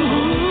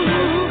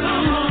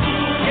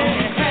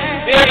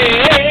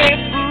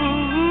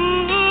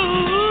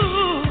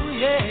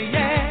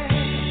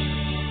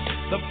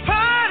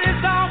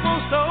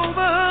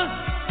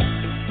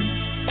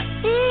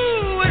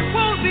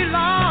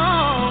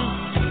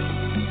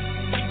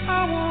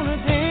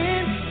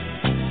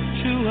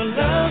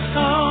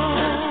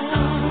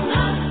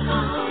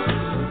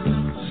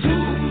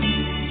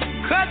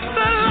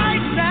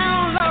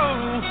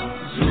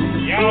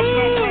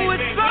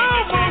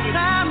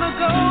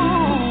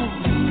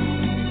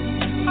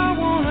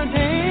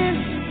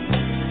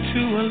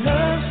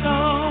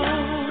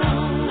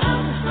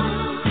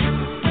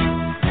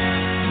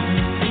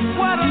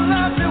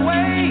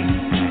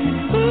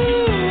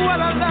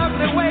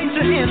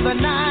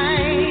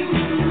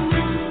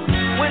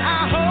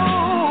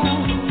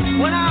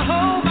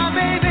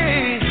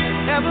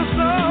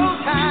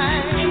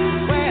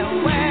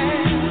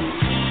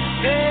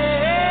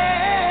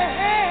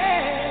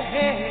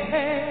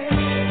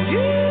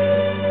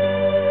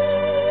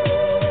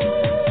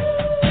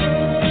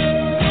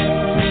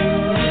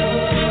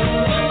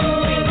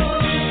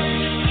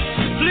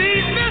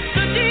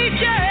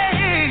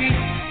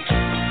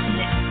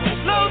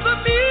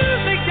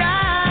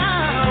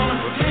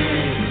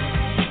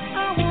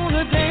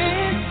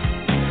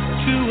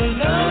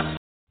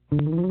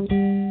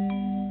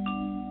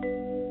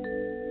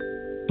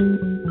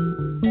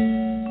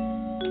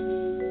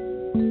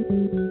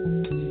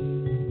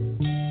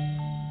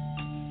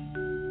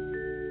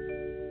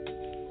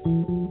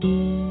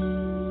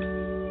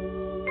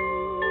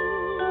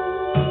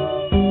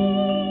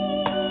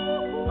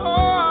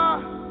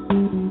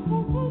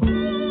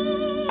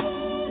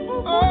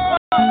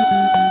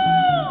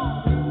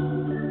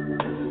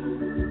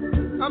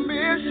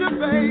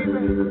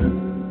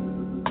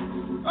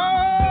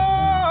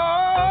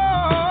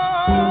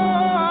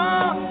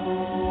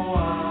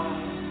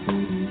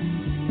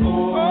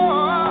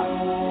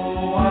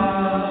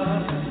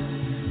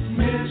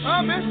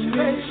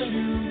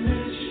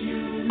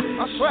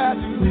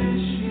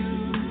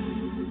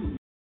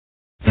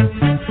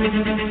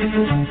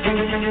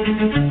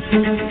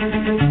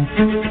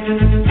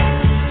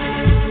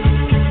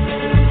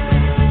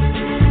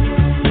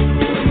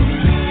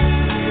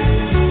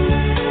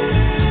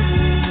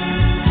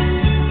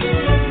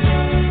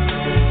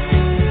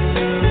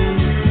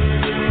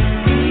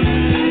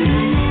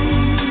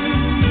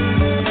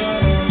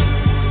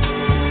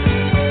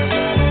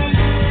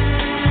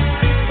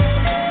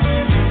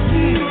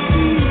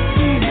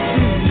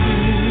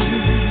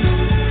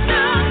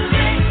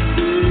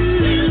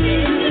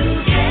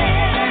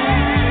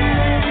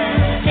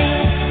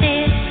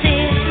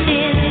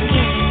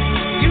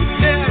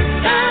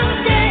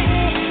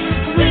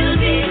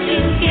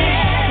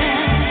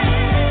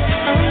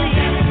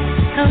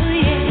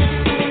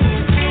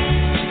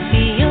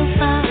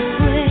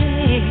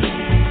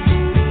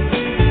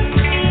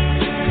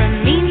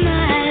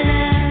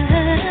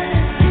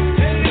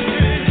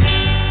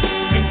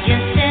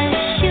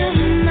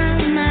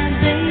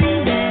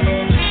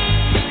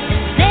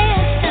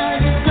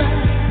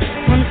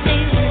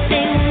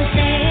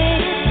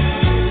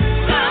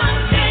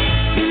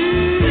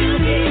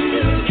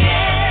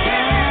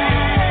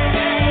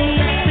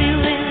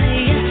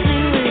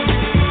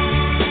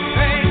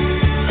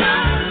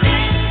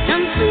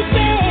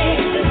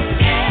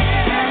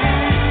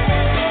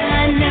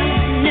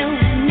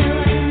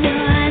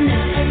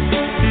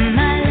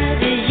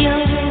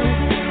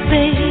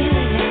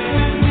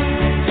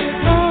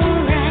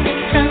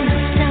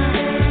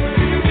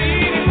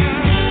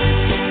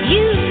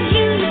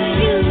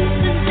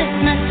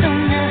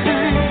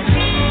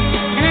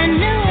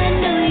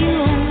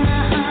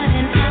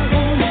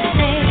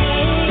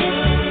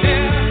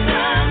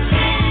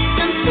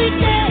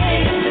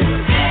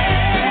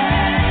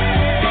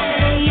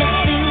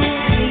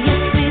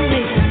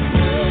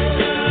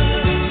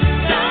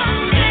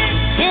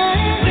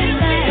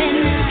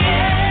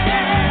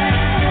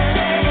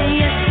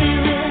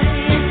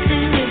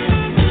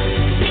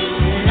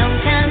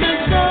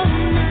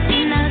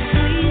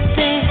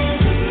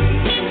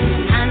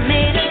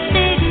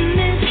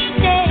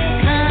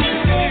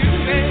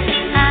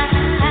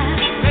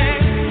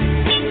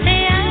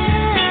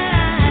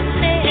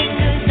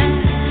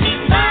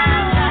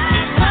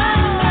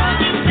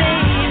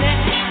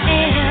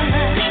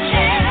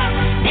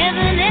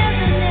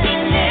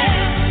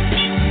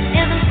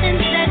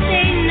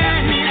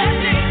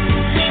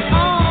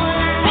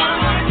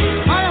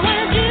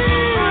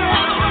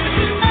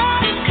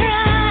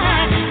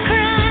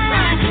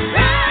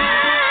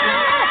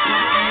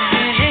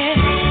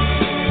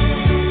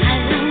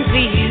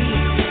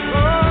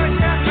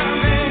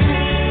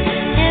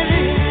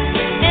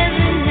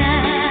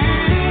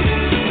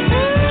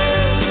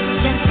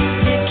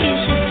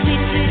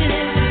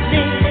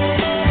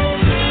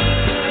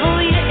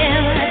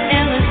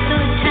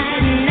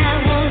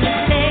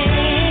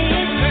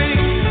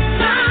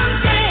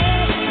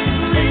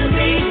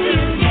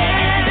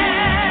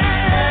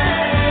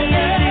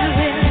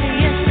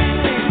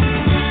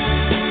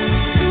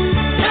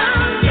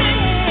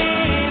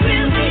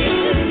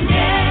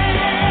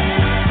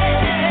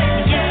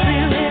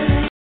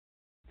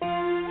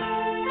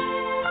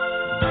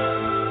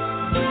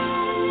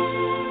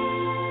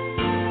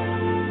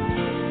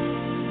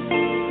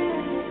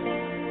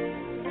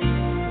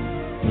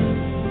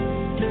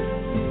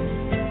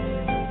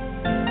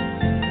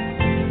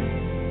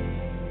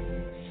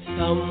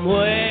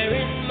 Somewhere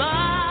in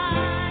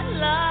my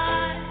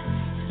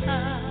lifetime,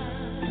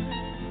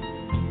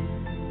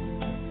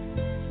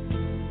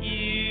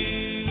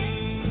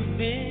 you've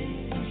been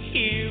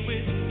here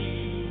with me.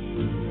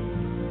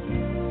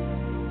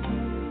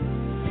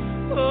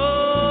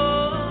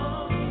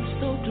 Oh,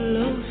 so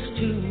close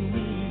to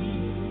me.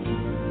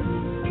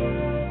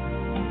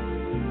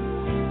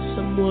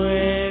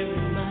 Somewhere in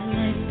my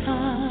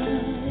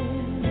lifetime,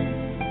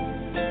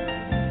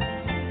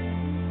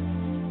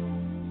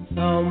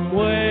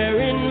 somewhere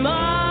in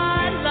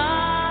my lifetime,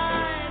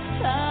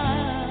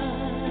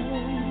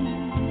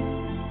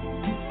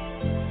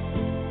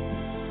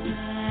 I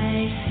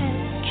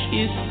have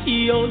kissed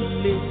your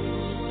lips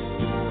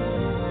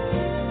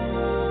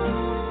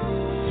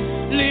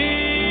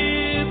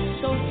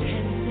so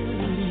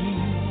tenderly.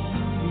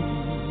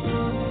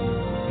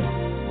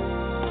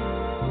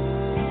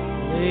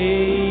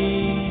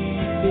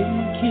 They've been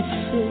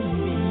kissing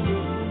me.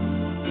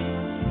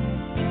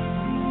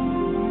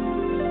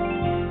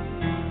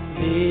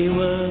 They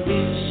were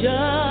visions,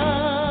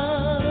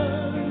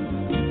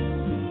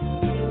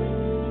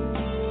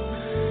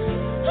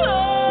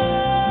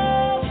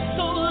 oh,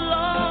 so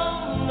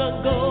long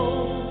ago.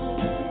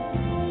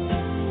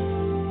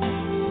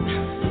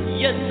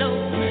 You know,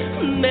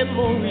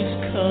 memories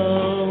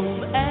come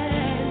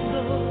and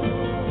go.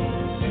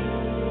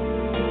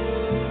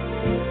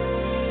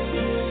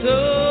 So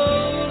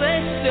they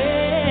say,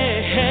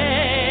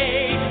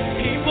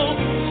 people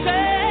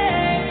say,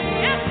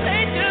 yes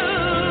they do.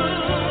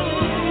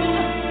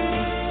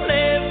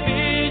 They're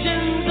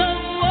visions of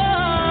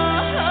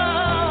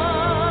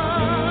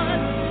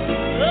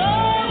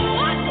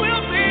what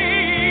will be.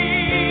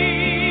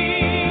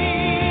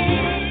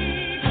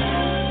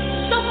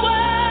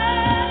 Somewhere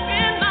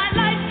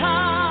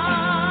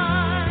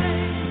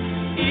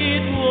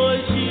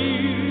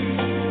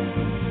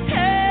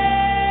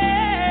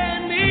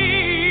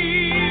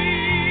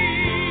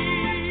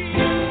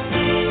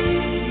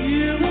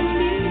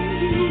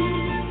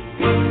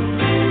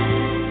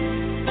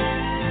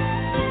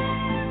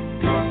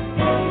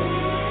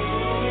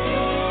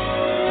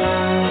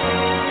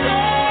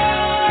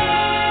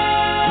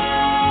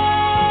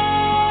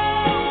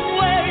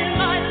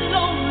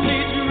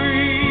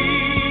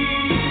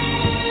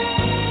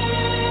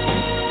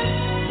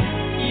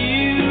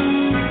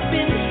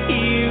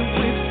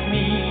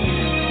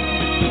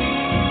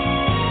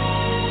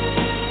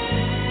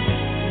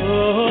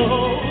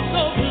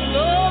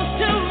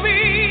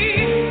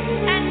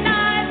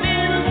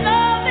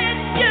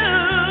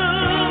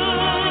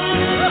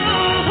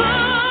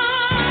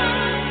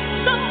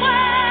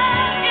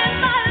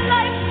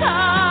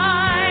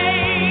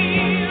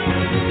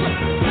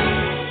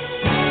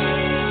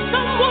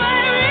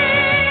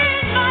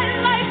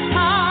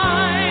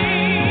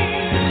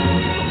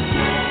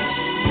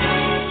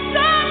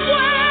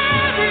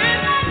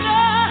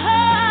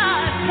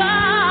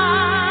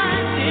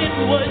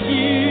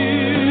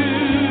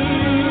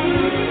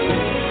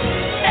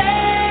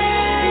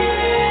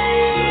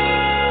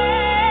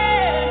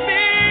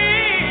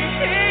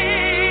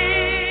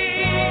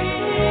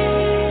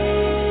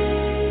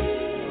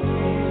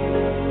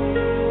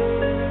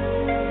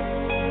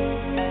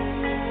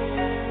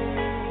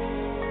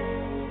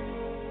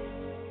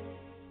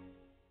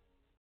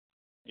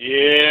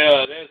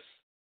Yeah, that's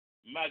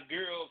my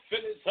girl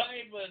Phyllis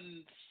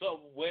Hyman,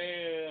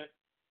 Somewhere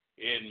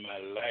in My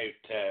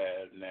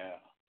Lifetime now.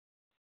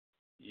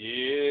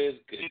 Yes,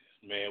 goodness,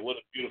 man. What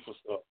a beautiful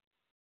song.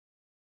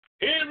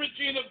 Here,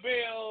 Regina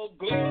Bell,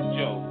 Glenn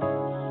Jones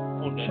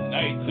on the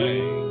night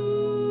thing.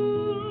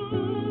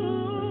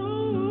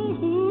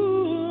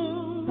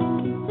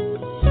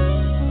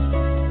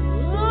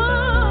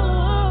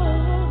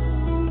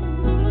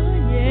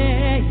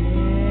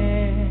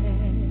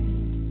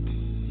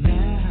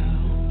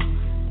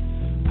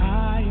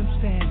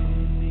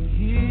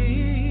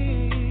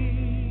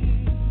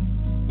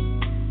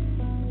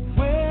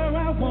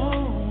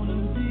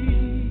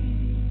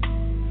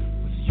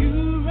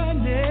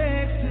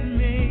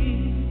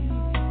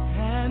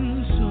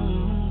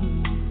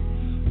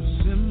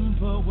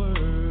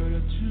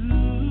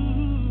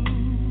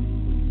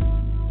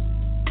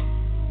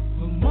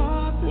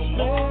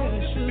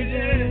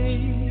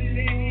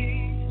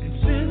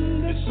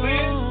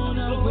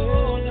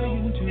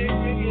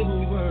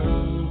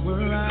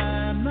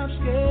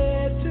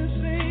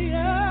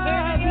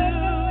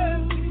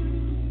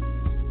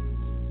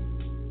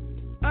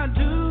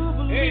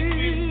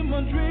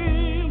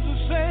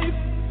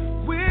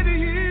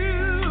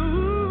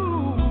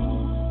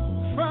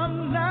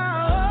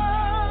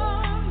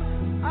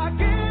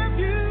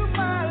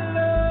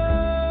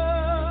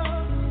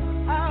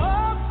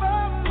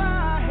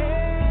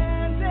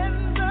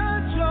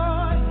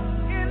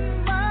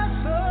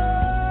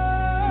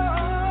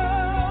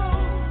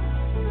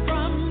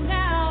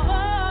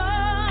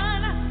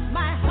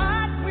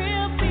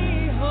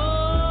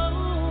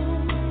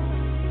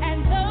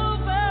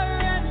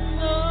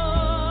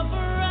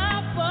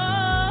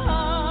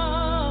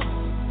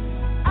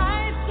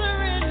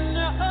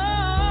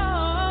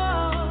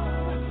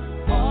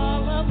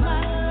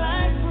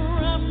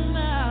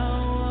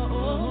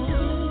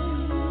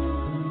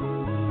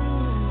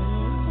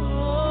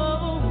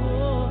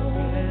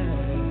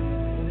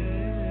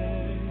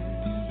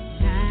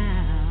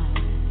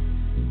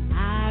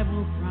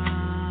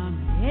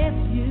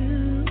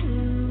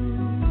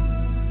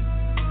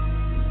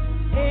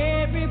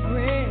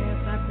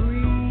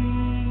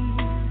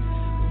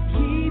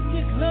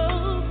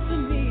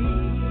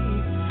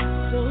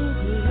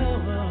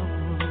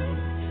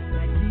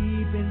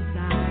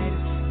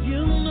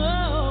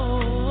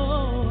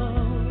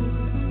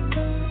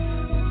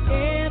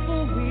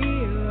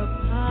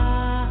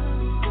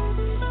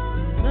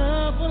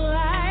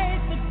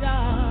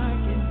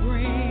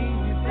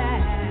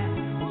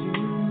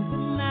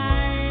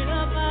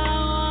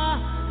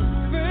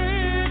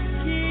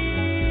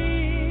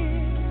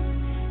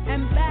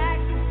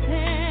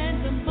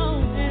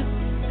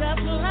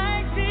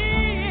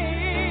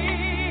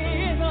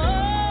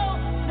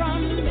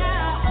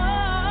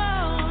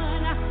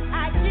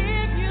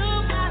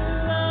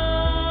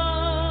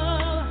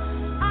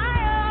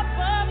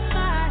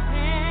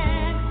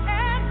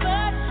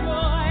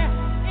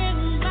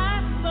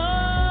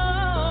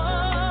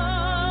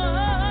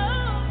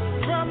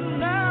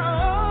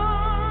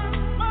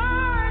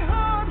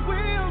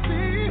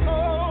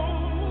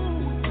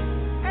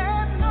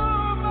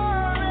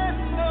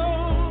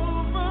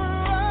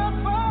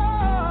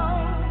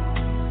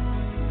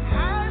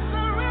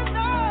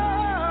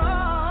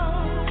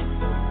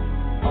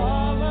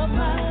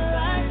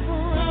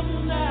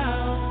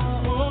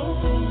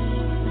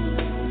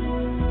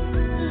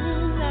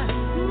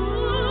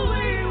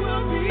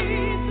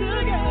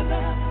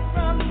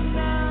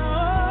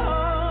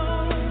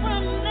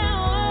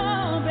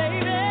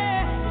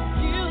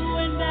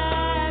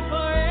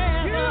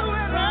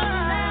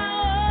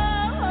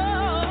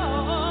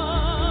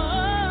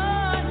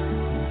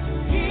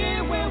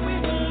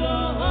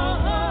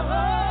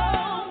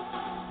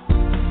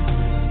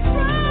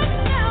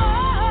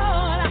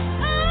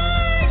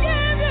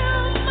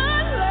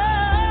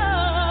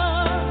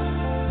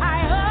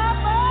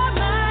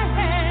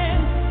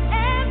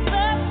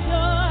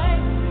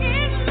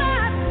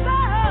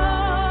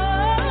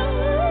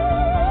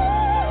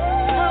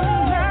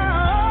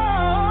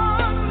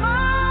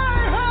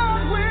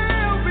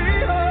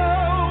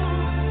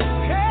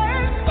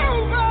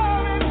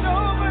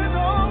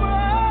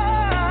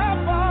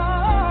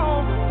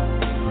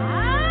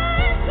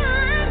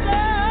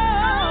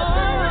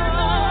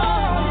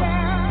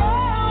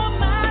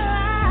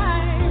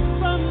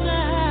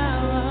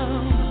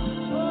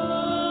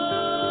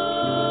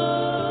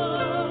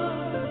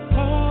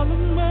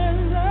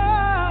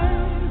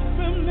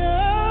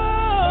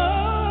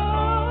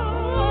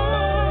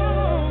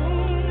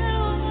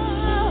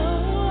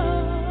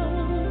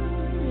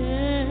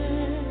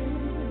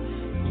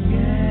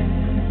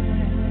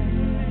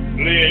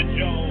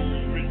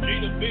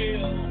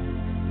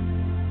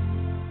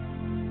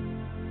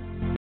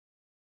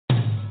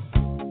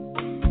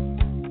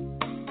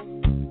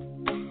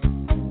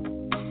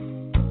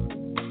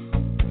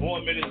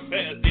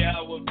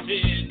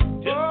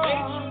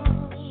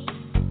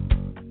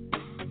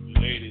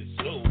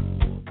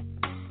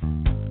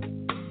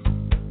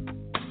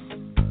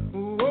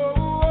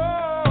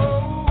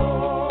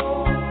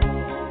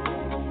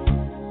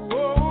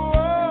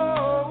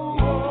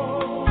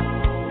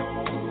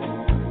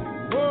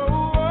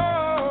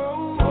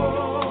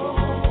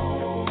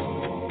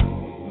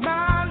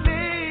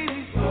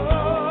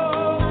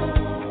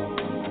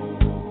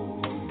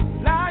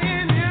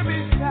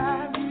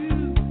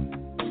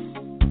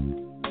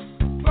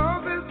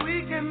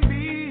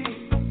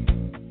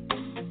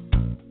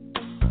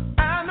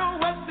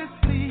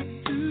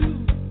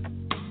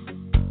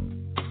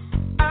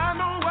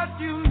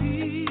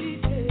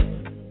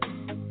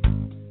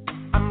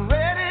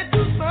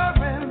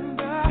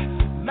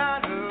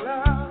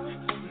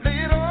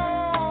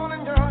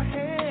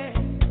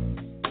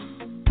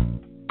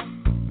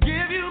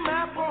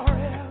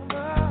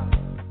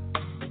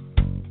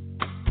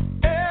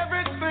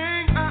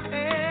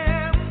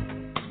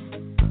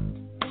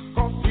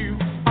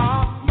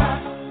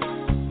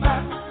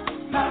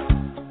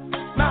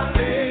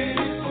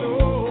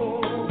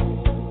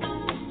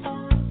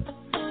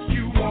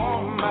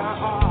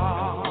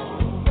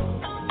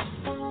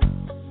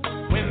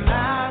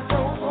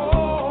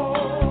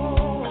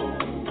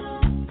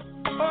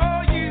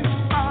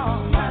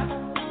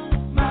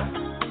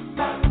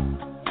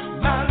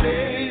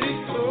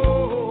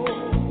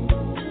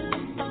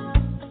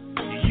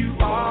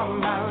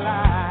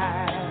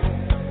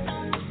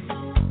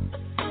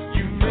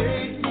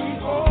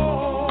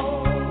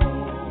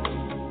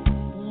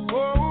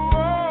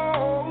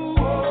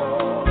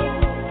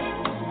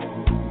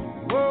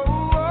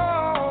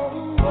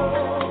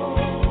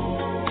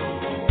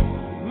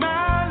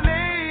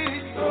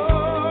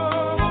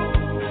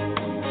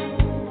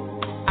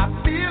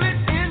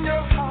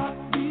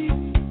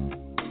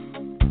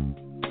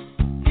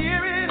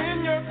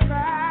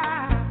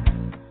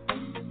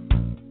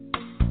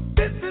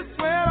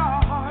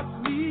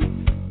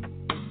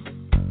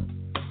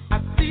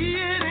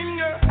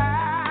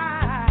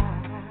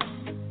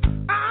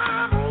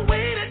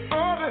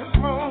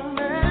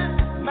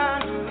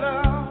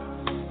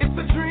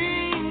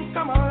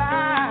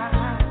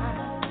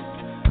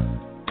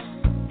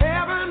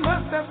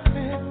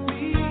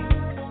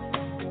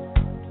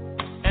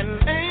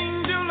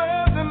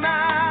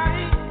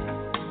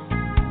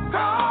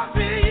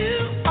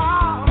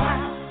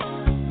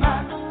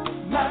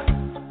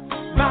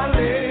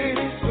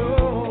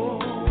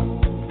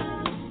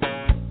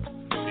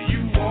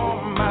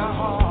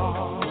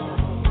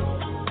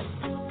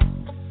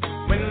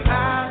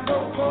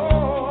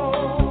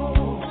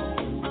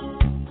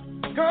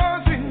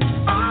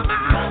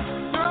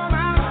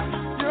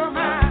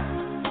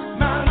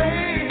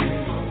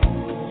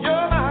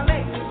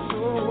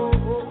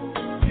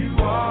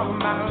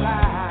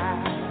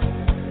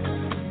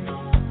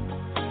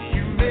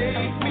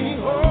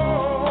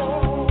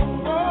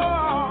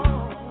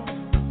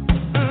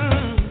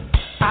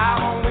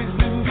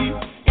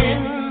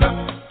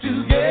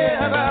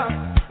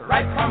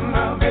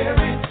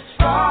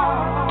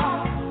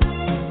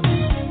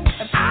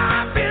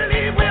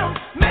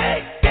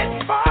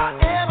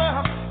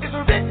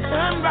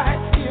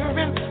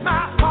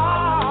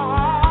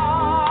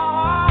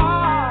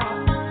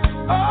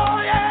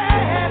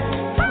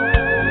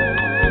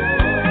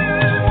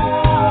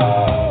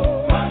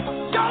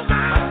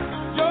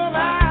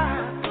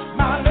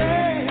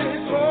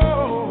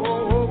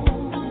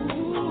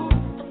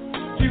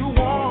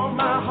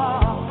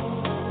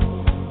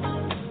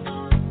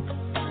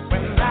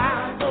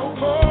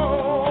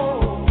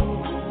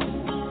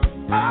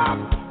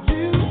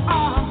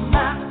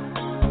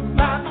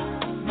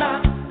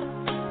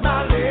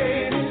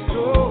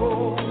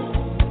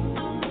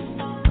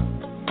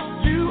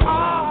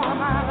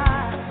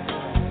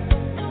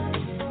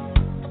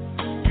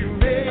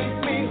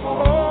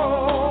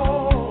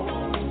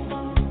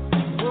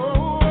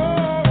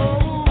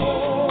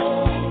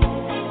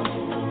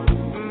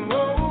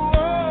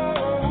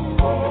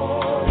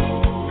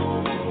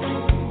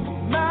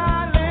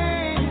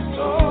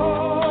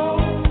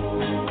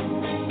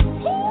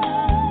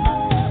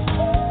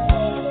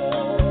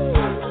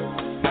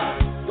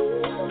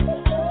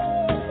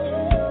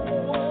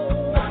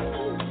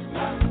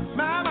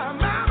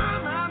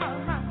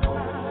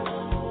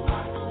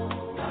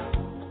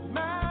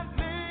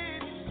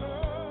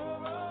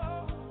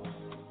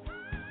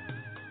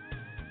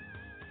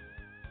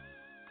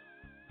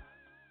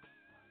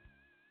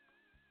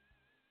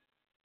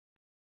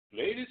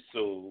 Lady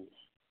Soul.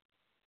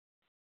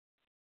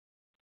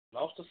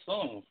 Lost a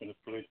song from the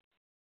play.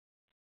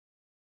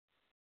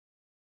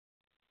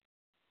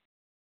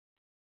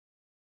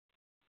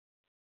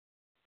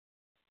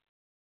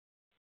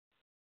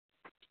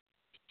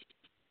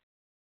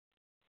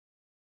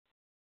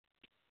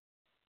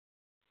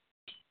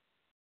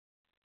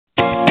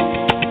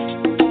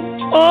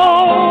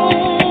 Oh,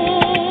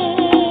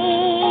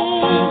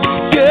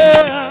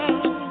 yeah,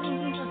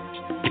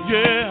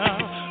 yeah,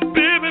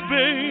 baby,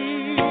 baby.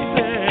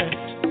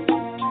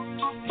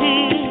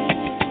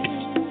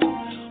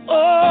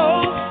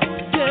 Oh,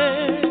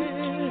 yeah,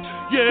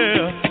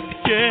 yeah,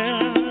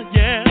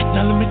 yeah.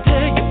 Now let me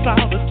tell you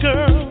about a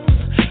girl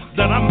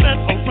that I met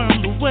around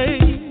the way.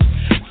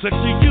 Said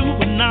to you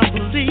would not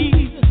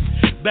believe,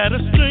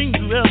 baddest thing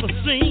you ever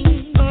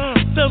seen.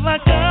 Felt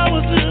like I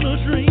was in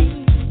a dream.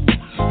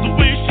 The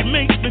way she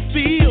makes me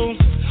feel,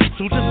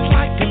 so just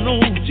like an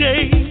OJ.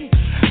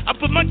 I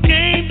put my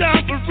game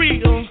down for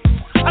real.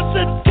 I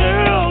said,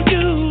 girl,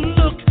 you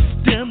look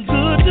damn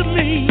good to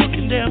me,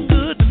 looking damn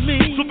good to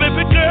me. So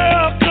baby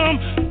girl, come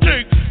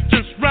take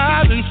this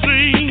ride and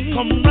see.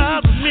 Come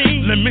ride with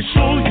me. Let me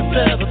show you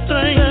better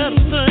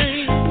things.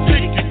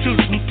 Take you to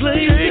some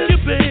places,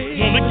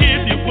 baby. Wanna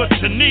give you what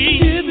you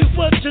need. Give you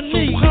what you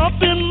need. So hop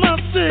in my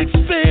six,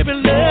 baby,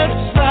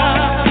 let's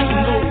ride.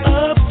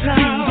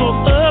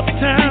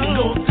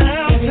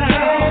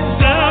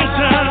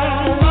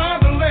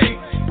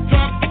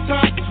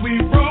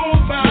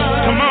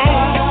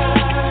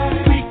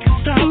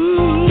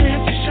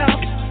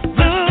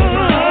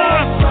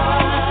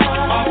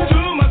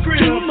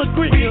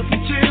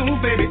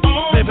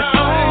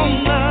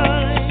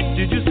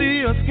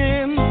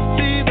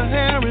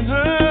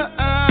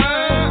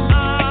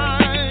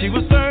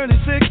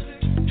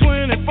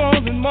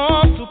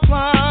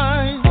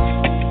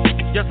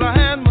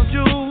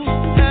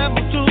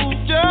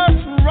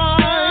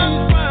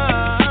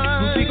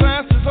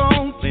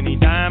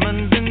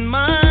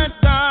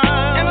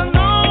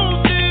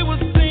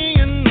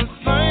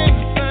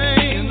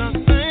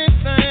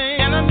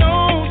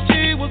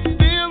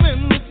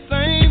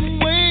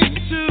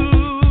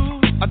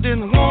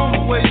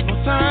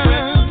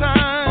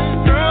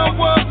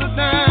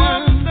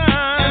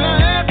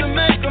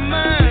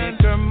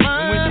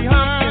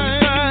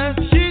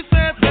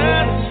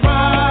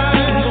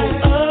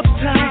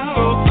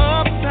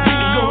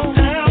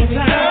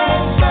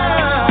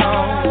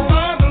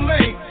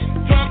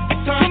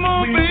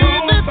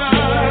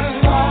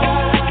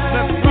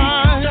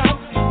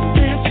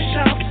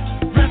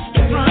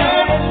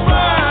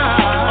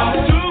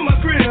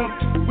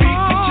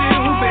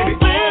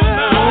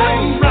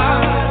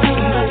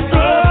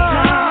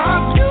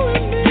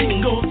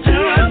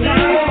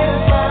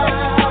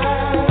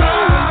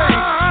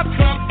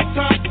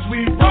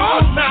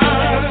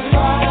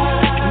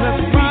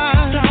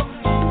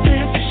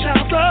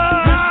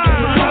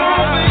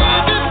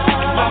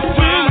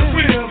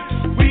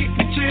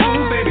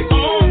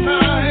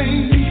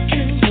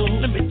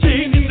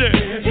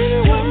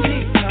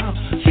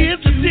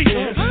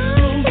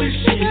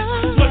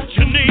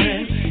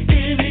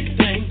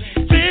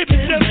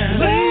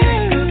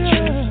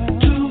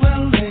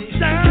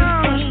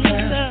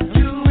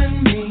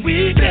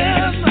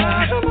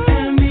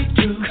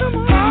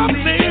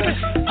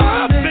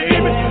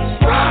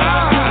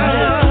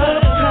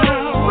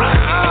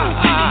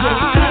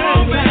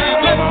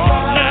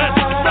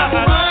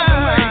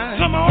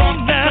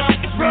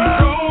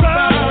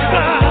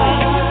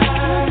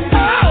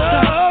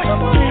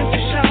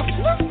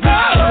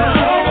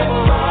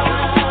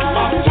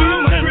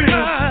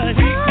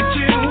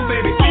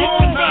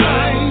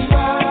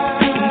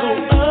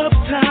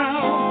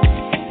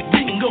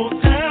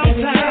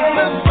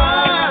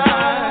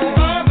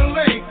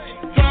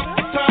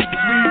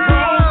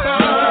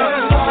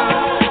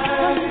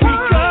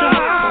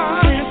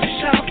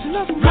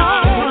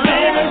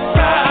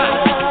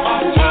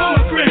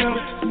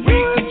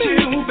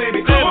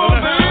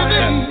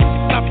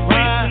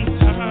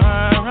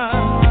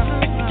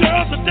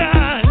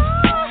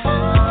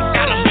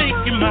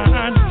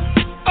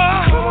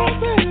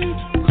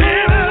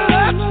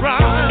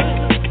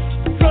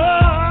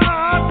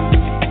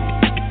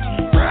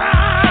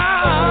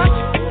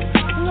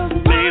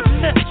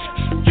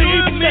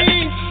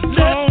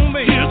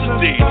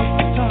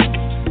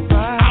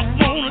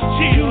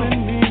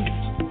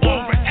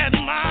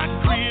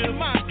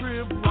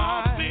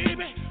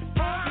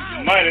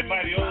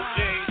 Mighty OJ,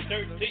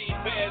 13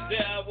 past the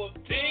hour of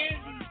 10.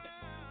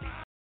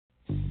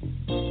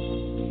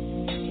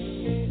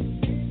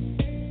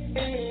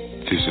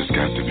 This has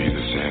got to be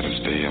the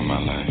saddest day of my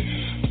life.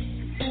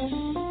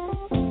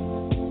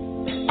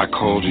 I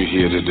called you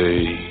here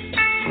today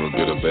for a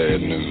bit of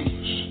bad news.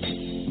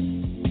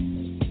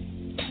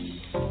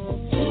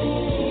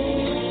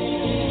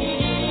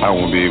 I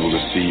won't be able to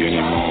see you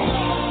anymore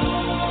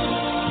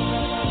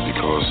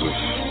because of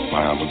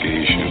my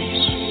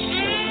obligations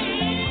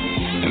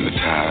and the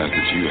ties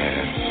that you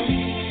have.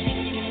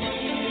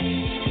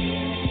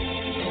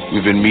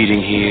 We've been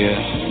meeting here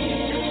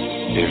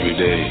every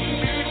day,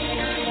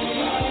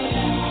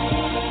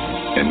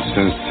 And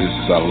since this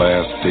is our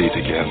last day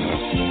together,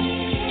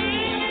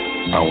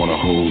 I want to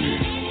hold you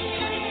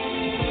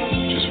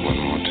just one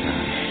more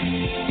time.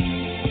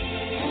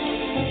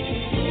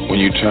 When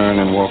you turn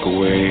and walk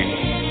away,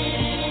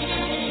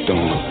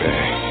 don't look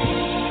back.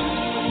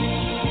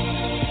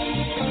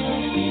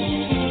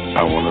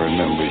 I want to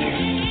remember you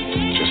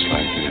just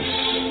like this.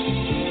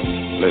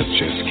 Let's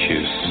just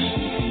kiss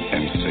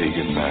and say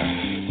goodbye.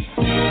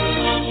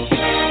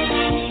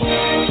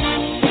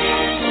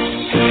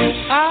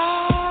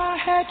 I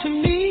had to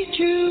meet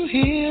you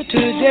here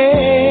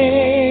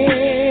today.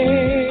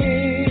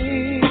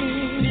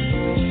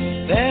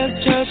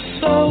 There's just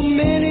so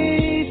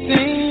many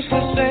things to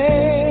say.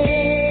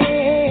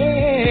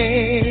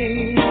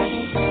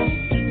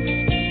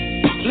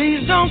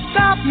 Please don't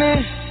stop me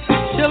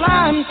till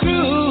I'm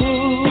through.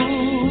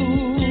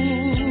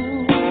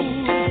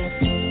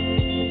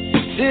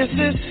 This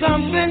is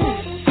something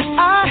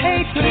I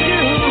hate to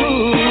do.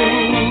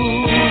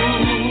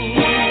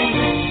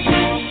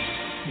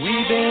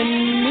 We've been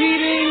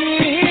meeting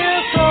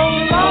here so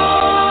long.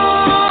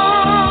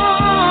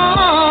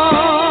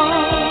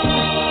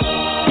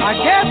 I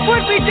guess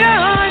what we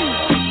done,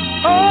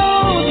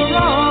 oh, the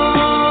wrong.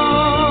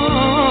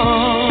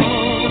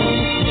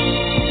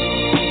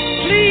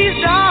 Please,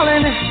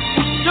 darling,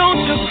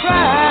 don't you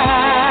cry.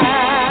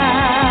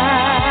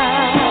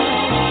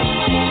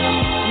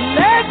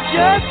 Let's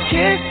just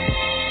kiss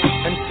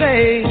and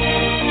say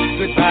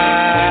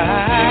goodbye.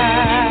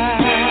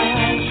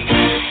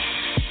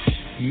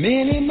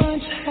 Many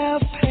months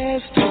have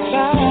passed by.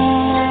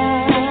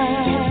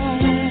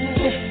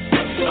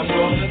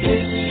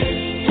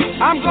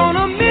 I'm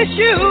gonna miss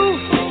you.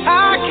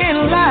 I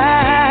can't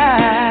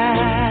lie.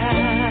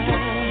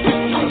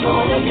 I'm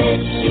gonna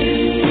miss you.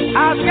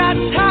 I've got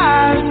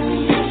time,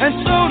 and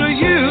so do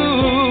you.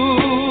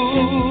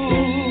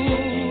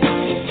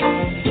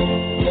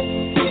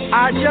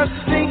 I just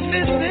think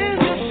this is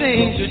the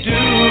thing to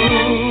do.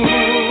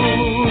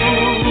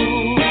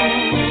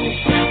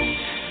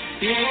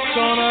 It's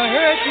gonna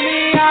hurt me,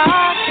 I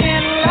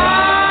can't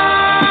lie.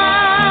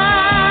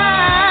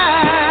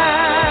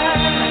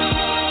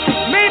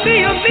 Maybe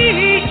you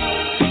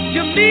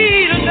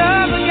meet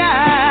another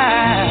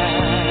guy.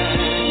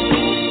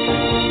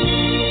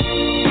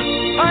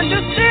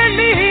 Understand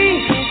me,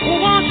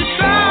 won't you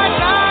try.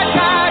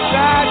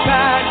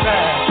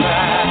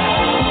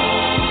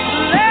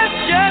 Let's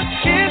just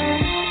kiss,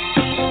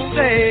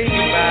 say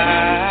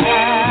goodbye.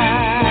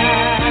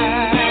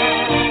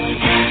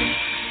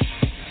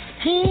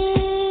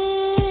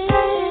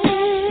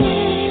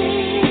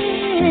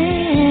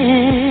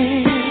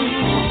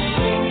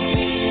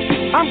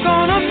 I'm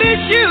gonna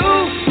miss you,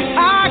 I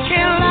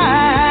can't lie.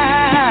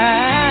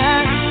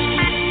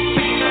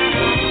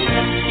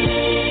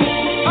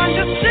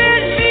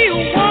 Understand me,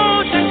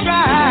 won't you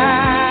try?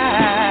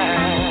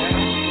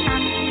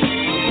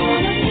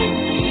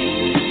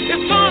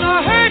 It's gonna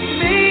hurt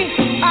me,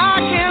 I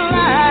can't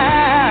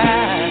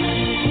lie.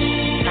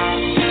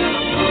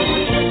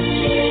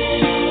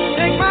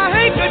 Take my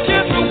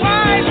handkerchief to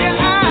wipe your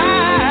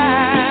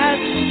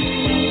eyes.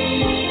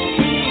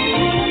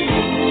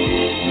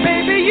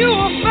 Maybe you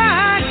will find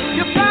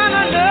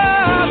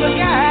another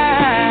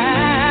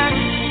guy.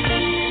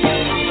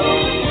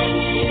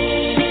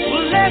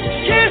 Well, let's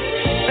kiss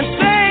and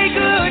say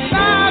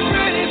goodbye,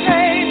 pretty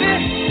baby.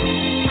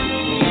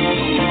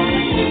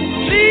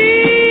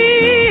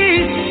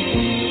 Please,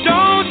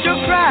 don't you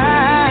cry.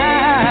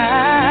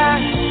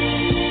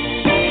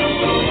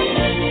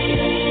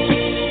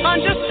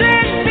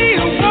 Understand me,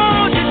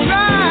 won't you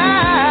try?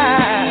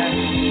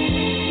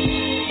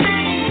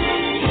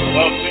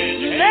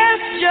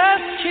 Let's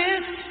just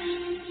kiss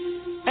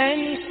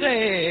and say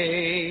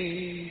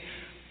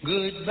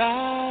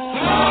goodbye.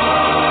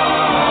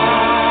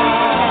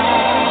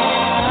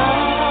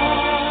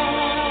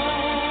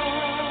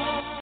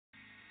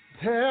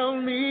 Tell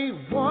me,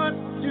 what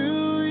do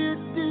you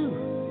do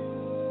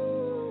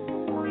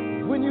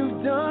when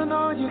you've done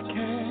all you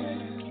can?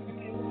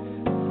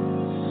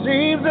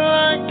 Seems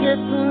like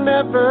it's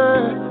never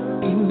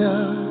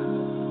enough.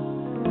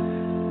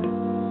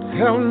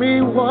 Tell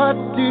me, what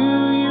do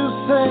you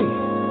say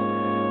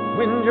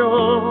when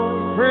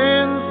your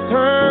friends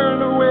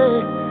turn away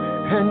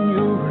and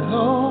you're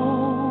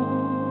alone,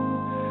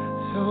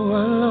 so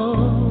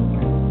alone?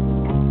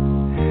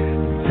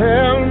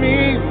 Tell me,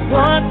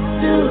 what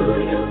do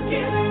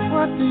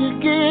you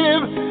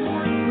give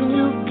when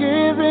you've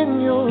given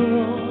your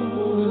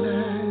all?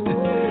 And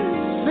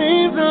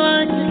seems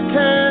like you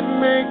can't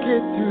make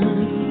it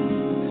through.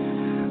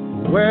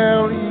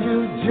 Well, you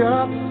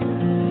just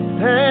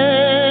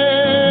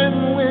stand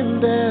when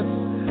there's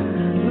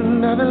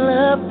nothing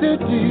left to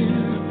do.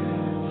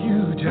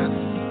 You just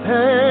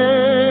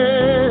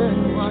stand,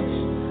 watch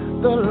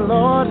the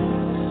Lord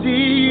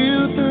see you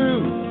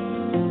through.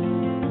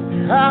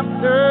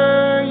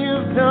 After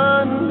you've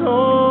done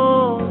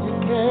all you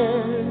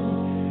can,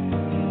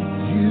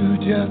 you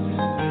just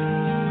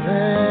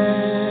stand.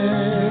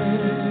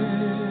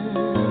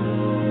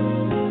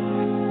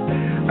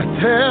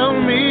 Tell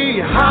me,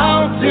 how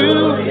do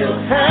you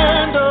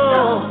handle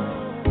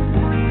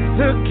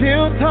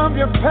of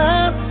your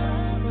past.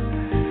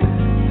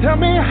 Tell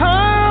me,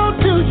 how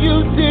do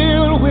you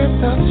deal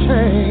with the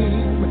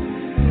shame?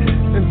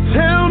 And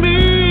tell me,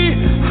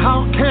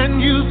 how can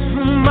you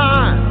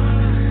smile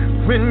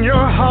when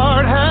your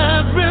heart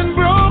has been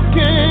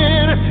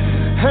broken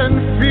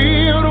and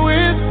filled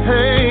with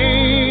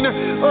pain?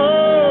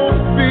 Oh,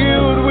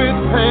 filled with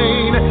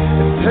pain.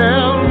 And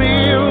tell me,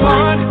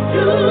 what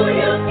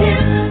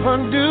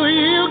do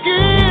you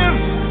give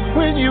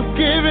when you've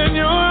given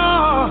your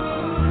all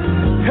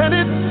and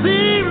it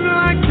seems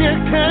like you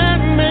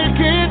can't make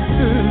it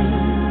through?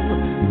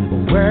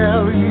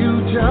 Well,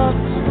 you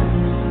just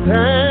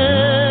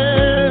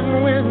stand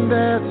when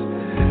there's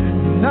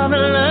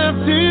nothing left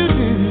to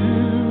do.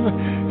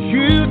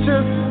 You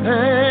just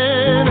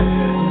stand,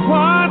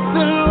 watch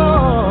the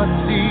Lord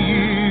see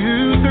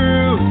you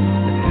through.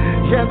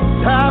 Yes,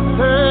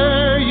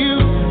 after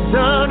you've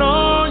done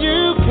all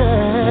you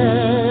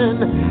can,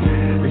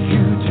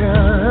 you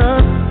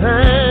just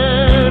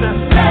stand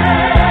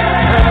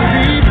and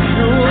be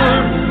sure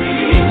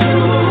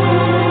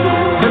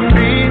and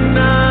be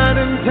not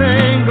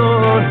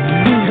entangled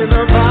in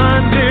the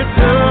bondage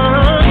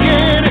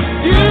again.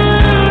 You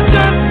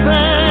just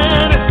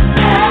stand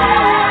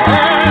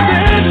and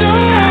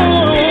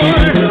endure,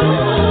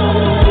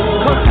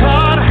 'cause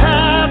God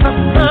has a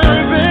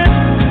purpose,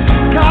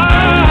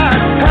 God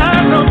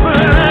has a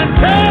plan.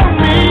 Tell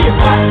me,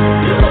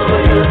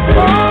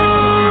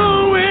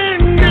 oh, when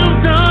you've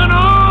done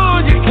all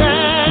you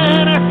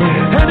can,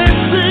 and it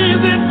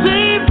seems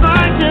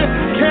like you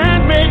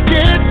can't make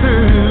it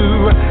through,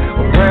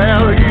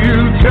 well, you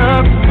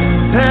just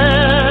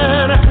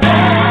stand,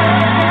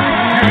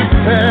 you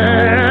stand,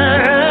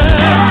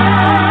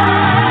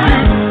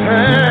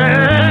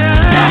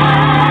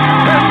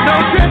 and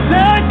don't you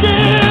dare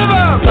give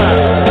up.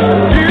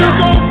 You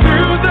go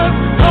through the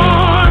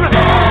storm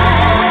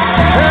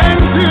and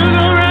through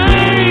the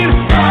rain.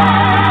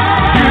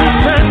 You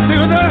stand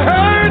through the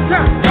hurt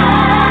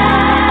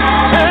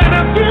and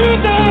through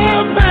the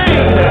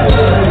pain.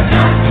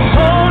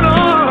 Hold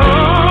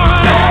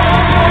on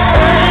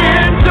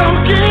and don't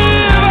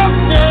give up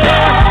now.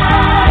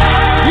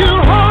 You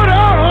hold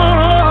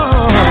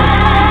on,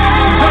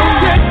 don't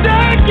get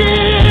that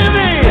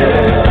giving.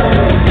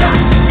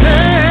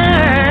 Stand,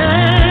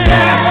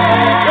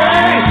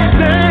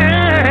 stand,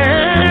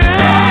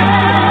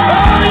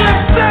 oh, you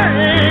stand,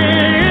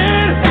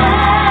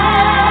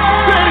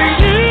 say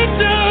you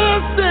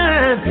just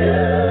stand.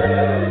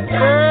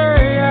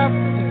 Hey,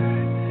 after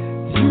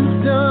you've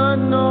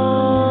done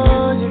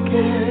all you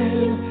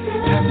can,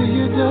 after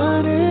you've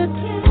done it,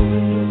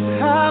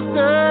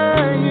 after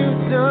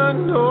you've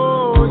done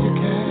all you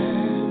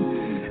can,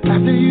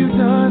 after you've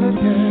done it,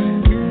 yeah.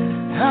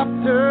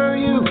 After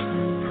you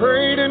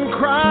prayed and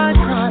cried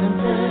and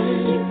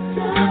prayed,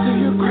 after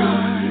you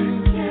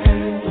cried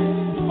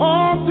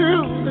all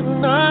through the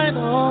night,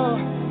 all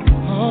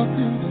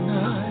through the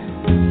night,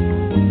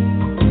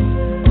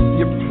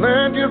 you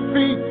plant your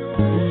feet,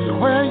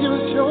 square your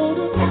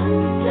shoulders,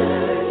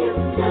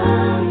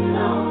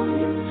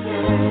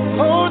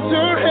 hold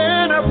your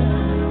head up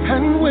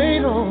and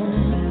wait on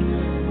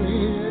it.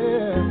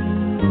 Yeah.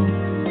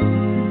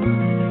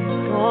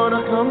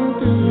 Gonna come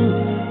through.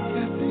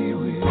 Yes, He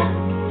will.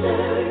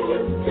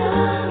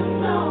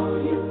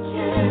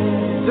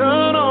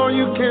 Done all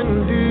you can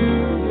do.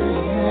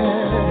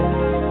 Yeah.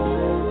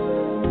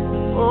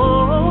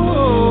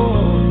 Oh,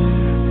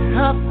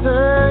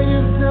 after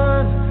you've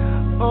done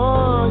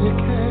all you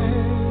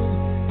can,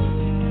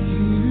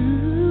 you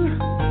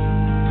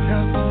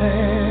just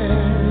stand.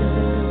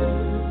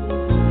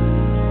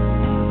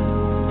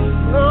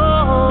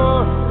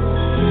 Oh,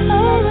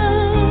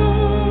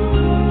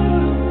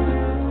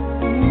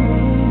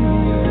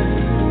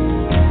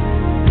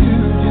 you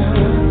just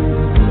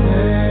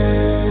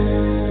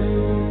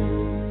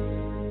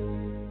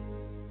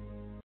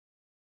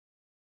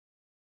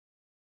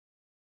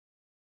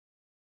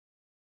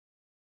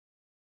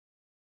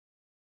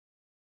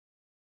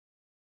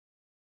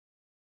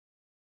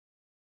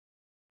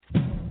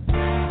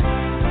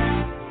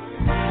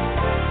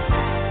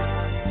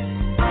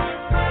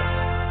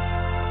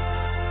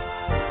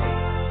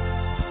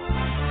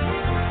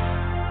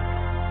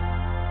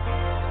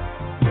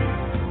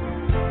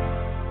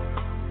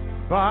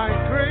by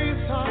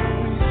grace are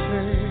we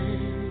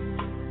saved,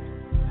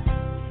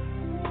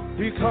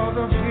 because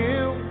of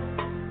Him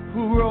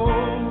who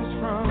rose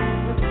from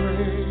the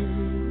grave.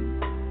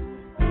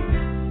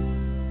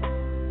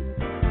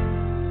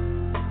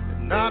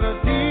 And not a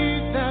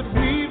deed that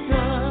we've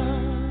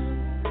done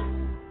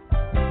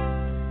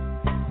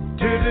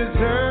to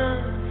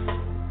deserve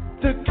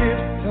the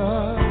gift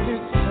of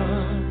His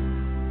Son.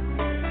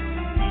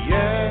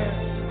 Yes,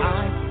 I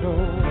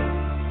know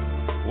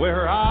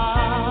where I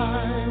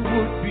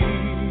would be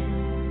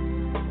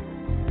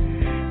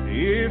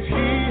if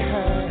He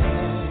had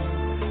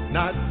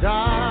not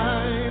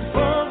died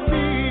for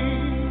me.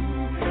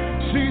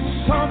 See,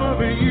 some of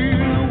you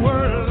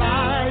were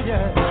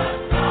lying,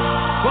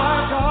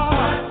 but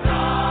God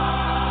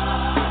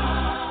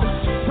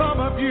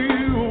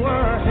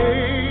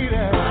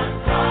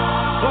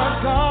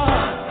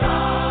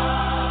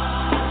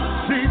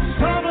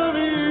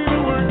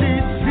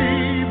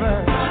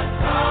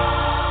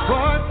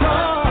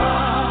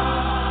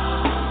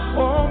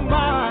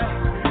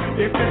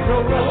If it's a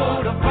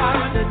road to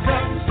find the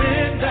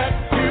sin that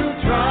you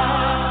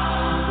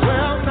try,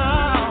 well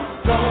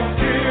now, don't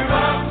give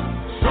up.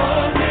 So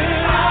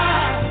did I.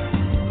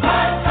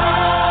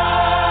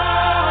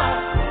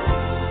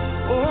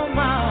 Oh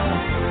my,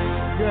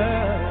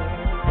 yeah.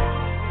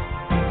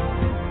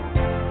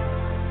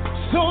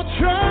 So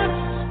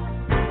trust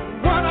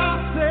what I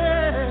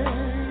say.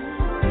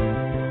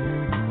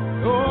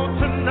 Oh,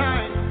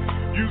 tonight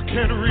you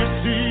can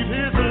receive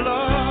His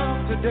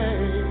love today.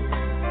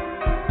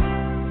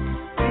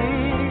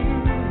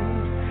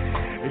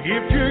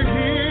 If you're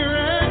here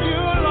and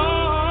you're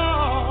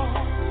lost,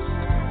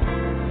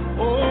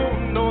 oh,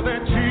 know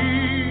that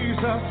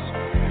Jesus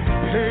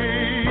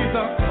paid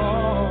the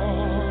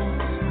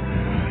cost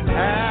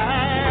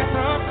at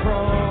the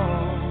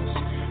cross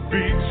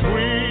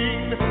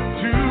between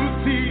two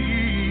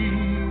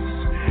thieves.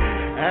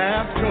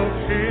 Ask of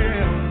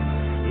Him,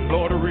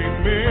 Lord,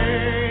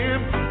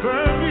 remember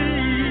me.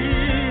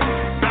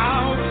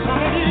 Now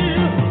some of you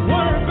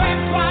were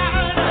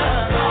backsliders.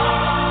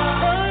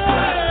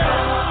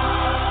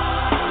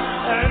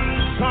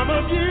 Some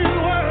of you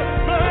were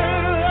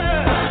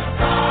murderers,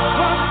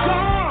 but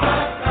gone.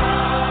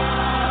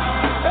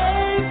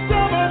 Hey,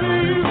 some of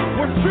you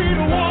were street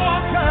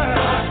walkers.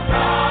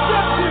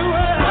 Yes, you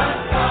were.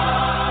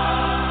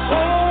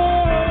 Oh,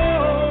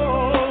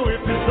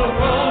 if it's a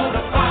road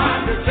to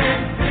find the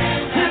thing,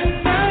 it's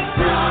not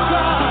too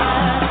far.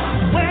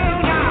 Well,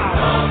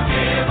 now,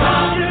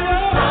 don't give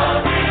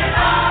up.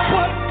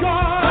 But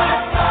God.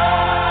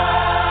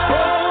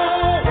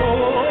 Oh,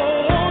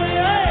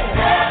 yeah.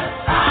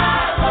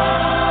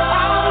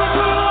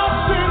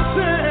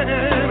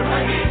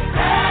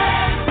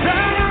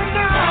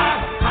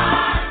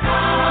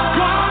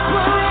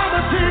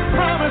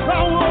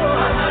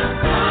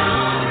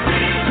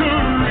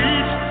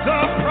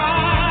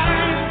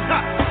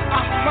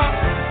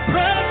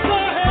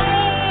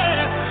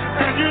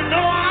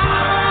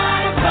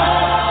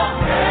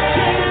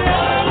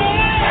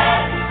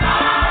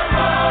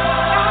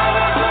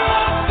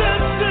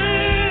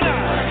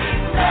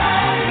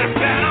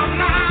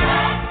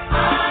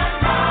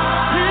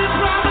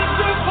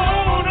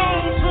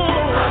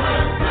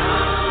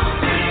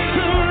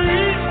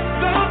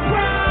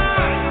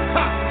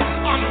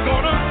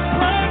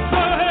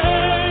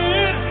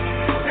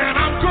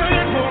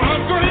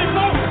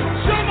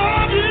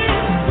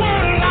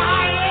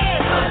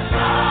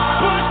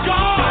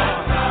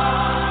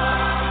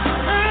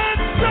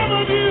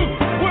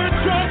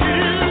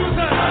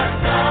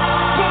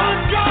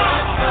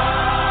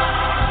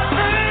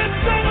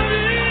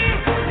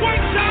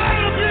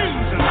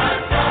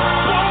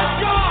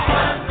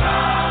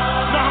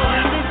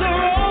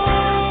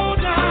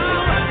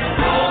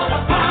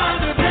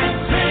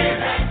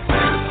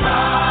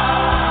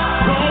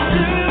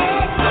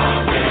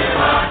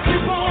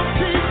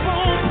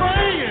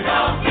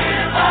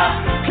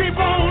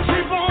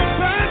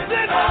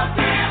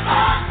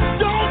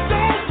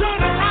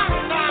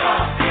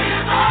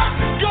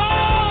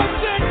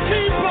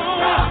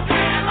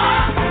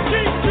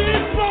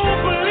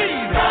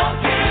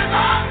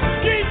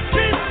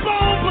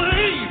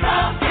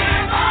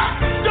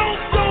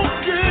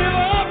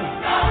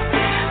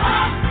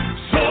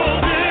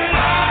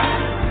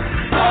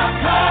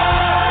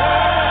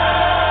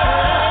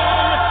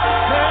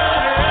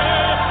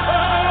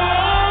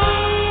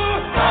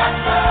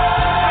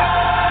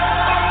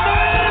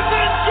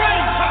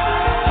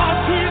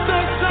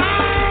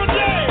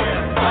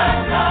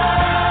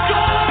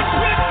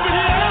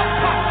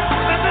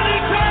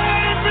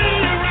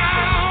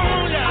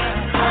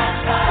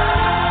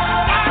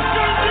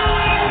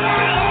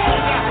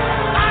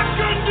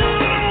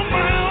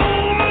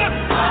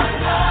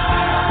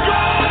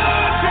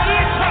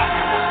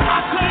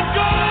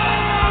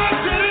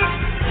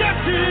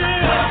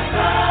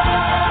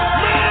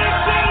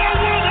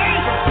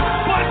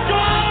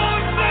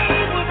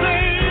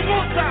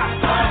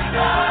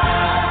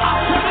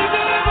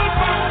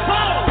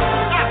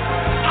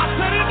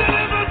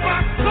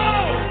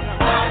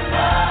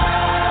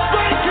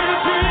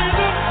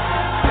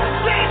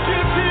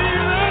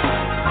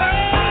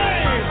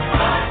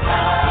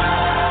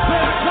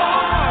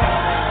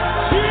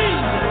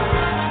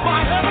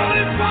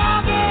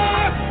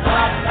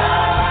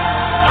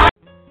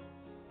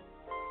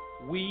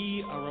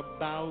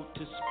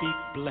 to speak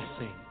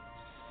blessing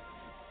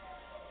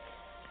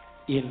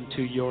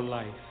into your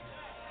life.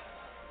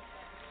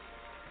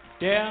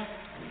 Death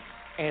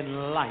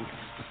and life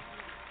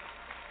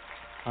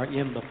are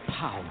in the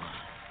power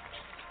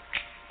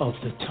of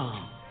the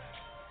tongue.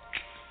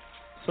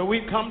 So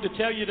we've come to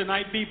tell you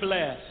tonight, be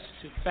blessed.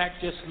 In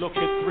fact, just look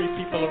at 3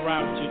 people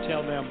around you,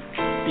 tell them,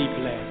 be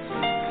blessed.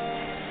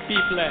 Be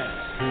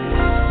blessed.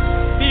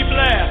 Be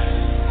blessed.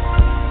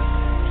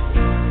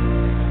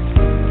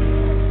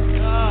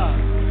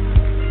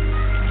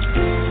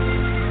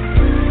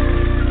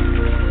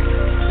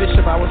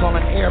 Bishop, I was on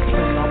an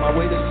airplane on my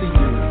way to see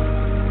you.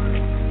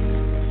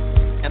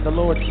 And the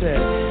Lord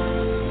said,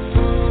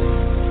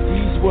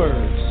 these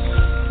words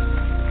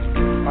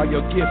are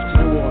your gift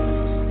to New Orleans.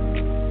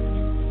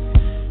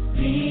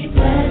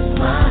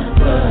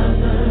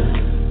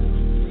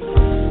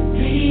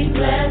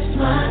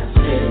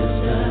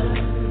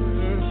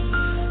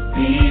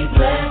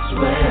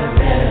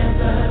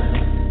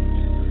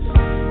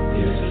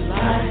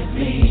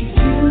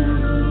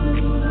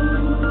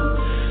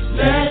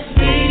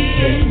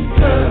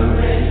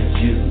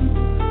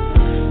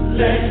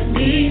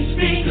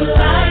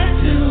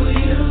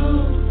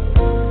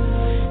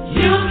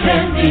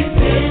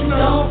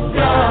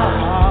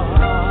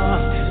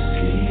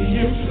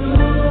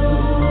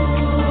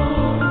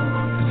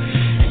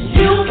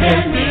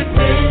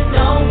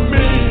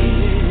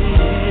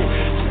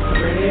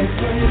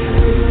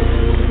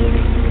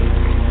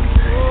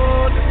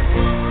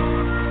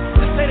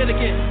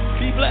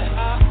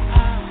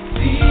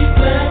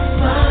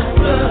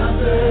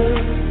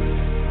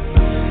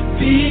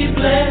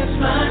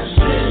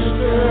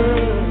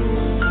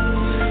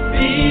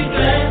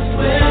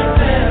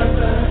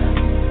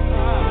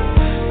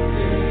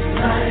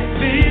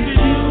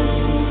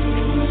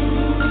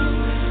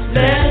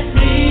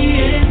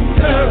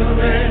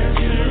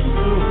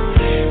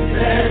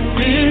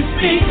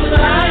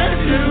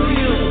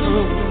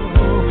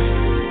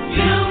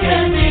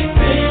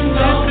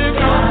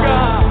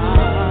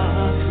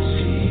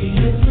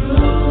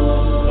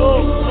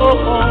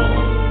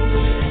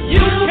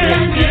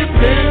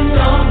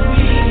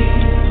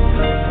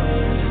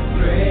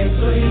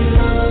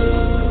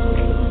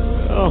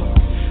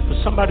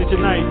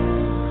 tonight.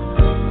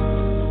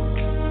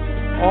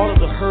 All of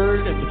the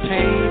hurt and the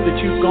pain that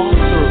you've gone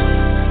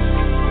through.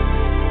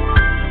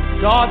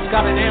 God's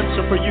got an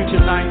answer for you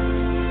tonight.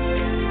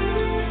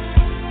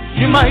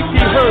 You might be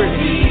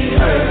hurting.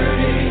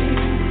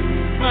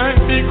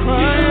 Might be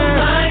crying.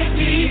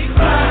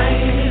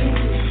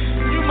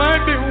 You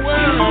might be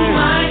worrying.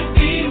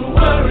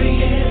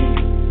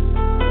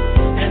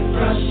 And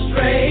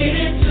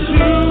frustrated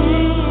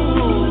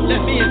too.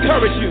 Let me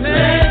encourage you.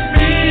 Let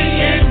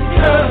me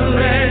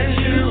encourage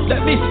you.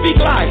 Let me speak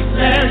life.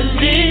 Let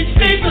me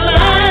speak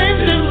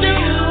life to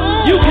you.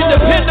 You can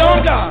depend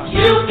on God.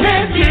 You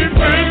can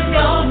depend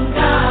on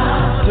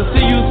God to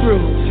see you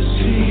through. To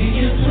see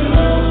you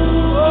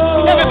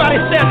through. Everybody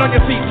stand on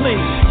your feet,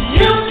 please.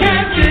 You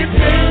can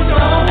depend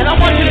on. And I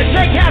want you to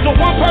shake hands with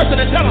one person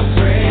and tell them.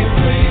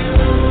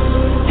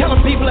 Tell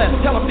them be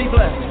blessed. Tell them be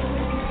blessed.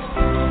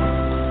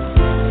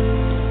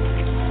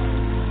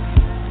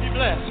 Be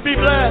blessed. Be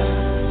blessed.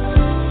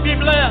 Be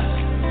blessed.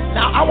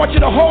 Now I want you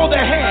to hold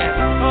their hand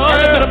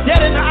and look at them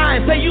dead in the eye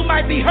and say, you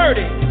might be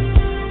hurting.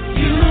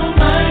 You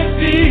might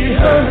be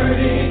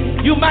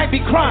hurting. You might be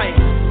crying.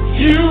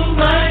 You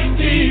might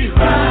be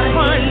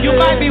crying. You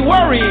might be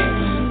worrying.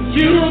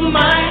 You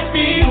might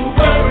be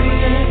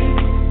worrying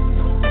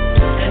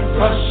and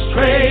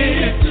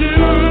frustrated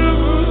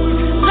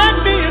too.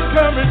 Let me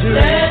encourage you.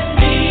 Let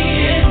me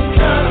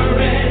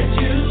encourage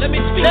you. Let me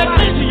speak life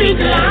to you.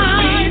 Let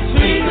me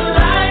speak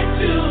life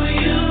to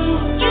you.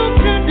 You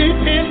can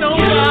depend on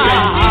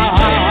God.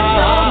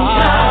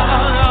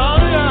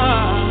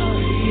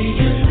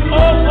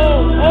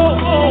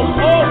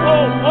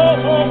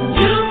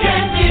 You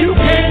can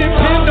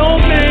depend on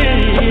me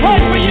to pray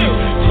for you.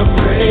 To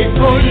pray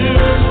for you.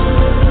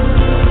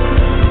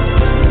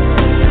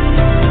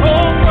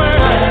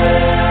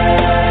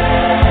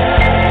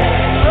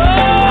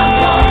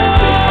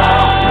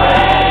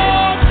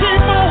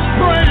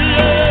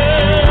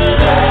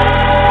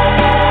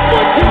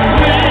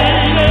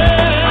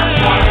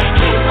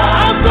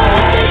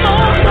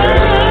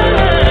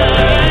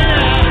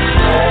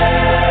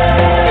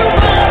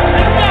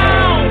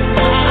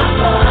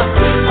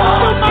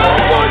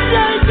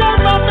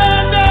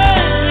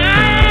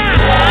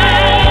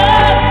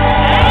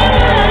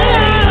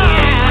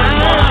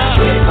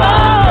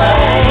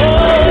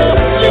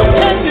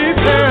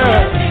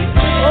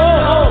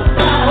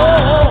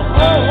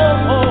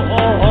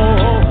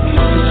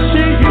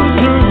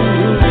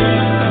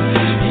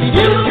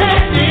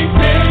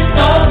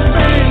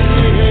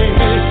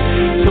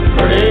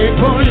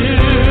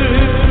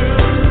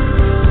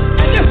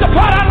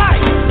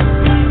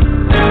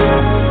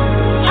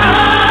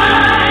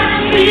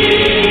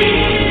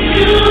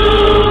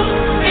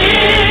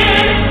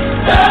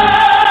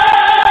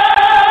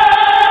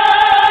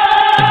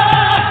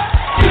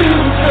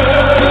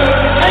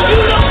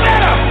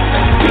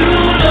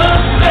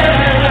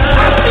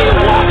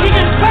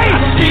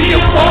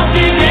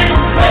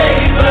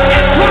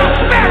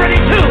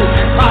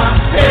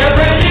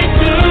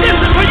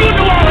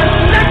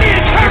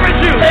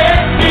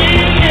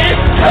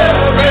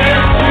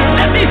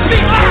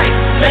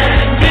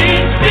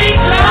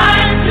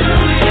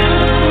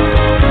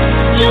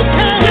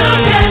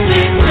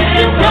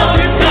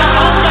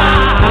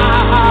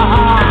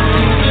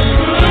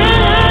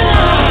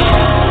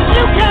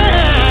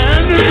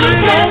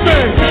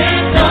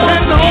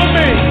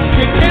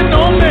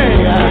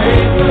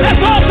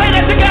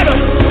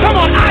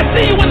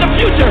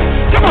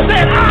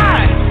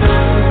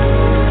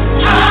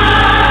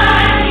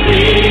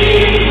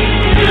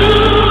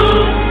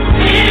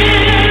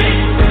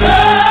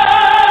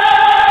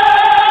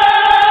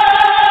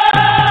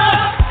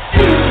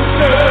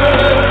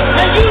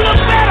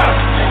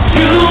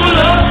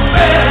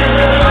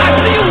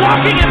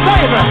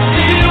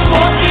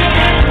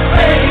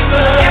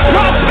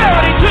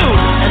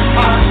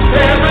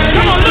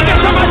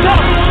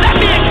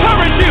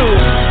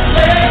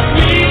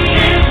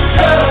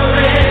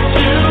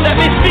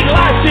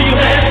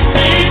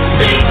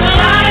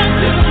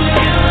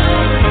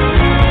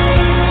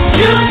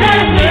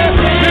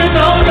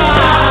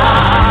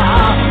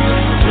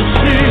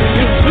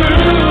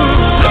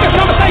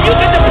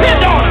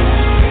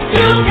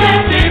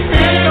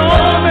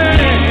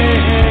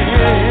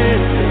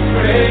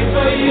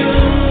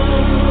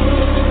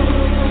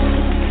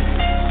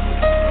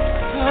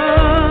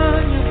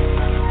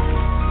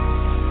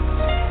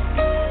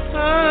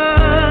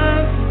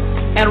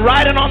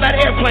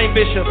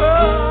 Bishop,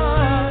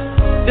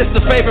 this is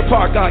the favorite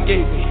part God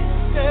gave me.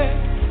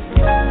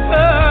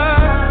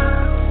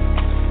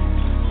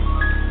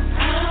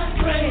 I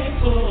pray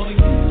for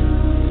you,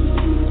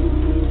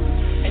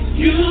 and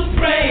you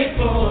pray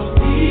for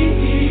me,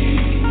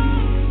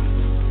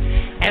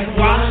 and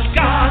watch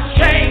God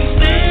change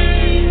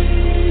things.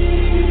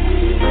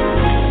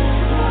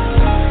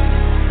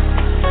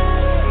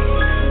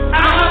 I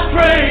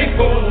pray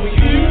for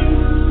you,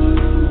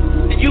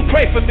 and you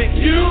pray for me.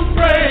 You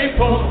pray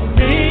for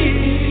me.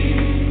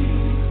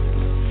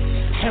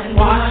 And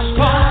watch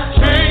God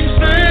change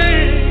things.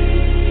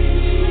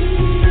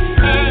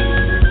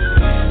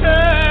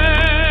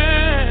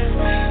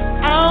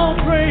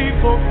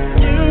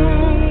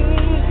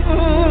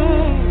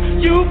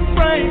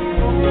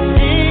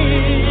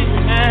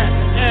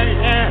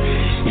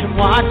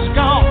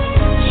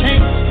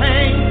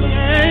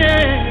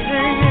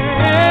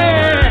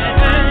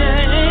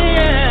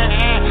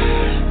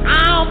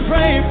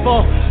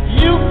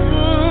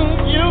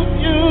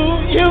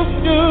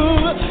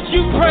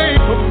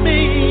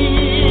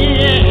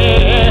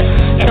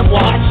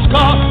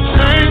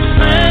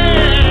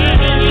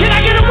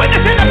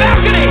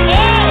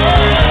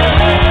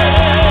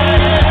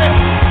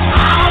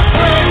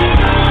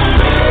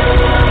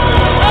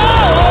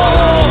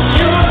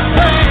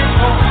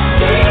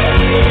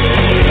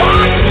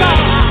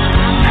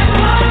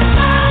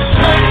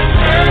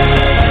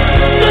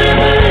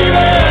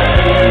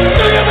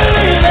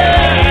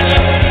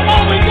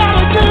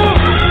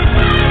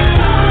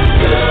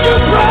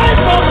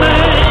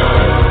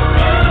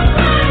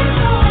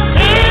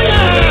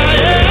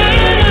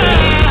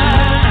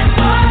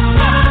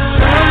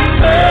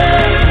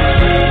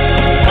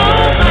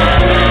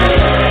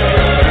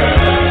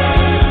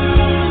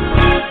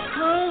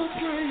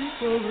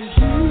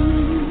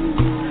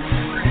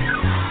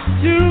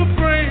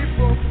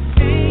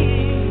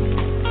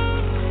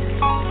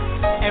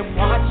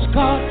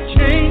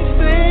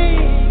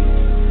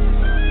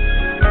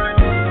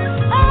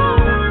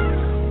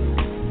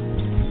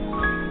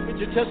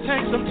 Just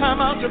take some time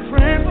out to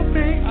pray for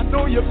me. I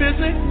know you're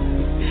busy.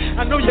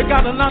 I know you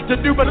got a lot to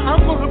do, but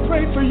I'm going to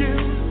pray for you.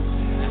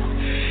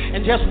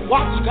 And just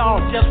watch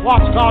God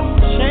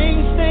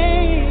change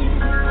things.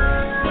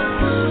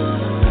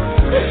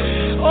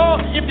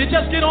 Oh, if you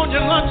just get on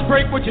your lunch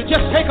break, would you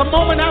just take a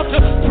moment out to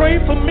pray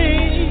for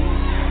me?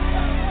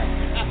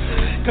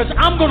 Because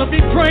I'm going to be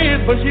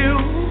praying for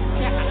you.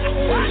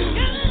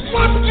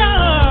 Watch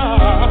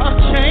God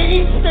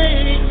change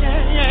things.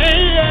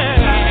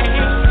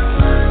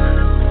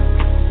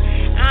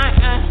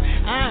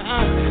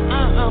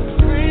 I'm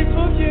praying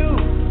for you.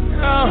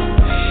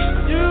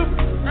 You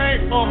pray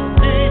for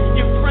me.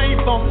 You pray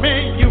for me.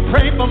 You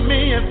pray for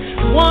me.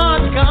 And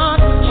watch God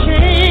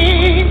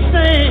change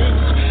things.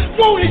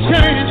 Won't He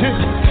change it?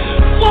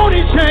 Won't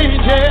He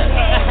change it?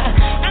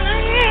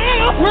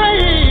 I'll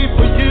pray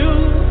for you.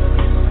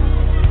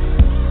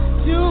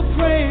 You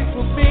pray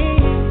for me.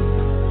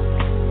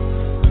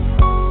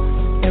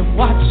 And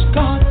watch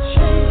God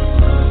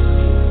change.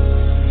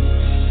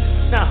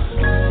 Now,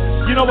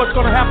 you know what's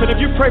going to happen if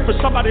you pray for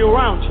somebody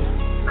around you.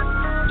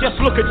 Just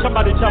look at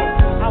somebody and tell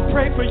them, I'll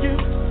pray for you.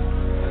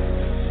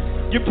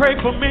 You pray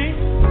for me.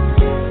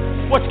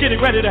 What's getting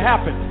ready to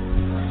happen?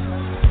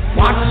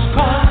 Watch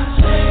God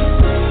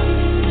change.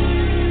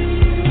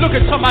 Look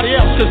at somebody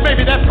else, because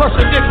maybe that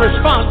person didn't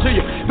respond to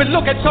you. But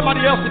look at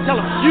somebody else and tell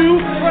them, you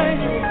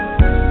pray.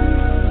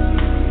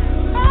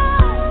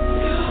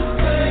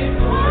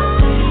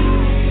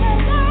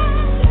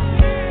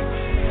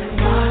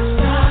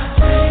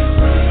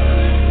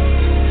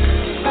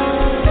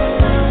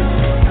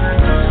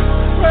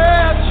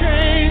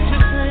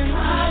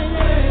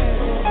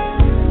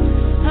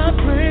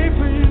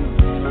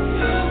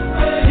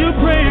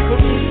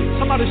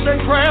 Somebody say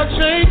prayer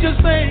changes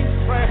things.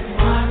 Prayer.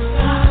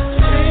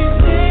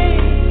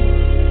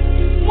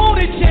 Won't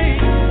it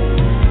change?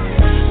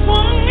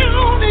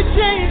 Won't it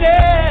change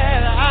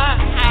it?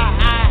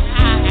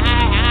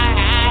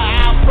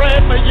 I'll pray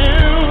for you.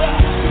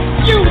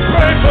 You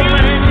pray for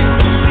me.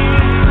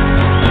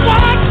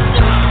 What?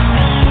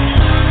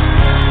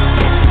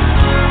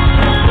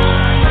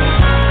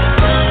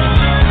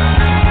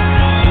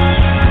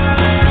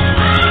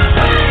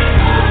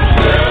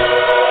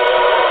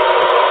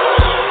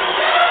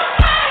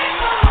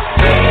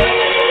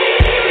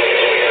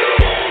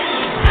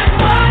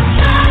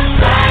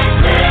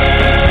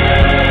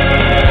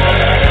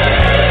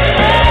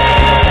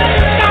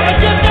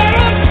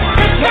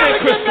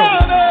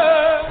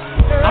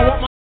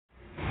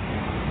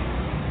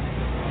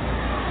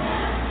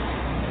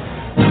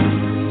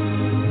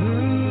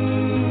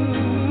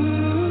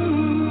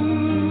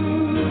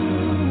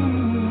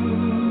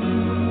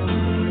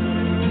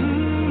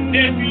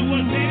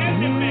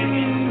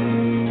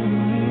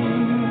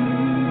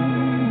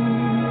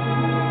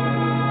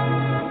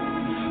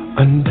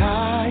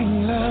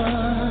 Undying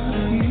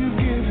love you've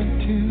given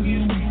to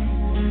me,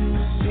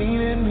 seen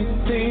in me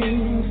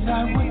things I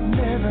would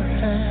never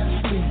have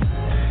seen.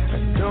 I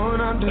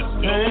don't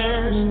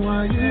understand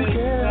why you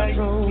care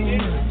so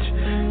much.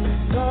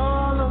 It's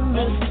all a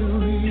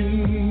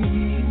mystery.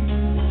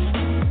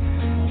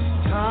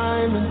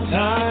 Time and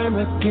time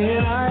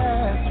again I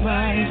ask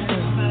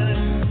myself,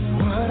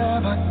 what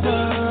have I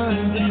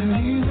done to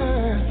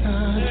deserve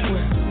such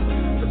wealth?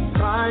 The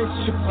price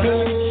you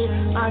pay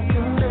I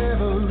can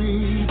never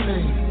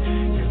repay.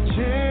 Your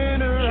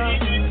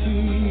generosity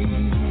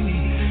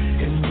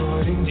in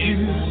wanting to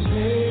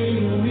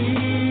save me,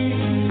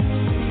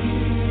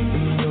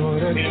 in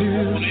order to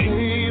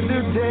save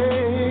the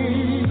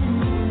day.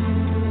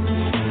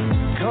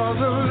 Cause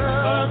of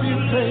love you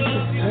place a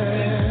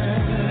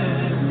stand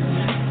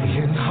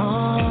in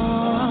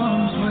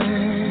harm's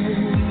way.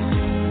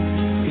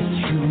 It's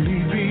truly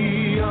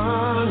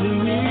beyond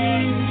me,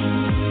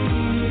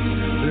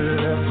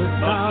 left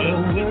without a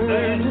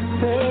word to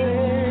say.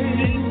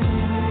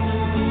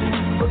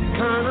 What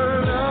kind of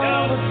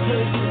love would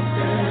take a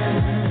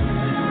stand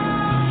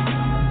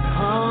in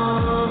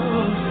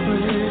harm's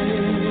way?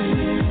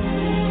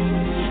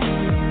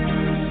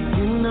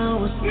 When I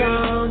was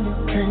down, you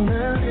came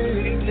and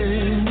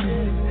lifted me.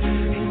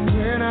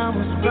 When I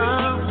was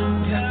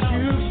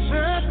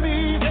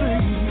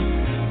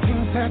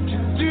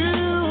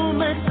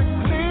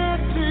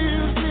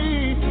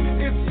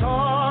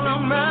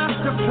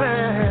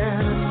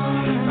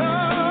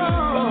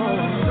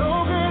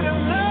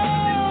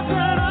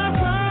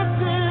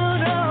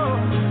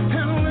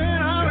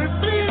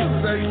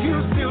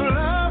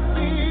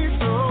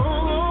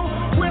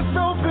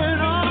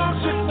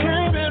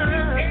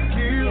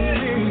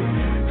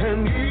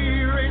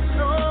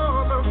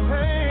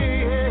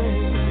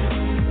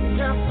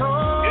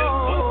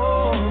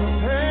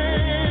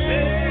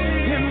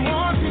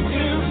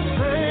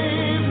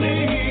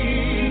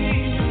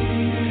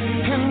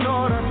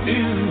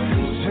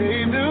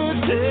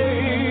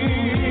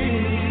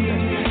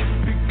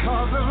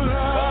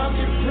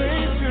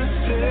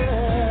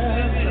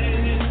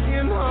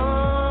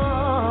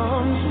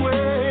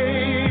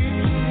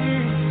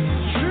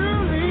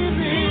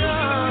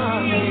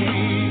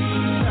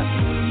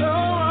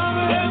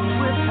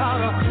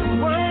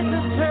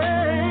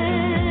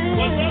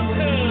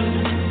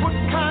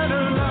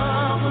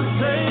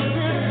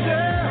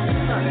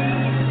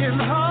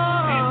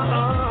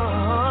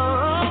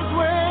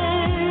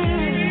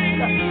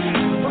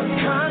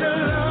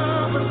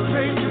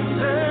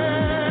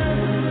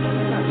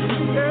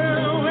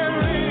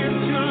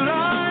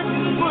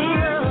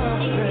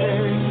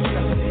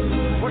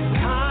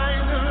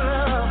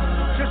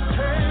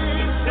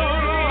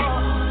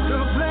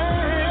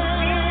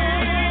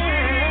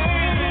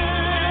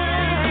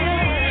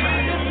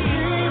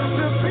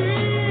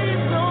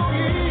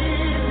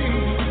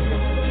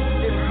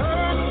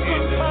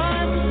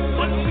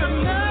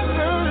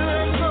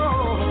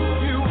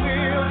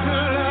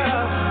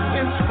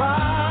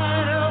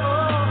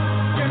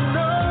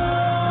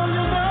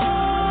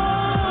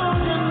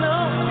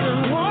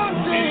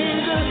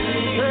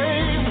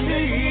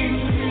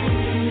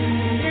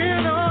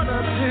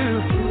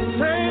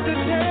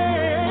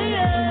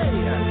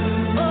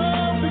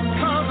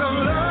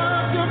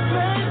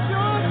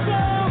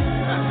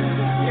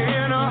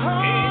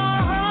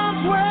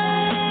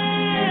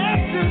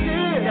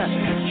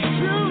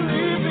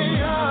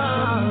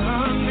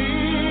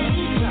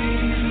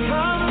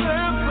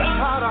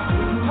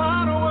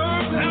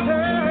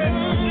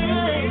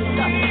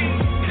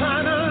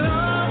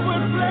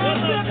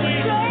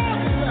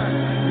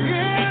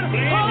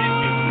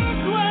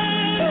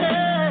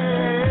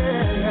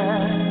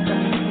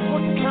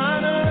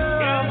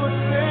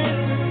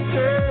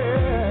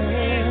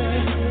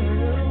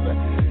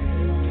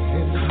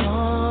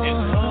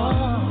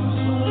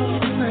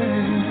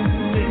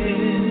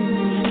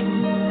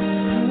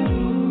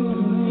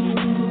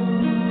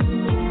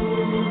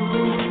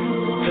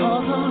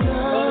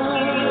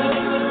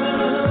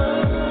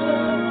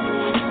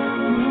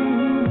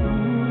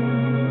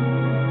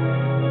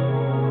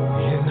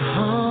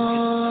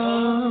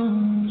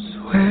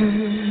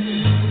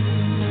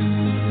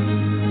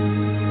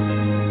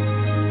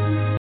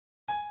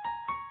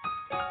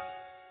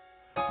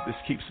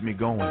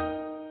going.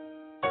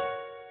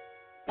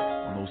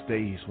 On those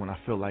days when I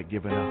feel like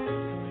giving up.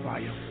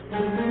 Fire.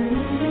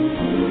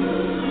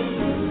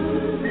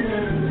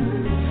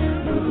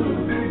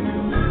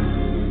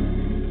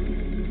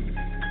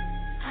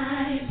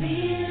 I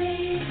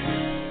believe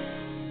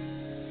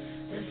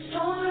the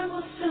storm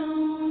will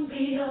soon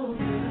be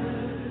over.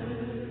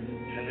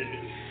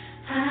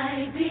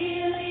 I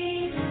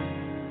believe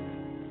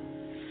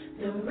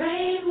the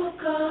rain will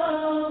go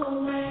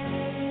away.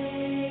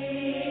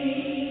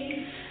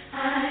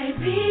 I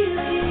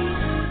believe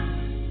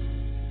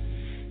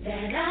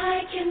that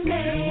I can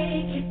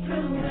make it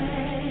through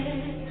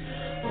it.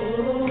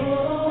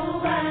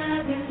 Oh, I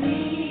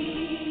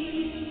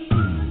believe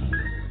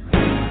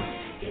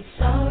it's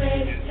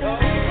already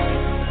done.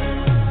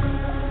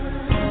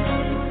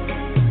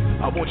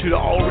 I want you to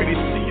already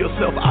see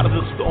yourself out of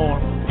the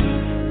storm.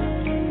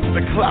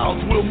 The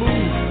clouds will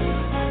move.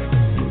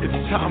 It's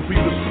time for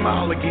you to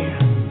smile again.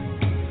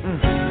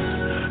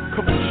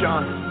 Come on,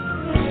 Sean.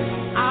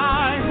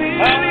 I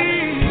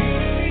believe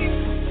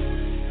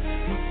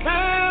my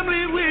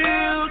family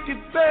will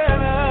get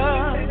better.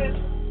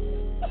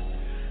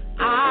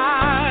 I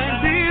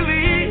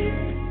believe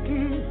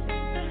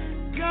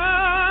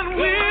God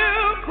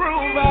will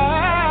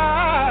provide.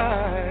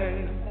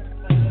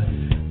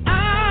 I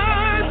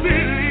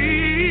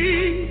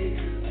believe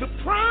the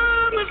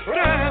promise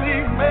that He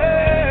made.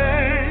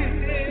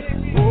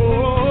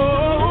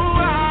 Oh,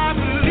 I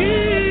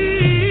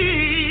believe.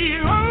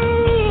 Oh,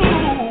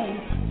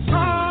 it's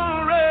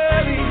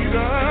already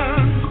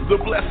done. The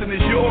blessing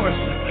is yours.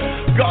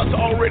 God's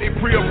already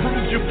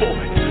pre-approved you for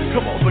it.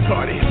 Come on,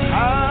 Bacardi.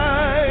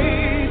 I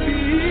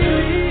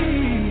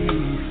believe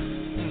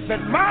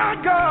that my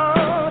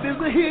God is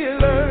a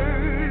healer.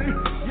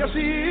 Yes, He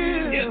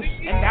is.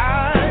 And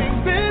I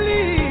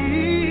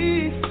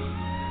believe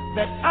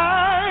that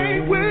I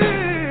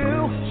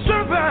will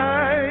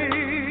survive.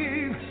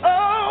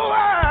 Oh, I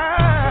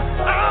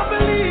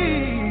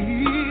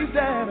believe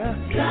that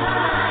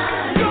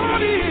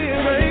God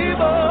is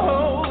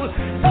able.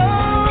 Oh,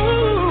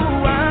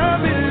 I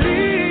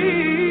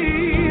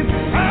believe.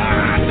 I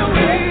know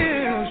it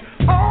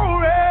is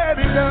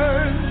already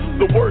done.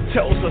 The Word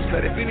tells us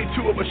that if any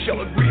two of us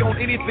shall agree on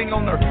anything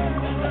on earth,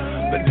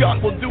 that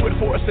God will do it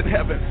for us in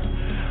heaven.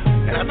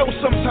 And I know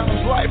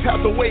sometimes life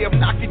has a way of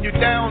knocking you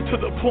down to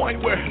the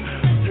point where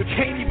you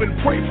can't even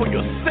pray for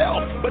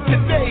yourself. But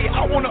today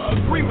I want to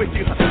agree with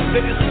you that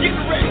it's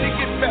getting ready to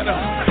get better.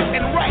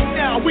 And right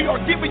now we are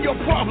giving your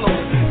problem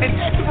an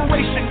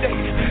expiration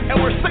date.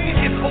 And we're saying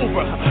it's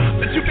over.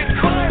 That you've been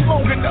crying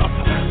long enough.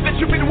 That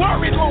you've been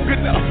worried long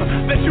enough.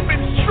 That you've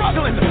been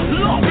struggling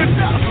long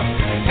enough.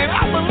 And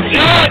I believe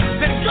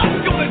that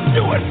God's going to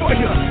do it for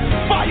you.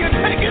 Fire,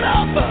 take it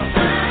up.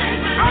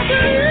 I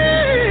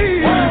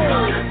believe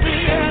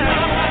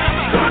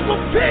God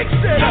will fix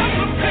it.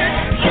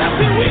 Yes,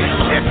 He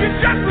will. If you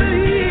just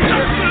believe.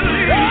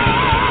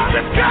 Oh,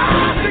 it's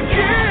got to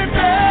get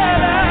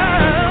better.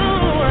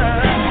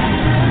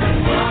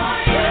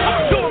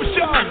 To him,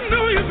 Sean. I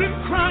know you've been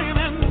crying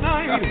at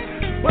night,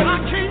 but I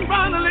came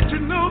by to let you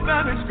know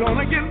that it's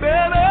gonna get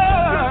better.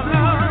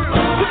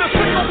 To the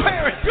single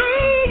parent, go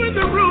in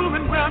the room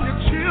and grab your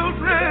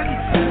children.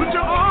 Put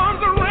your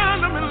arms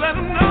around them and let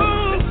them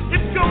know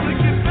it's gonna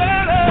get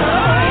better.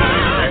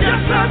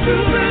 Yes, I do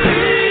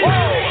believe.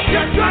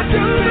 Yes, I do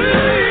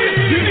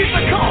believe. You need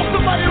to call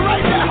somebody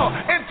right now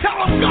and tell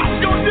them God's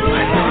gonna do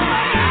it.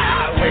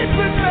 We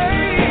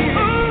believe.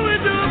 Oh, we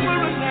do it for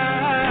us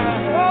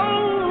now.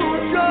 Oh,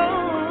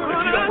 God. If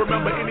you don't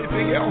remember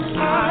anything else,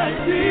 I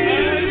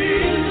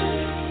believe.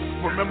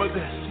 Remember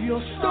this.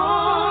 Your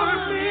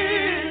storm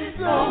is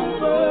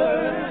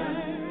over.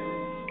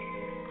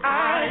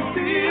 I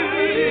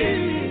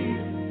believe.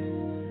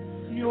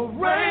 Your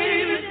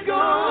rain is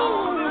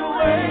gone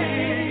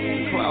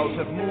away. Clouds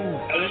have moved.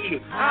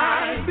 I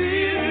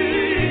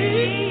believe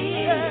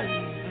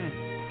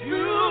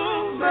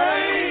you'll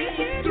make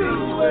it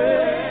through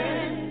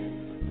it.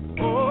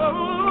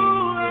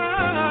 Oh,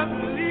 I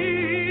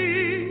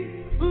believe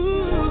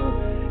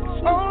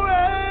it's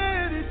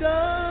already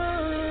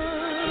done.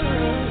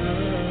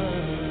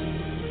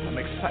 I'm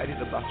excited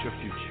about your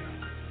future.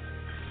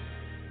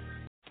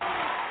 I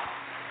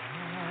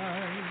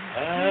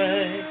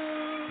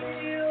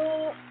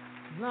feel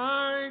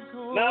like a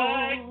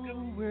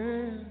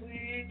wind.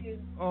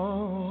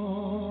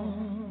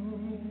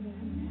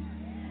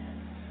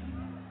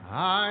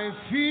 I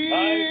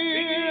feel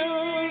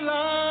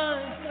like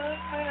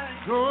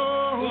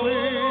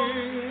going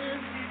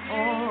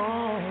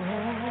on.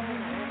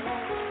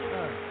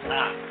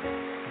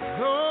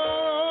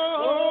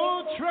 Though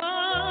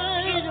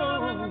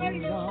trials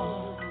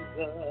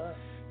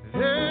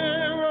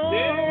they're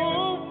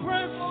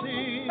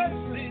oppressing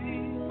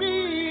me,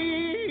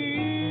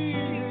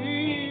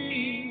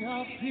 I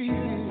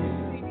feel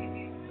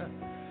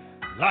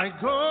like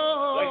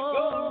going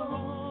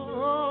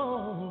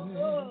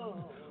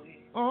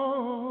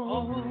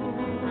on.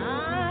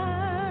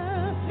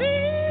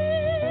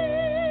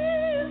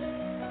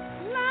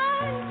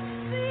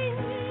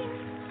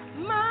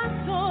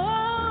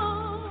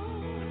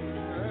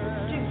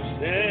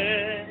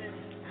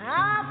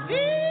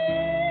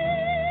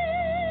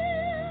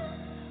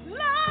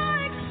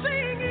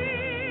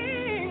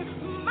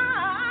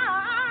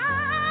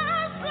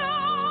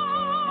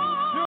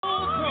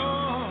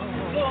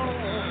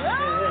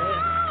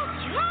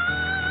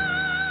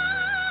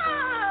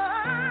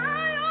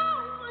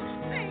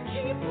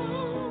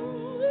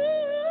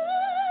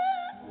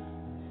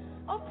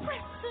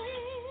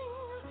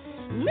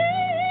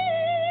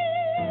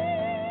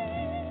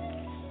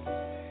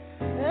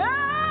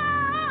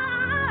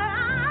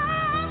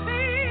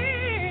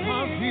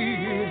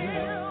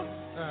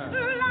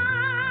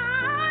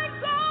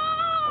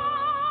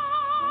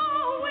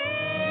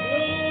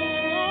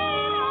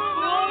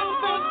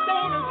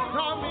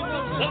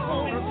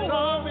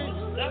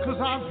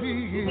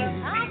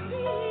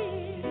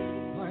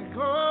 Like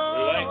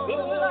gold. Like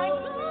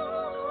gold.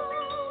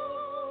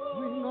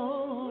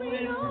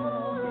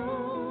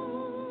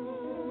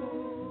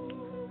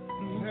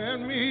 Let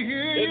me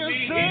hear Let you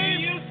me say, hear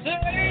you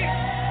say,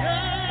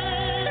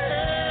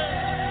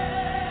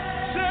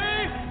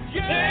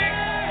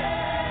 yeah.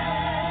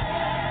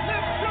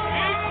 Let's go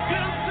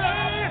and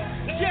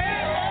say,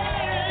 yeah.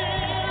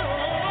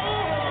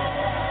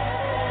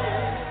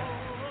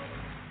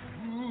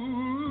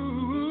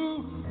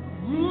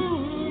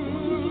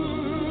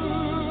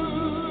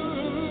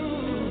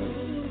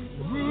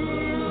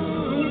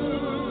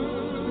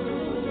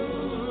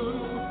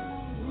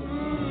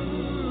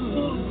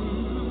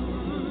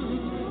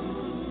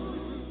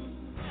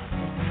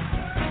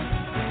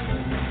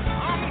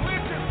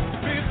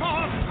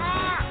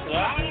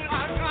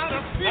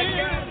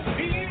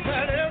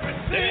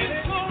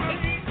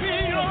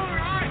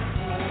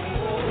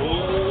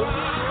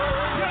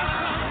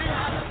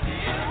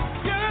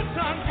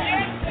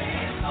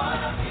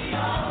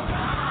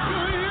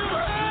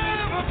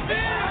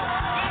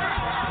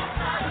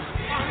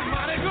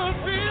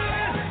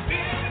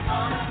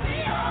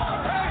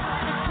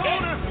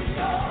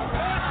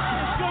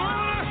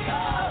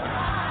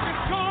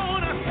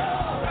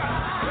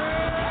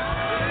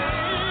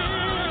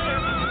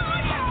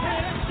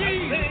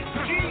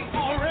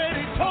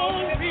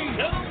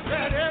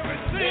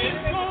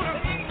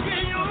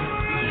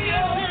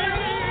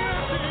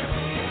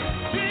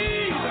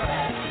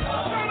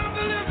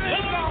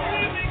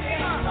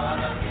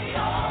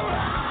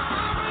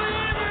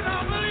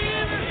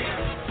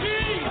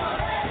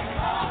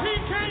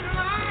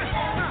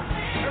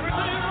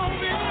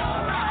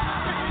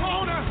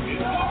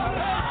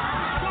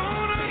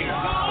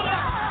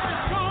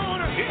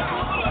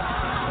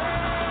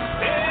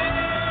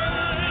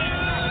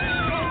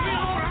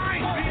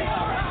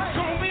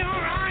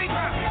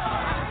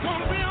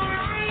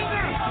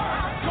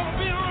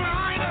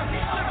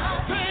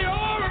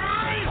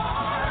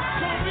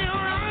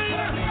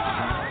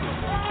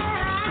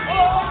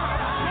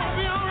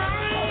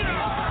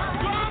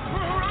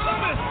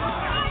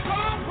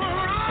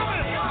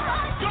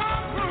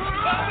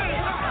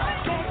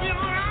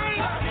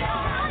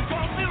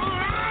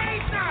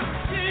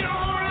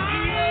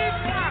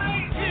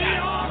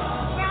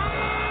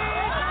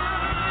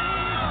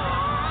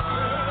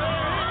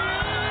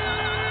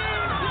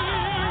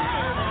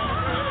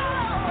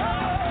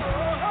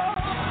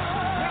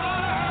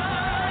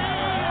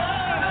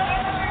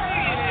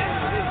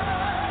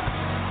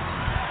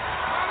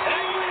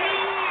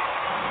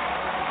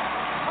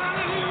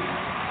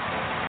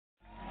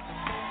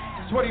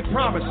 What he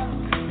promised.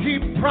 He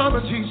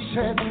promised, he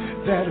said,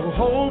 that he'll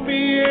hold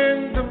me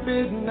in the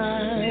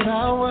midnight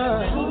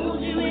hour.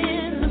 Hold you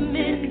in the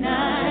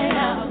midnight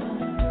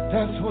hour.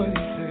 That's what he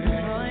said.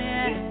 Oh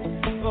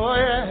yeah. Oh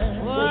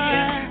yeah. Oh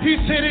yeah. He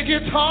said it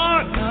gets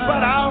hard,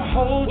 but I'll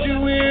hold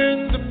you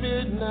in the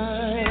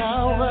midnight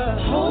hour.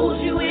 Hold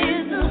you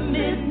in the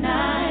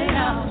midnight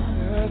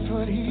hour. That's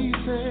what he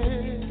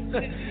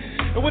said.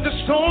 And when the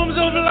storms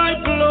of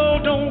life blow,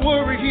 don't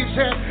worry, he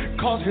said,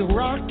 'cause he'll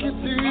rock you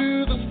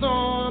through the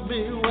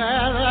stormy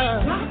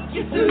weather. Rock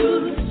you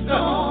through the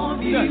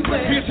stormy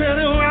weather. He said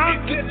he'll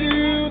rock you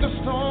through the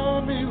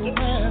stormy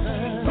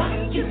weather.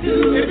 Rock you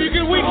through if you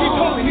get weak, he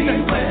told me,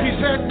 he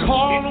said,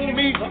 call on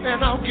me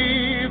and I'll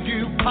give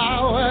you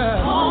power.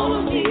 Call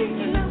on me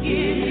and I'll give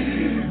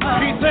you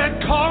power. He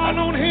said, call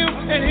on him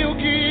and he'll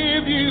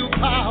give you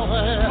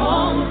power.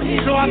 Call on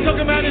him. So I took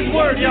him at his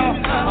word, y'all.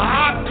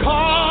 I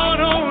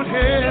called on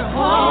him.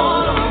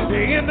 Call on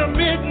in the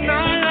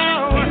midnight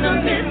hour. in the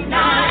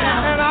midnight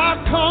hour. And I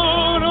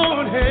called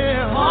on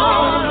him.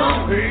 Called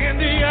on in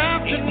the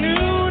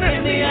afternoon.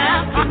 in the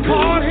afternoon. I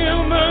called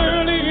him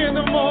early in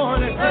the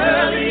morning.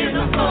 Early in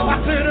the morning.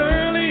 I said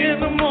early in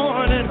the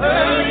morning.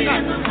 Early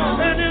in the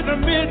morning. And in the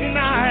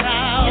midnight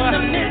hour. In the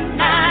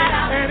midnight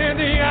hour. And in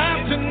the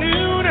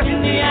afternoon.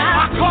 In the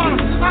I called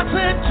him. I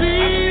said,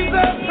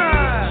 Jesus.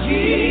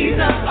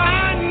 Jesus.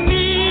 I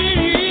need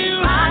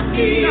you. I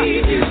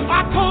need you.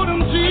 I told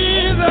him,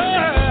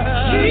 Jesus.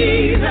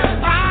 Jesus.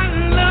 I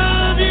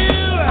love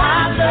you.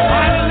 I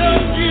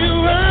love you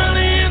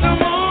early in the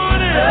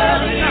morning.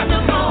 Early in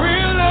the morning.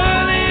 Real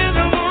early in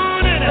the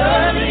morning.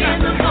 Early in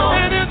the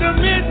morning. And in the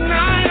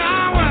midnight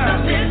hour. The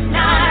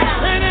midnight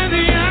hour. And in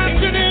the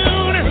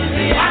afternoon.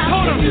 I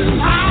told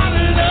him, I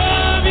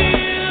love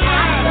you.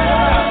 I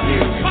love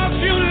you. 'Cause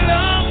you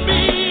love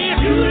me.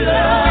 You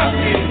love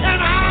me.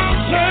 And I'll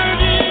serve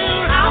you.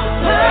 I'll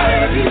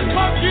serve you.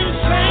 'Cause you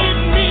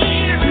saved me.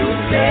 You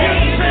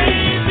saved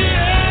me.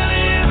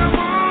 early in the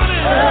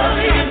morning.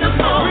 Early in the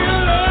morning.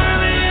 Real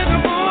early in the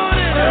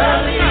morning.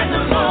 Early in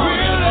the morning.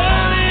 Real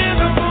early in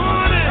the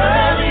morning.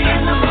 Early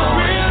in the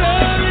morning. Real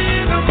early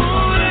in the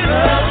morning.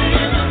 Early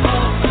in the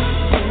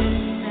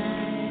morning.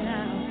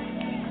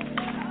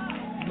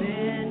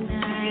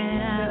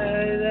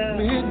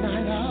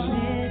 Midnight hour.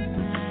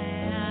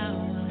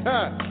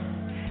 Huh.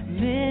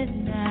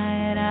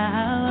 Midnight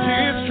hour.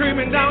 Tears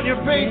streaming down your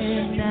face.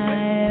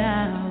 Midnight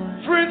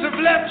hour. Friends have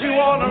left you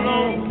all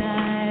alone.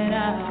 Midnight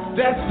hour.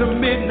 That's the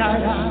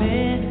midnight hour.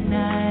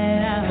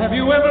 Have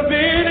you ever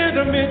been in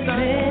the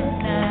midnight?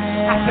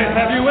 I said,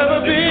 have you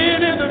ever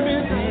been in the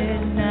midnight?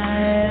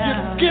 You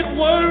get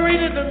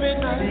worried in the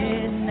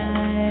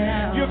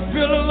midnight. You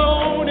feel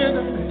alone in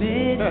the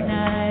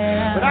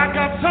midnight. But I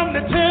got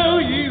something to tell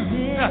you.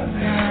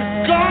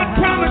 God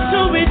promised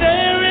to be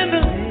there in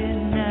the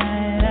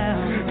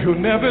midnight. He'll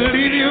never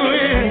leave you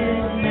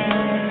in.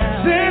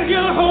 Said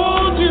he'll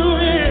hold you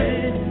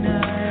in.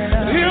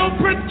 He'll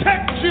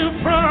protect you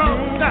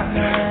from.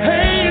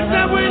 Hey, is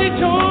that what he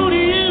told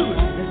you?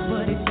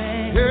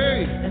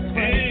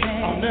 Hey,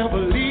 I'll never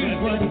leave.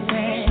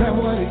 Is that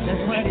what he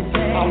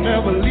said? I'll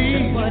never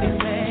leave. Is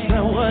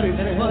that what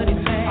he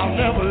said? I'll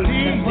never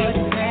leave.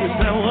 Is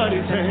that what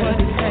he said?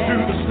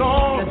 Through the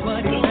storm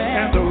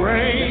and the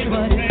rain,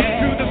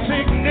 through the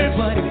sickness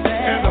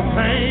and the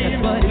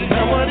pain. Is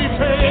that what he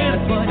said?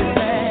 Is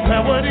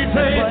that what he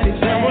said? Is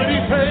that what he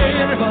said?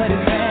 Is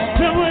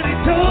that what he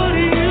told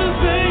you,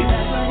 babe?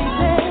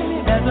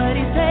 That's what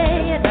he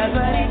said.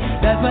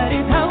 That's what he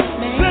told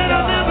me. Said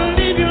I'll never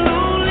leave you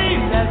lonely.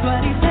 That's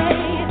what he said.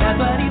 That's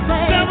what he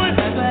said.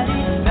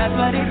 That's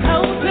what he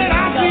told me. Said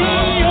I'll be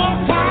your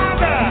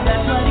father.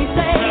 That's what he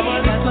said. That's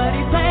what he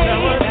said.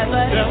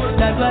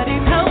 That's what he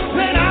told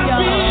me. Said I'll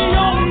be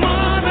your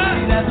mother.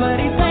 That's what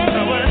he said.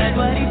 That's what he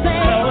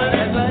said.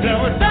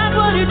 That's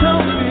what he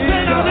told me.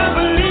 Said I'll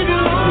never leave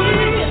you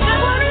lonely.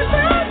 That's what he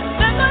said.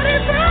 That's what he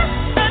said.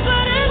 That's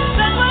what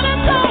he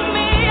told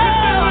me.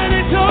 That's what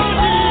he told you. That's what he said.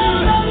 That's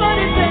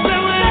what he said.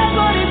 That's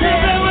what he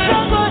said. I'll never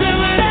leave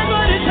you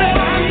lonely. That's what he said. That's what he said.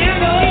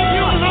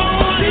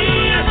 That's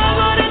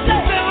what he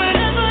told me.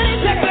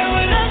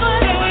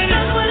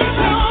 That's what he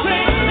told you.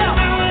 That's what he said.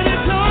 That's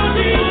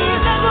what he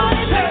said. That's what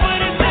he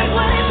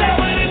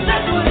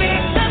told me.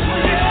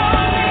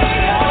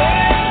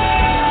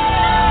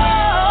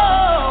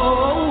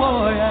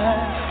 Oh, yeah.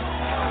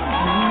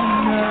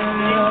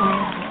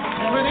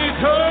 When he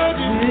told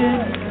you,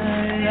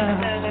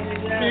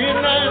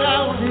 midnight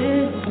hour.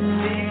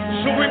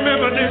 So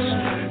remember this,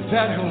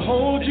 that he'll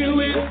hold you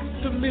in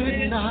the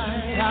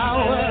midnight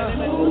hour.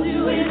 Hold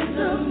you in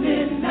the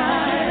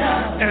midnight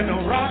hour. And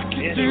he'll rock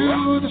you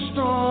through the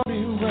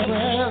stormy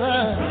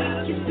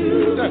weather. He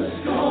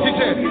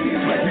said,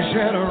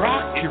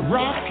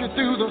 rock you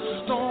through the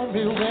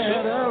stormy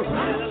weather.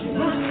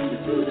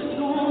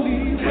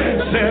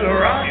 He said,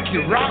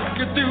 rock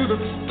you through the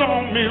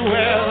stormy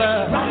weather.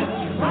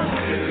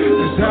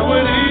 Is that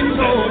what he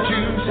told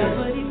you?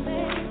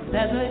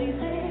 That's what he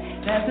said.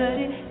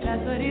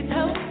 That's what he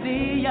told me,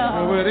 y'all.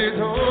 That's what he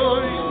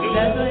told you.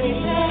 That's what he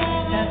said.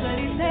 That's what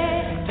he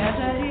said.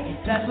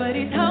 That's what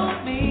he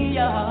told me,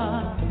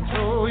 y'all.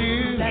 Told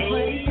you. That's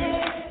what he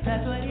said.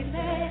 That's what he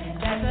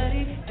said.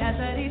 That's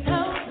what he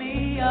told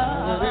me,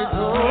 y'all. That's what he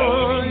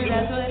told you.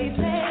 That's what he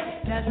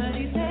said. That's what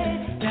he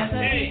said.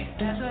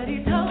 That's what he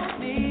told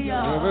me,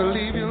 y'all. Never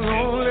leave you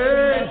lonely.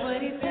 That's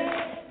what he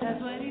said.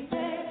 That's what he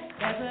said.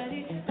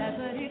 That's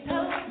what he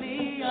told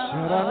me, y'all.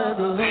 Should I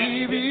never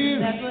leave you?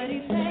 That's what he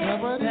said.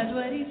 That's what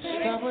he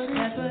said. That's what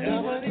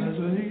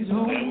he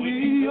told me,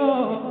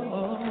 y'all.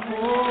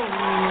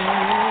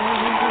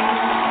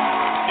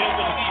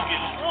 Never leave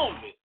you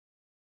lonely.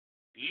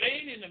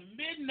 Late in the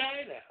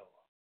midnight hour.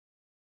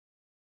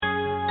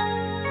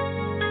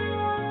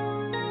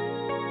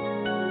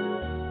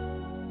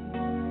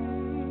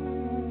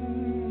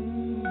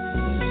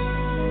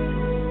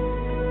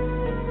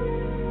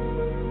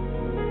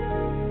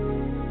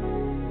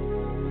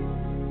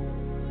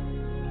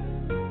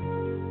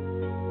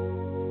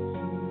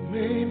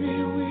 Maybe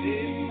we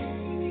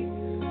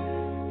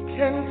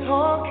can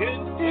talk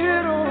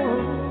it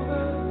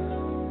over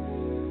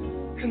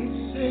and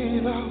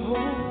save our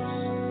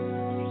hopes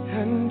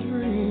and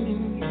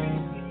dreams.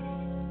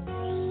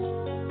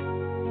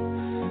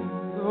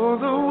 Though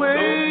the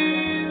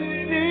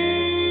ways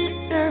seem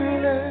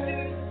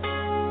endless,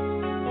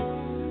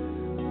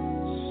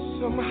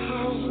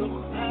 somehow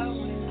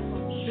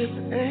this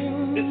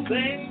ain't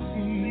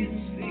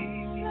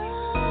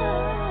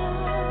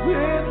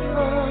with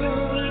love.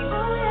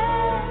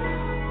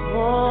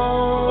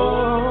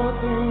 All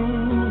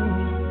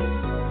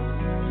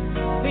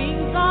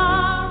things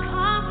are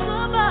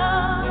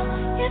possible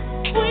if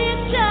we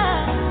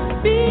just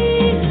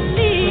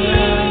believe.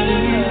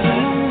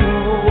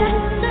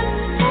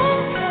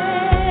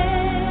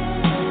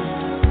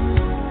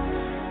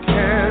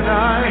 Can I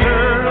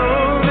hear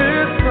all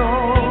this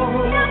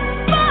song?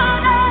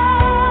 But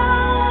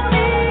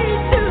only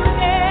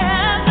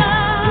together.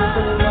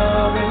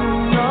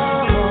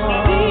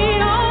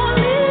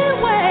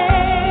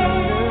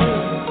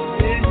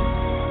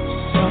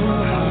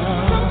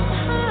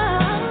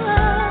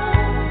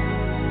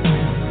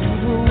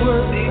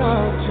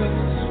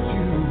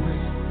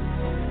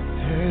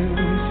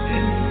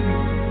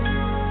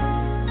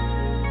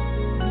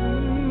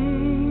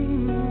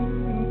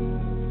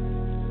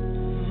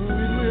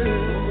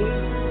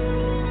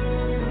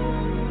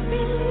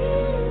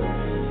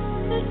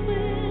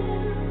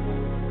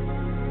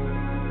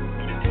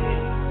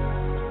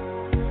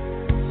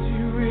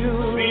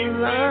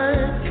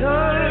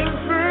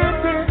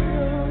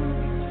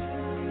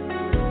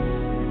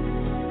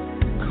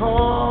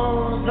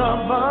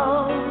 walked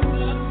about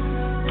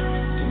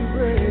to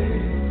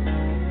break.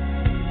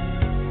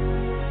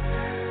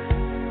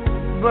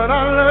 But I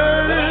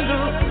learned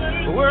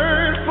the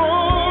word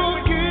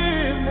forgiveness,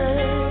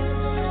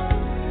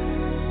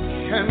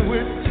 and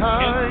with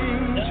time